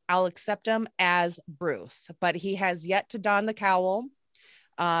fine, I'll accept him as Bruce. But he has yet to don the cowl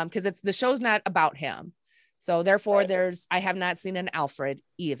because the show's not about him. So therefore, I have not seen an Alfred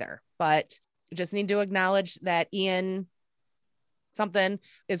either. But just need to acknowledge that Ian something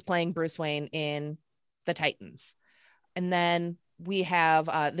is playing Bruce Wayne in the Titans. And then we have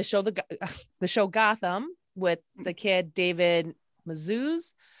the show Gotham with the kid David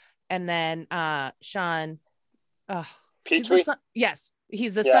Mazouz, and then Sean Petrie.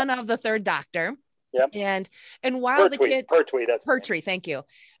 He's the son of the third Doctor. Yep. And while Pertwee, thank you.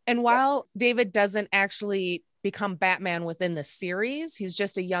 And while David doesn't actually become Batman within the series, he's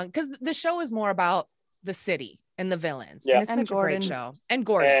just because the show is more about the city and the villains. Yeah. And it's such a great show. And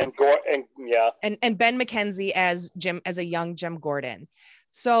Gordon. And Ben McKenzie as a young Jim Gordon.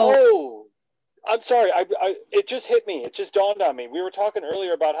 So I'm sorry. It just hit me. It just dawned on me. We were talking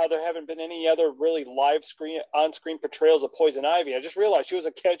earlier about how there haven't been any other really on-screen portrayals of Poison Ivy. I just realized she was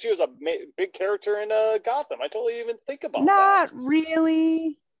a big character in Gotham. I totally didn't even think about that. Not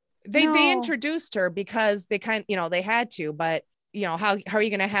really. They introduced her because they they had to, but how are you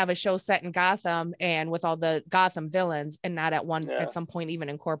going to have a show set in Gotham and with all the Gotham villains and not at some point even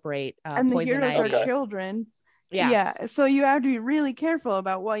incorporate and Poison the heroes Ivy? are children. Yeah. So you have to be really careful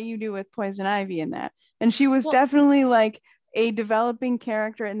about what you do with Poison Ivy in that. And she was definitely like a developing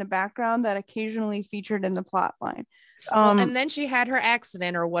character in the background that occasionally featured in the plot line. And then she had her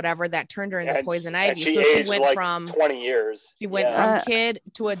accident or whatever that turned her into Poison Ivy. So she went from 20 years. She went from kid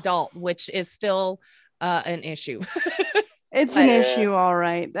to adult, which is still an issue. It's an issue, all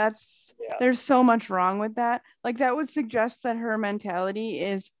right. There's so much wrong with that. Like that would suggest that her mentality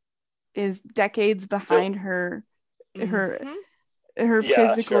is decades behind her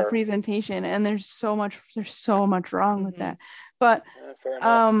physical presentation, and there's so much wrong with that. But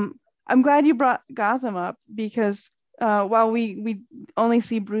I'm glad you brought Gotham up because while we only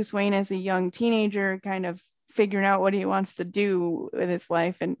see Bruce Wayne as a young teenager kind of figuring out what he wants to do with his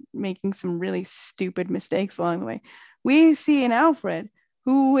life and making some really stupid mistakes along the way, we see an Alfred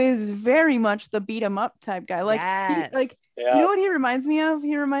who is very much the beat 'em up type guy. You know what he reminds me of?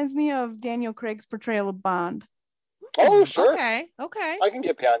 He reminds me of Daniel Craig's portrayal of Bond. Oh, sure. Okay. I can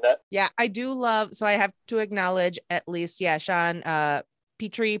get behind that. Yeah, I do love. So I have to acknowledge at least, Sean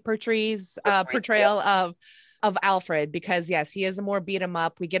Pertwee's portrayal of Alfred, because yes, he is a more beat 'em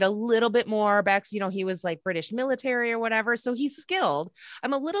up. We get a little bit more back. He was like British military or whatever, so he's skilled.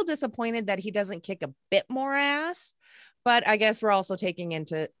 I'm a little disappointed that he doesn't kick a bit more ass, but I guess we're also taking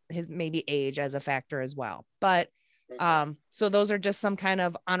into his maybe age as a factor as well. But so those are just some kind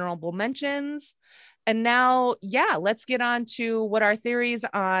of honorable mentions. And now, let's get on to what our theories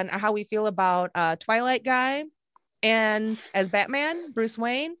on how we feel about Twilight Guy and as Batman, Bruce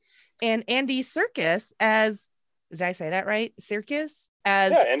Wayne, and Andy Serkis as, did I say that right? Serkis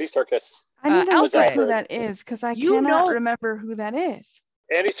as Andy Serkis. I need to look Alfred. up who that is because I cannot remember who that is.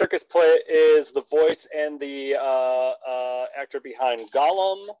 Andy Serkis is the voice and the actor behind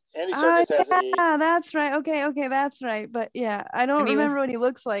Gollum. Andy Serkis that's right. Okay, that's right. But I don't remember what he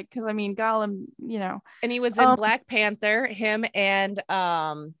looks like because Gollum, And he was in Black Panther. Him and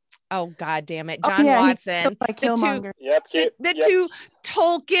oh god damn it, John Watson. The two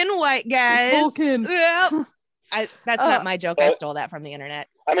Tolkien white guys. Tolkien. Yep. That's not my joke. I stole that from the internet.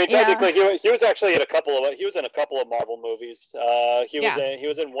 Technically, he was actually in a couple of Marvel movies. He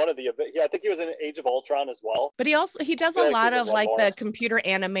was in one of the. I think he was in Age of Ultron as well. But he does a lot of like the computer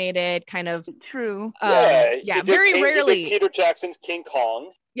animated kind of. True. Very rarely. Peter Jackson's King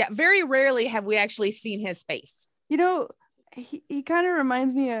Kong. Yeah, very rarely have we actually seen his face. He kind of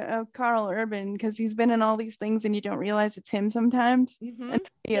reminds me of Carl Urban because he's been in all these things and you don't realize it's him sometimes. Mm-hmm.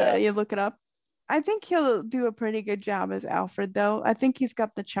 You look it up. I think he'll do a pretty good job as Alfred, though. I think he's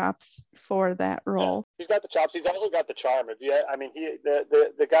got the chops for that role. Yeah. He's got the chops. He's also got the charm.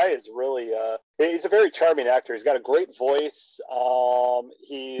 The guy is really he's a very charming actor. He's got a great voice.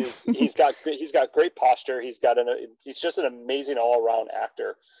 He's got great posture. He's just an amazing all around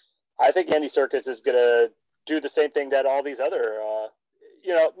actor. I think Andy Serkis is gonna do the same thing that all these other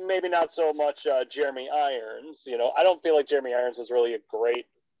maybe not so much Jeremy Irons. I don't feel like Jeremy Irons was really a great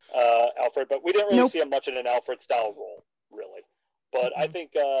Alfred, but we didn't really see him much in an Alfred style role, really. But I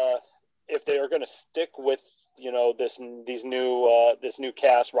think if they are going to stick with these new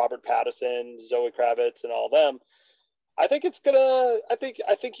cast, Robert Pattinson, Zoe Kravitz, and all them. I think he's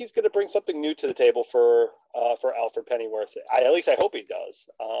gonna bring something new to the table for Alfred Pennyworth. At least I hope he does,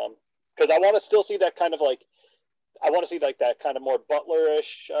 because I want to still see that kind of like, I want to see like that kind of more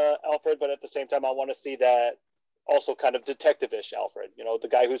butlerish Alfred, but at the same time I want to see that also kind of detective-ish Alfred. The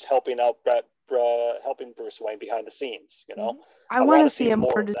guy who's helping Bruce Wayne behind the scenes. I want to see a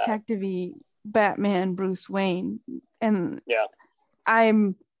more detective-y Batman Bruce Wayne, and yeah,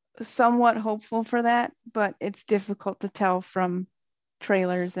 I'm somewhat hopeful for that, but it's difficult to tell from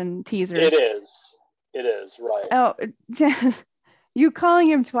trailers and teasers. It is right. Oh, you calling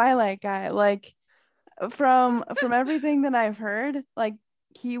him Twilight guy, like from everything that I've heard, like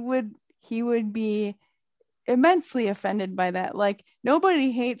he would be immensely offended by that. Like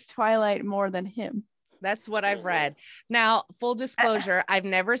nobody hates Twilight more than him. That's what I've read. Now, full disclosure, I've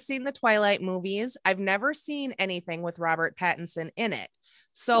never seen the Twilight movies. I've never seen anything with Robert Pattinson in it.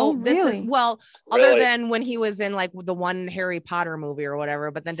 So this is other than when he was in like the one Harry Potter movie or whatever,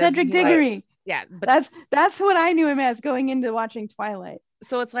 but then Cedric Diggory. Like, yeah, but that's what I knew him as going into watching Twilight.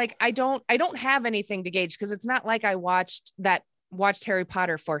 So it's like I don't have anything to gauge because it's not like I watched Harry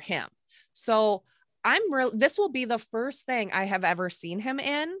Potter for him. So this will be the first thing I have ever seen him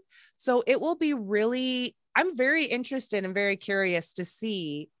in. So it will be I'm very interested and very curious to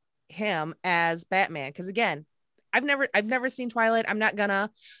see him as Batman. Because again, I've never seen Twilight. I'm not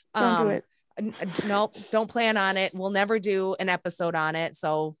gonna. Don't do it. Nope, don't plan on it. We'll never do an episode on it.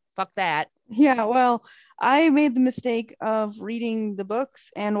 So fuck that. Yeah, well, I made the mistake of reading the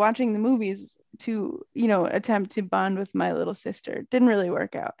books and watching the movies to, attempt to bond with my little sister. Didn't really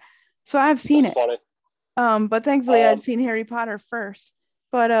work out. So I've seen it. Funny. But thankfully I'd seen Harry Potter first.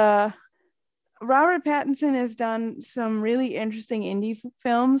 But Robert Pattinson has done some really interesting indie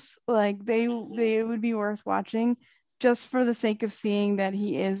films. Like they would be worth watching just for the sake of seeing that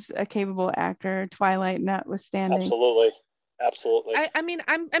he is a capable actor, Twilight notwithstanding. Absolutely. I mean,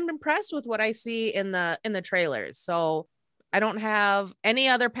 I'm impressed with what I see in the trailers. So I don't have any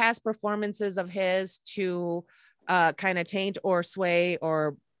other past performances of his to kind of taint or sway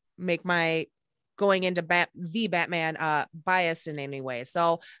or make my going into the Batman bias in any way.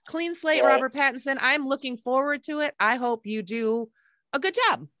 So clean slate, right. Robert Pattinson. I'm looking forward to it. I hope you do a good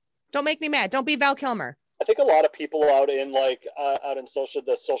job. Don't make me mad. Don't be Val Kilmer. I think a lot of people out in the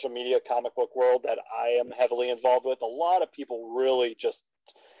social media comic book world that I am heavily involved with, a lot of people really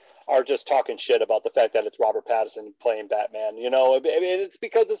are just talking shit about the fact that it's Robert Pattinson playing Batman. It's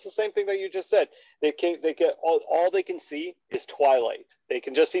because it's the same thing that you just said. They get all they can see is Twilight. They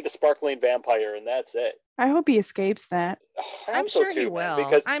can just see the sparkling vampire, and that's it. I hope he escapes that. I'm sure he will.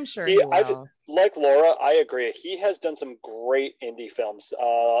 Because I'm sure he will. Like Laura, I agree. He has done some great indie films.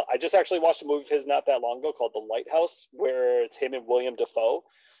 I just actually watched a movie of his not that long ago called The Lighthouse, where it's him and William Dafoe.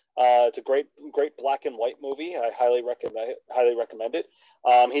 It's a great black and white movie. I highly recommend it.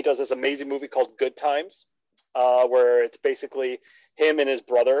 He does this amazing movie called Good Times, where it's basically him and his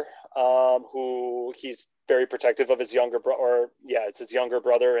brother, who he's very protective of his younger brother. It's his younger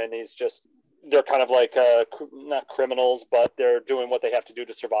brother, and they're kind of like not criminals, but they're doing what they have to do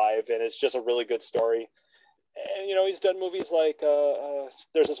to survive, and it's just a really good story. And he's done movies like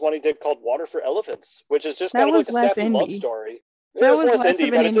there's this one he did called Water for Elephants, which is just kind of like a sappy love story. That was less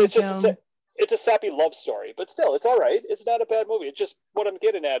indie, but it's just it's a sappy love story, but still, it's all right. It's not a bad movie. It's just what I'm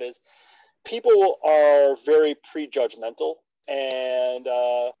getting at is people are very prejudgmental, and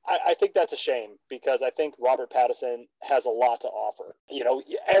I think that's a shame because I think Robert Pattinson has a lot to offer.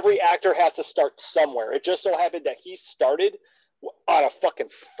 Every actor has to start somewhere. It just so happened that he started on a fucking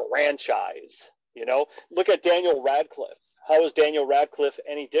franchise. Look at Daniel Radcliffe. How is Daniel Radcliffe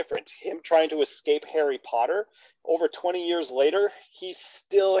any different? Him trying to escape Harry Potter. Over 20 years later, he's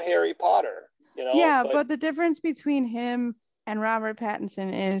still Harry Potter, Yeah, but the difference between him and Robert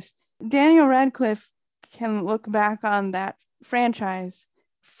Pattinson is Daniel Radcliffe can look back on that franchise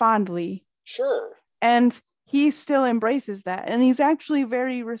fondly. Sure. And he still embraces that. And he's actually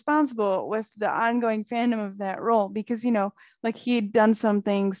very responsible with the ongoing fandom of that role because, he'd done some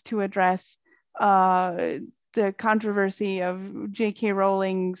things to address the controversy of J.K.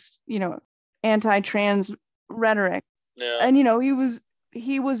 Rowling's, anti-trans rhetoric. Yeah. And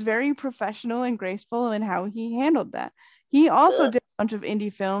he was very professional and graceful in how he handled that. He also did a bunch of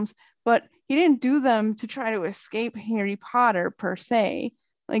indie films, but he didn't do them to try to escape Harry Potter per se.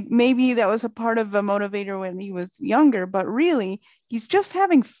 Like maybe that was a part of a motivator when he was younger, but really he's just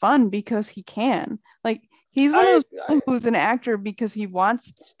having fun because he can. Like he's one of those people who's an actor because he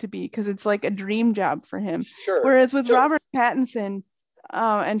wants to be, because it's like a dream job for him. Sure. Whereas with Robert Pattinson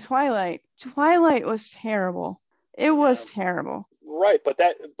and Twilight, Twilight was terrible. It was terrible. Right, but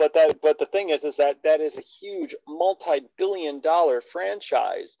the thing is that is a huge multi-billion-dollar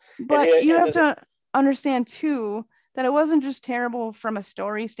franchise. But you have to understand too that it wasn't just terrible from a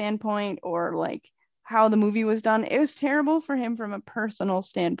story standpoint or like how the movie was done. It was terrible for him from a personal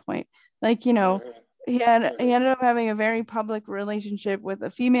standpoint. Like, you know, he ended up having a very public relationship with a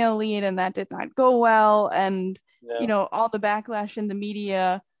female lead, and that did not go well. And you know, all the backlash in the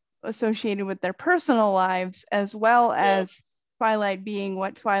media associated with their personal lives, as well as Twilight being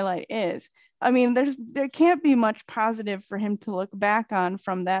what Twilight is. I mean, there can't be much positive for him to look back on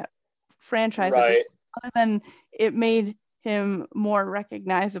from that franchise, right, other than it made him more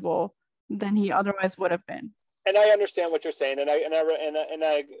recognizable than he otherwise would have been. And I understand what you're saying, and I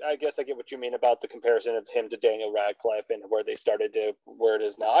guess I get what you mean about the comparison of him to Daniel Radcliffe and where they started to where it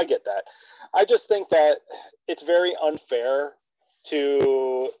is now. I get that. I just think that it's very unfair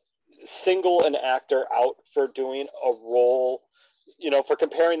to single an actor out for doing a role, you know, for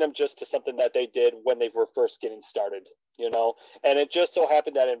comparing them just to something that they did when they were first getting started, you know. And it just so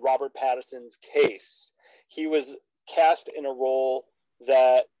happened that in Robert Pattinson's case, he was cast in a role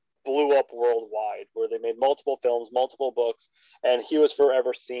that blew up worldwide, where they made multiple films, multiple books, and he was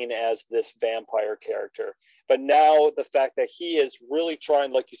forever seen as this vampire character. But now the fact that he is really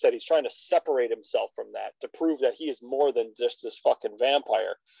trying, like you said, he's trying to separate himself from that to prove that he is more than just this fucking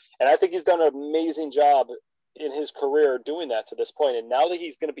vampire. And I think he's done an amazing job in his career doing that to this point. And now that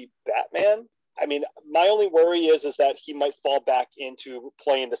he's going to be Batman, I mean, my only worry is that he might fall back into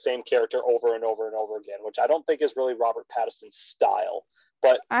playing the same character over and over and over again, which I don't think is really Robert Pattinson's style.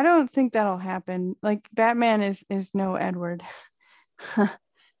 But I don't think that'll happen. Like, Batman is no Edward. I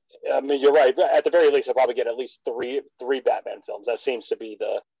mean, you're right. At the very least, I'll probably get at least three Batman films. That seems to be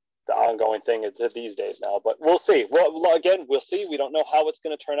the ongoing thing these days now. But we'll see. Well, again, we'll see. We don't know how it's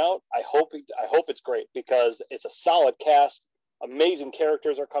going to turn out. I hope it's great, because it's a solid cast. Amazing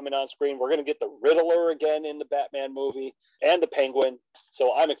characters are coming on screen. We're going to get the Riddler again in the Batman movie, and the Penguin.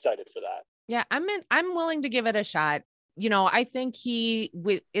 So I'm excited for that. Yeah, I'm willing to give it a shot. You know, I think he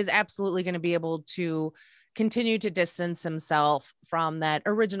is absolutely going to be able to continue to distance himself from that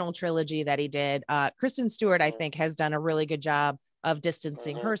original trilogy that he did. Kristen Stewart, I think, has done a really good job of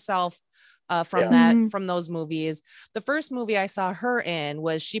distancing herself from those movies. The first movie I saw her in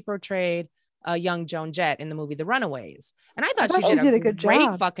was she portrayed a young Joan Jett in the movie The Runaways, and I thought she did a good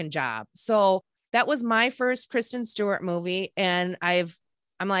great fucking job. So that was my first Kristen Stewart movie, and I'm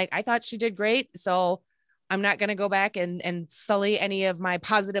like, I thought she did great. So I'm not going to go back and sully any of my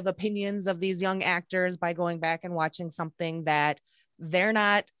positive opinions of these young actors by going back and watching something that they're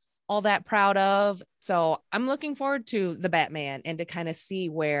not all that proud of. So I'm looking forward to the Batman and to kind of see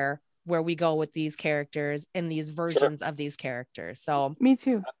where we go with these characters and these versions of these characters. So me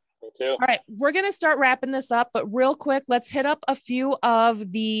too. All right, we're going to start wrapping this up, but real quick, let's hit up a few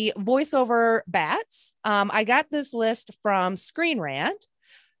of the voiceover bats. I got this list from Screen Rant.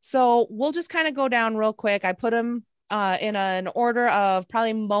 So we'll just kind of go down real quick. I put them in an order of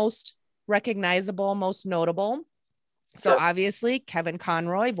probably most recognizable, most notable. So obviously Kevin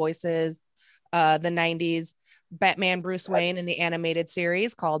Conroy voices the 90s Batman Bruce Wayne in the animated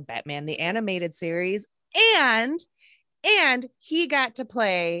series called Batman the Animated Series. And he got to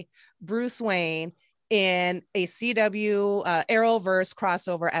play Bruce Wayne in a CW Arrowverse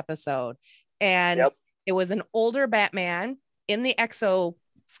crossover episode. And it was an older Batman in the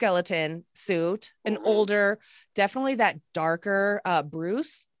exoskeleton suit, an older, definitely that darker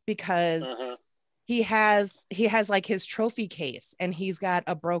Bruce, because he has like his trophy case, and he's got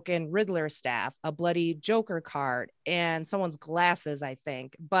a broken Riddler staff, a bloody Joker card, and someone's glasses, I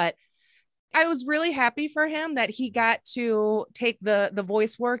think. But I was really happy for him that he got to take the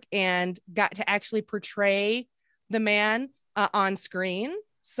voice work and got to actually portray the man on screen.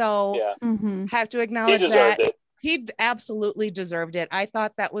 So have to acknowledge that he absolutely deserved it. I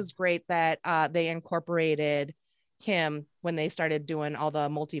thought that was great that they incorporated him when they started doing all the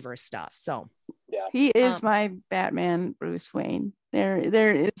multiverse stuff. So he is my Batman Bruce Wayne.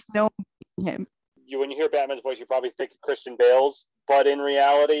 There is no him. When you hear Batman's voice, you probably think of Christian Bale's, but in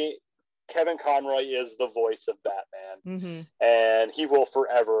reality, Kevin Conroy is the voice of Batman, and he will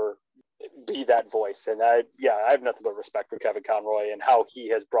forever be that voice. And I have nothing but respect for Kevin Conroy and how he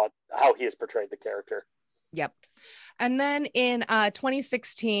has portrayed the character. Yep. And then in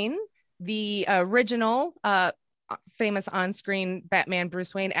 2016, the original famous on-screen Batman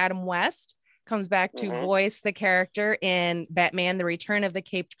Bruce Wayne, Adam West, comes back to voice the character in Batman: The Return of the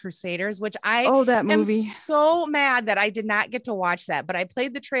Caped Crusaders, which I am so mad that I did not get to watch that, but I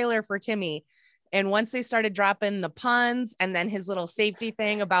played the trailer for Timmy And once they started dropping the puns and then his little safety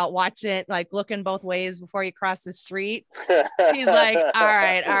thing about watching, like looking both ways before you cross the street, he's like, all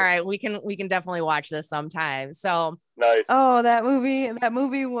right, we can definitely watch this sometime. So nice. Oh, that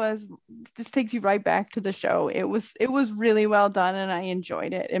movie was just takes you right back to the show. It was really well done and I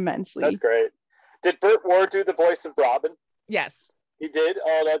enjoyed it immensely. That's great. Did Burt Ward do the voice of Robin? yes. He did?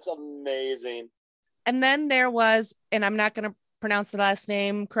 Oh, that's amazing. And then there was, and I'm not going to pronounce the last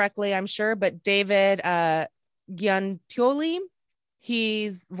name correctly, I'm sure, but David Giantioli.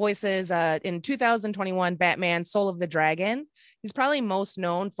 He's voices in 2021 Batman Soul of the Dragon. He's probably most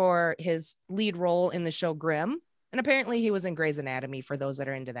known for his lead role in the show Grimm. And apparently he was in Grey's Anatomy for those that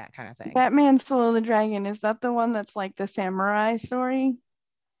are into that kind of thing. Batman Soul of the Dragon, is that the one that's like the samurai story?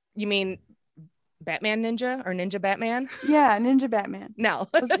 You mean Batman Ninja or Ninja Batman? Yeah, Ninja Batman. No,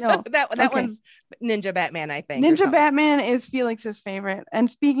 No. that Okay. one's Ninja Batman, I think. or Ninja something. Batman is Felix's favorite. And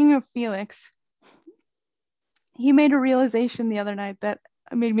speaking of Felix, he made a realization the other night that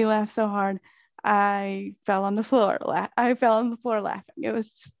made me laugh so hard. I fell on the floor. I fell on the floor laughing. It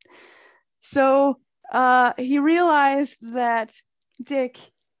was just... So he realized that Dick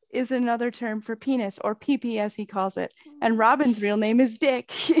is another term for penis, or pee-pee as he calls it. And Robin's real name is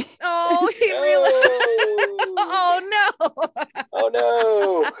Dick. Oh, he realized. Oh no. Oh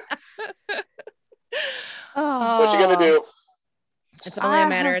no. Oh, What you gonna do? It's only a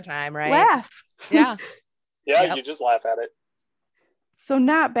matter of time, right? laugh. Yeah. Yeah, Yep. you just laugh at it. So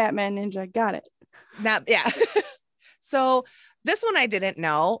not Batman Ninja. Got it. Not yeah. So this one I didn't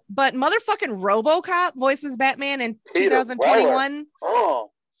know, but motherfucking RoboCop voices Batman in Peter 2021.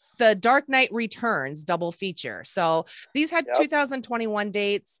 Oh, The Dark Knight Returns double feature. So these had Yep. 2021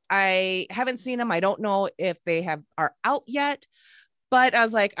 dates. I haven't seen them. I don't know if they are out yet, but I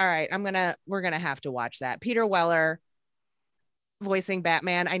was like, all right, we're gonna have to watch that. Peter Weller voicing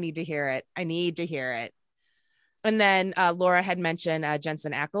Batman. I need to hear it. And then Laura had mentioned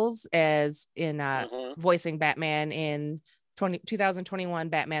Jensen Ackles as in voicing Batman in 2021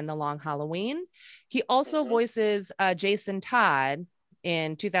 Batman The Long Halloween. He also voices Jason Todd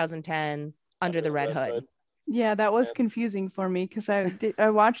in 2010 Under the Red Hood. Yeah, that was confusing for me because I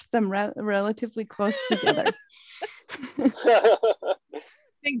watched them relatively close together. I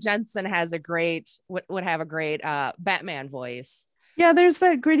think Jensen has would have a great Batman voice. Yeah, there's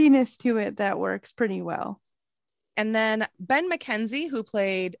that grittiness to it that works pretty well. And then Ben McKenzie, who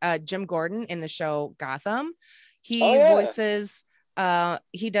played Jim Gordon in the show Gotham, he voices,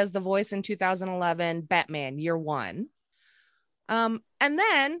 he does the voice in 2011 Batman Year One. And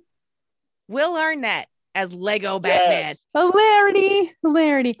then Will Arnett as Lego Batman. Yes.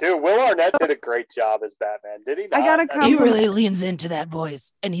 Hilarity. Dude, Will Arnett did a great job as Batman, did he not? I gotta That's- He compliment- really leans into that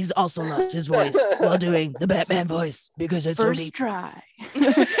voice, and he's also lost his voice while doing the Batman voice because it's so First deep. try.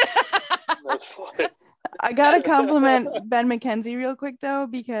 That's funny. I gotta compliment Ben McKenzie real quick though,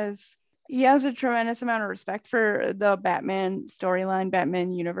 because he has a tremendous amount of respect for the Batman storyline,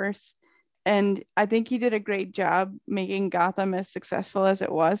 Batman universe. And I think he did a great job making Gotham as successful as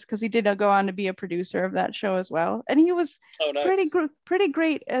it was, because he did go on to be a producer of that show as well. And he was Oh, nice. pretty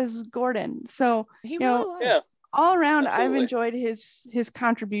great as Gordon. So He know, really was. yeah. all around, I've Absolutely. enjoyed his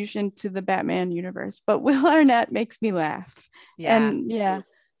contribution to the Batman universe. But Will Arnett makes me laugh. Yeah. And yeah,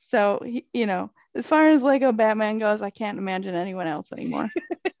 so as far as Lego Batman goes, I can't imagine anyone else anymore.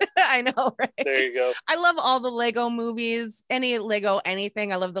 I know, right? There you go. I love all the Lego movies, any Lego,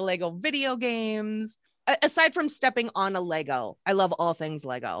 anything. I love the Lego video games. Aside from stepping on a Lego, I love all things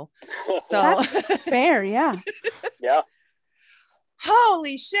Lego. So Fair, yeah. Yeah.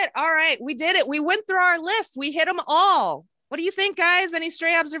 holy shit. All right. We did it. We went through our list. We hit them all. What do you think, guys? Any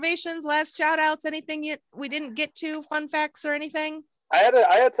stray observations, last shout outs, anything we didn't get to, fun facts or anything?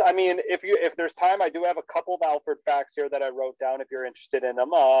 I mean, if there's time, I do have a couple of Alfred facts here that I wrote down if you're interested in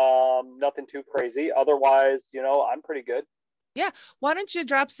them. Nothing too crazy. Otherwise, I'm pretty good. Yeah. Why don't you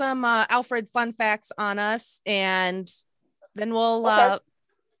drop some Alfred fun facts on us, and then we'll Okay.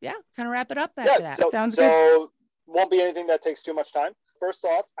 kind of wrap it up after that. Sounds so won't be anything that takes too much time. First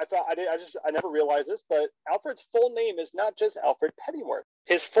off, I never realized this, but Alfred's full name is not just Alfred Pennyworth.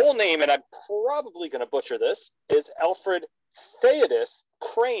 His full name, and I'm probably going to butcher this, is Alfred Theodus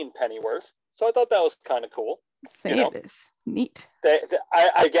Crane Pennyworth. So I thought that was kind of cool. Theodus. Neat.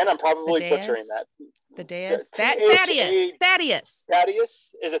 I'm probably The butchering Deus? that. The Deus. T-H-A- Thaddeus. Thaddeus?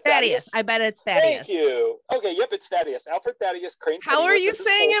 Is it Thaddeus? I bet it's Thaddeus. Thank you. Okay, yep, it's Thaddeus. Alfred Thaddeus Crane. How are Pennyworth you is his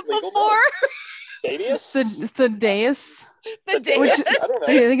saying full it legal before? name. Thaddeus? The Deus. The Deus? Deus. I don't know.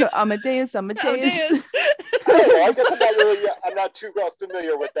 They go Amadeus. Oh, Deus. I don't know. I guess I'm not too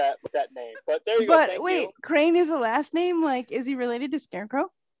familiar with that name. But there you go. But Thank wait, you. Crane is a last name? Like, is he related to Scarecrow?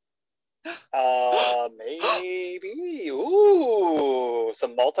 Maybe. Ooh,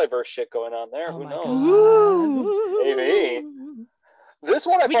 some multiverse shit going on there. Oh Who my knows? Ooh. Maybe. This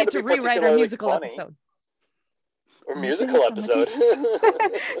one I We found get to to be rewrite our particularly musical funny. episode. Or On the musical beach, on the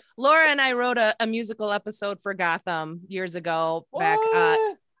episode. Laura and I wrote a musical episode for Gotham years ago back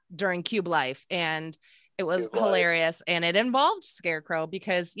What? during Cube Life, and it was Cube Life. hilarious, and it involved Scarecrow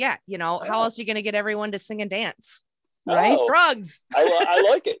because how Oh. else are you going to get everyone to sing and dance? Right? Oh, Drugs. I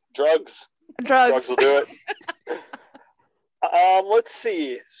like it. Drugs. Drugs Drugs. will do it. Let's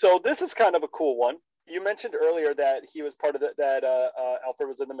see. So this is kind of a cool one. You mentioned earlier that he was part of that Alfred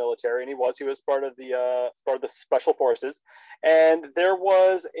was in the military, and he was part of the special forces. And there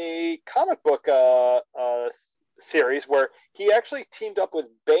was a comic book series where he actually teamed up with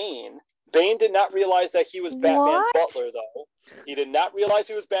Bane. Bane did not realize that he was Batman's What? butler, though. He did not realize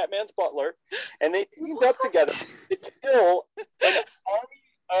he was Batman's butler, and they teamed up together to kill an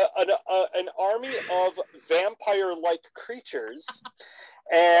army of vampire-like creatures.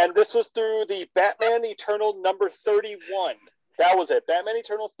 And this was through the Batman Eternal number 31. That was it. Batman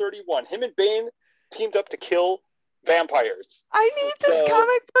Eternal 31. Him and Bane teamed up to kill vampires. I need this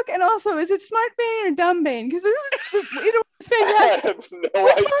comic book. And also, is it Smart Bane or Dumb Bane? Because this is fantastic. I have no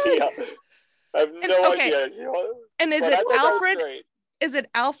idea. I have no idea. And is But it I thought that was Alfred? great. Is it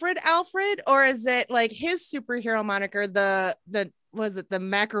Alfred, or is it like his superhero moniker? Was it the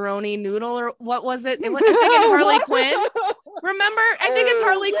macaroni noodle, or what was it? I'm thinking Harley Quinn. Remember? I think it's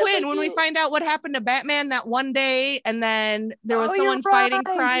Harley yes, Quinn I when do. we find out what happened to Batman that one day, and then there was Oh, someone you're fighting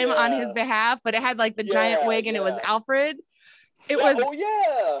right. crime on Yeah. his behalf, but it had like the giant wig, and it was yeah. Alfred. It Yeah, was. oh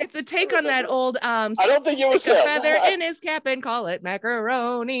yeah. It's a take on that old I don't think it was stick a him. feather in his cap and call it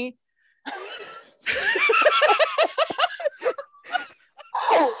macaroni.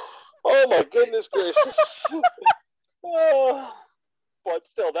 Oh my goodness gracious. Oh, but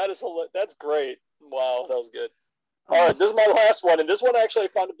still, that's great. Wow, that was good. All right, this is my last one, and this one actually I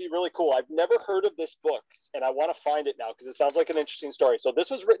found to be really cool. I've never heard of this book, and I want to find it now because it sounds like an interesting story. So this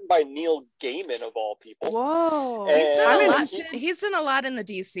was written by Neil Gaiman, of all people. Whoa. And He's done a lot. he- He's done a lot in the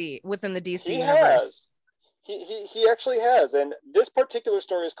DC within the DC He universe. has. He actually has, and this particular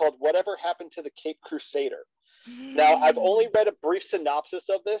story is called "Whatever Happened to the Cape Crusader." Now, I've only read a brief synopsis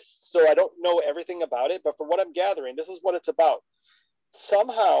of this, so I don't know everything about it, but from what I'm gathering, this is what it's about.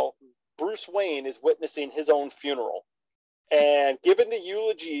 Somehow, Bruce Wayne is witnessing his own funeral, and given the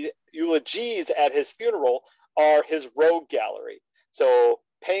eulogies at his funeral are his rogue gallery. So,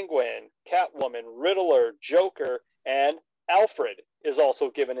 Penguin, Catwoman, Riddler, Joker, and Alfred is also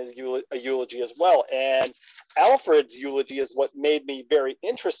given a eulogy as well. And Alfred's eulogy is what made me very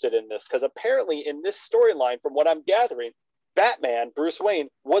interested in this, because apparently in this storyline, from what I'm gathering, Batman, Bruce Wayne,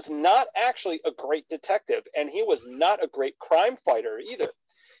 was not actually a great detective, and he was not a great crime fighter either.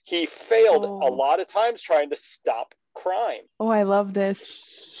 He failed a lot of times trying to stop crime. Oh, I love this.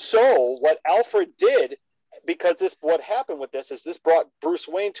 So what Alfred did, because what happened with this is this brought Bruce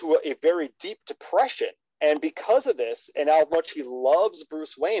Wayne to a very deep depression. And because of this, and how much he loves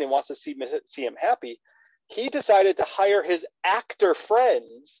Bruce Wayne and wants to see him happy, he decided to hire his actor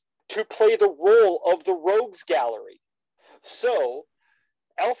friends to play the role of the Rogues Gallery. So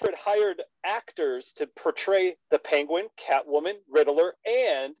Alfred hired actors to portray the Penguin, Catwoman, Riddler,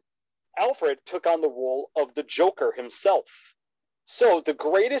 and Alfred took on the role of the Joker himself. So the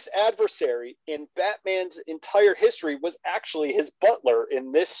greatest adversary in Batman's entire history was actually his butler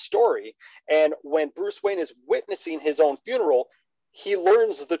in this story. And when Bruce Wayne is witnessing his own funeral, he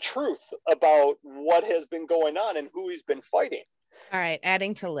learns the truth about what has been going on and who he's been fighting. All right,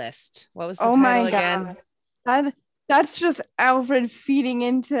 adding to list. What was the title again? That's just Alfred feeding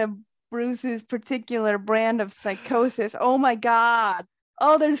into Bruce's particular brand of psychosis. Oh my God.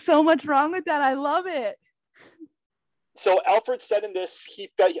 Oh, there's so much wrong with that. I love it. So Alfred said in this, he's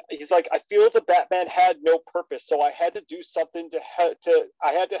like, I feel the Batman had no purpose, so I had to do something to help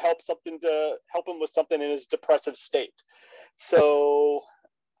him with something in his depressive state. So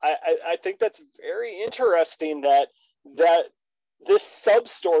I think that's very interesting that this sub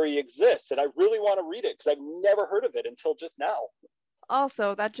story exists, and I really want to read it because I've never heard of it until just now.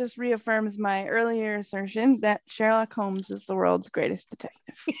 Also, that just reaffirms my earlier assertion that Sherlock Holmes is the world's greatest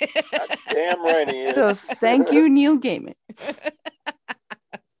detective. God damn right he is. So thank you, Neil Gaiman.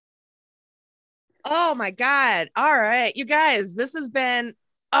 Oh my God. All right, you guys, this has been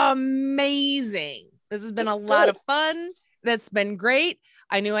amazing. This has been a lot of fun. That's been great.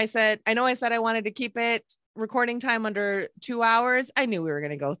 I know I said I wanted to keep it recording time under 2 hours. I knew we were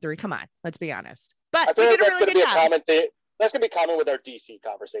going to go 3. Come on, let's be honest. But we did a really good job. That's going to be common with our DC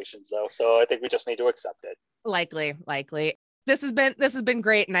conversations, though. So I think we just need to accept it. Likely. this has been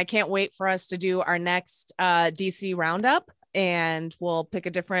great, and I can't wait for us to do our next DC roundup, and we'll pick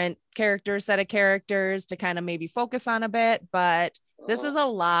a different set of characters to kind of maybe focus on a bit. But this is a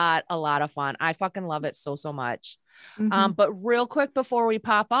lot of fun. I fucking love it so much. Mhm. But real quick before we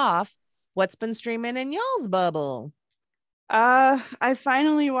pop off, what's been streaming in y'all's bubble? I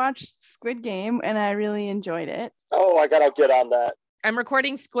finally watched Squid Game and I really enjoyed it. Oh, I gotta get on that. I'm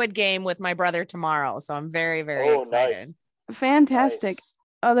recording Squid Game with my brother tomorrow, so I'm very, very excited. Nice. Fantastic. Nice.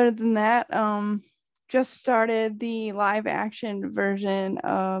 Other than that, just started the live action version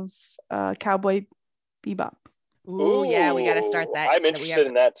of Cowboy Bebop. Ooh, yeah, we got to start Ooh, that. I'm interested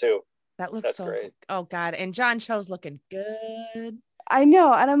in that too. That looks That's so great. Oh God. And John Cho's looking good. I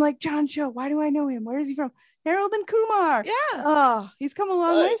know, and I'm like, John Cho, why do I know him? Where is he from? Harold and Kumar. Yeah. Oh, he's come a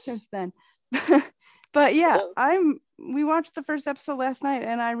long way Nice. since then. But yeah, we watched the first episode last night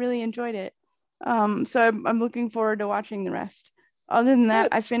and I really enjoyed it. So I'm looking forward to watching the rest. Other than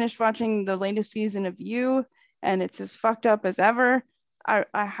that, Good. I finished watching the latest season of You, and it's as fucked up as ever. I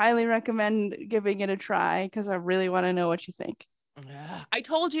highly recommend giving it a try because I really want to know what you think. I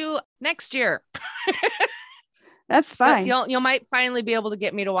told you next year. That's fine. You might finally be able to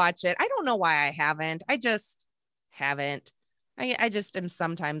get me to watch it. I don't know why I haven't. I just haven't. I just am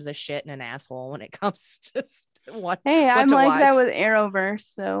sometimes a shit and an asshole when it comes to what. Hey, what I'm to like that watch. with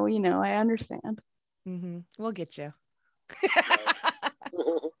Arrowverse, so I understand. We'll get you.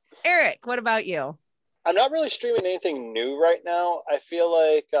 Eric, what about you? I'm not really streaming anything new right now. I feel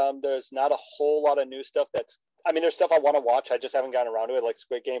like there's not a whole lot of new stuff there's stuff I want to watch. I just haven't gotten around to it, like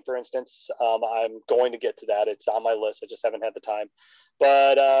Squid Game, for instance. I'm going to get to that. It's on my list. I just haven't had the time.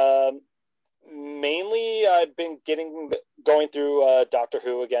 But mainly I've been going through Doctor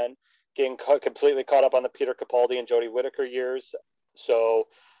Who again, getting completely caught up on the Peter Capaldi and Jodie Whittaker years. So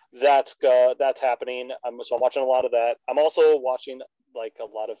that's happening. I'm watching a lot of that. I'm also watching like a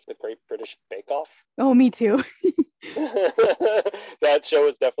lot of the Great British Bake Off. Oh, me too. That show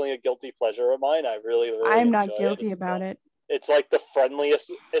is definitely a guilty pleasure of mine. I really I'm not enjoy guilty it. about it. It's like the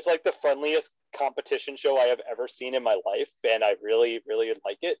friendliest competition show I have ever seen in my life, and I really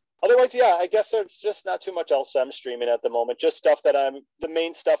like it. Otherwise, yeah, I guess there's just not too much else I'm streaming at the moment. Just stuff the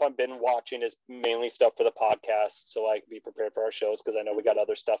main stuff I've been watching is mainly stuff for the podcast, so I can be prepared for our shows because I know we got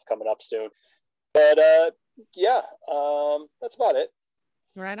other stuff coming up soon. But that's about it.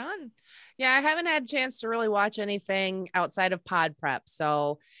 Right on. Yeah, I haven't had a chance to really watch anything outside of Pod Prep.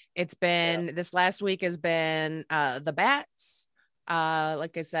 So it's been this last week has been The Bats.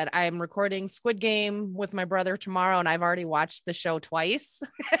 Like I said, I'm recording Squid Game with my brother tomorrow, and I've already watched the show twice.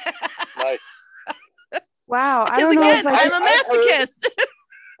 Nice. Wow. I Because don't know again, if I'm a masochist.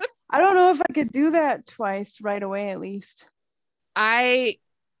 I don't know if I could do that twice right away, at least. I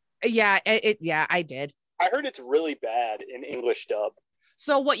did. I heard it's really bad in English dub.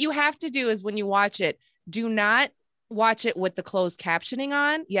 So what you have to do is when you watch it, do not watch it with the closed captioning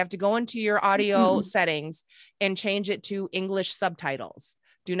on. You have to go into your audio settings and change it to English subtitles.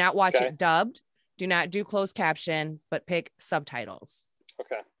 Do not watch it dubbed. Do not do closed caption, but pick subtitles.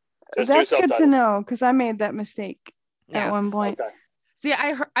 Okay. That's good to know because I made that mistake at one point. Okay. See,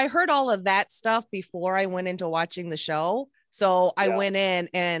 I heard all of that stuff before I went into watching the show. So I went in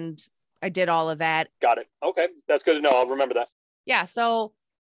and I did all of that. Got it. Okay. That's good to know. I'll remember that. Yeah. So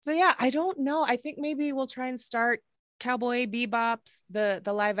yeah, I don't know. I think maybe we'll try and start Cowboy Bebop's the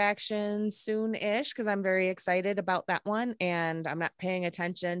live action soon-ish because I'm very excited about that one, and I'm not paying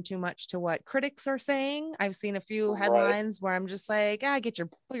attention too much to what critics are saying. I've seen a few headlines where I'm just like, pull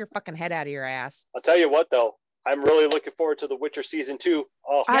your fucking head out of your ass. I'll tell you what though, I'm really looking forward to The Witcher season 2.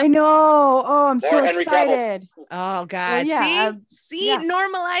 Oh, I know. Oh, I'm so Henry excited. Oh God. Well, yeah, see,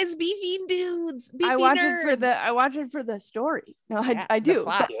 normalized beefy dudes. Beefy I watch nerds. it for the story. No, Yeah, I the do.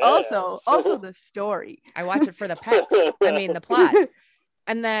 plot. But also the story. I watch it for the pets. I mean the plot.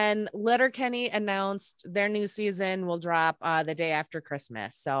 And then Letterkenny announced their new season will drop the day after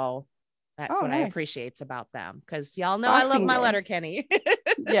Christmas. So that's what I appreciate about them because y'all know I love my Letterkenny.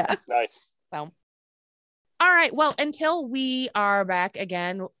 Yeah. Nice. So all right. Well, until we are back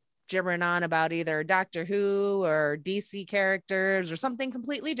again, gibbering on about either Doctor Who or DC characters or something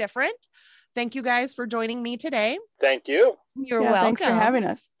completely different. Thank you guys for joining me today. Thank you. You're welcome. Thanks for having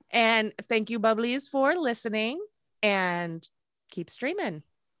us. And thank you, Bubblies, for listening and keep streaming.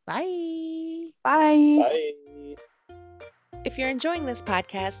 Bye. Bye. Bye. If you're enjoying this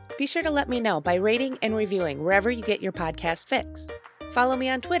podcast, be sure to let me know by rating and reviewing wherever you get your podcast fix. Follow me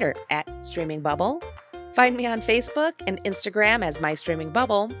on Twitter @StreamingBubble. Find me on Facebook and Instagram as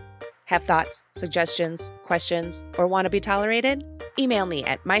MyStreamingBubble. Have thoughts, suggestions, questions, or want to be tolerated? Email me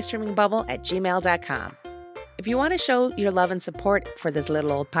at mystreamingbubble@gmail.com. If you want to show your love and support for this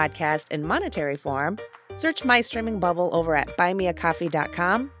little old podcast in monetary form, search My Streaming Bubble over at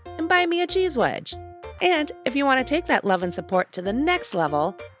buymeacoffee.com and buy me a cheese wedge. And if you want to take that love and support to the next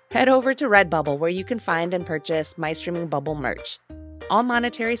level, head over to Redbubble where you can find and purchase My Streaming Bubble merch. All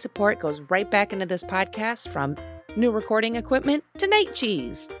monetary support goes right back into this podcast, from new recording equipment to night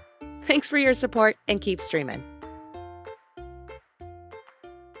cheese. Thanks for your support and keep streaming.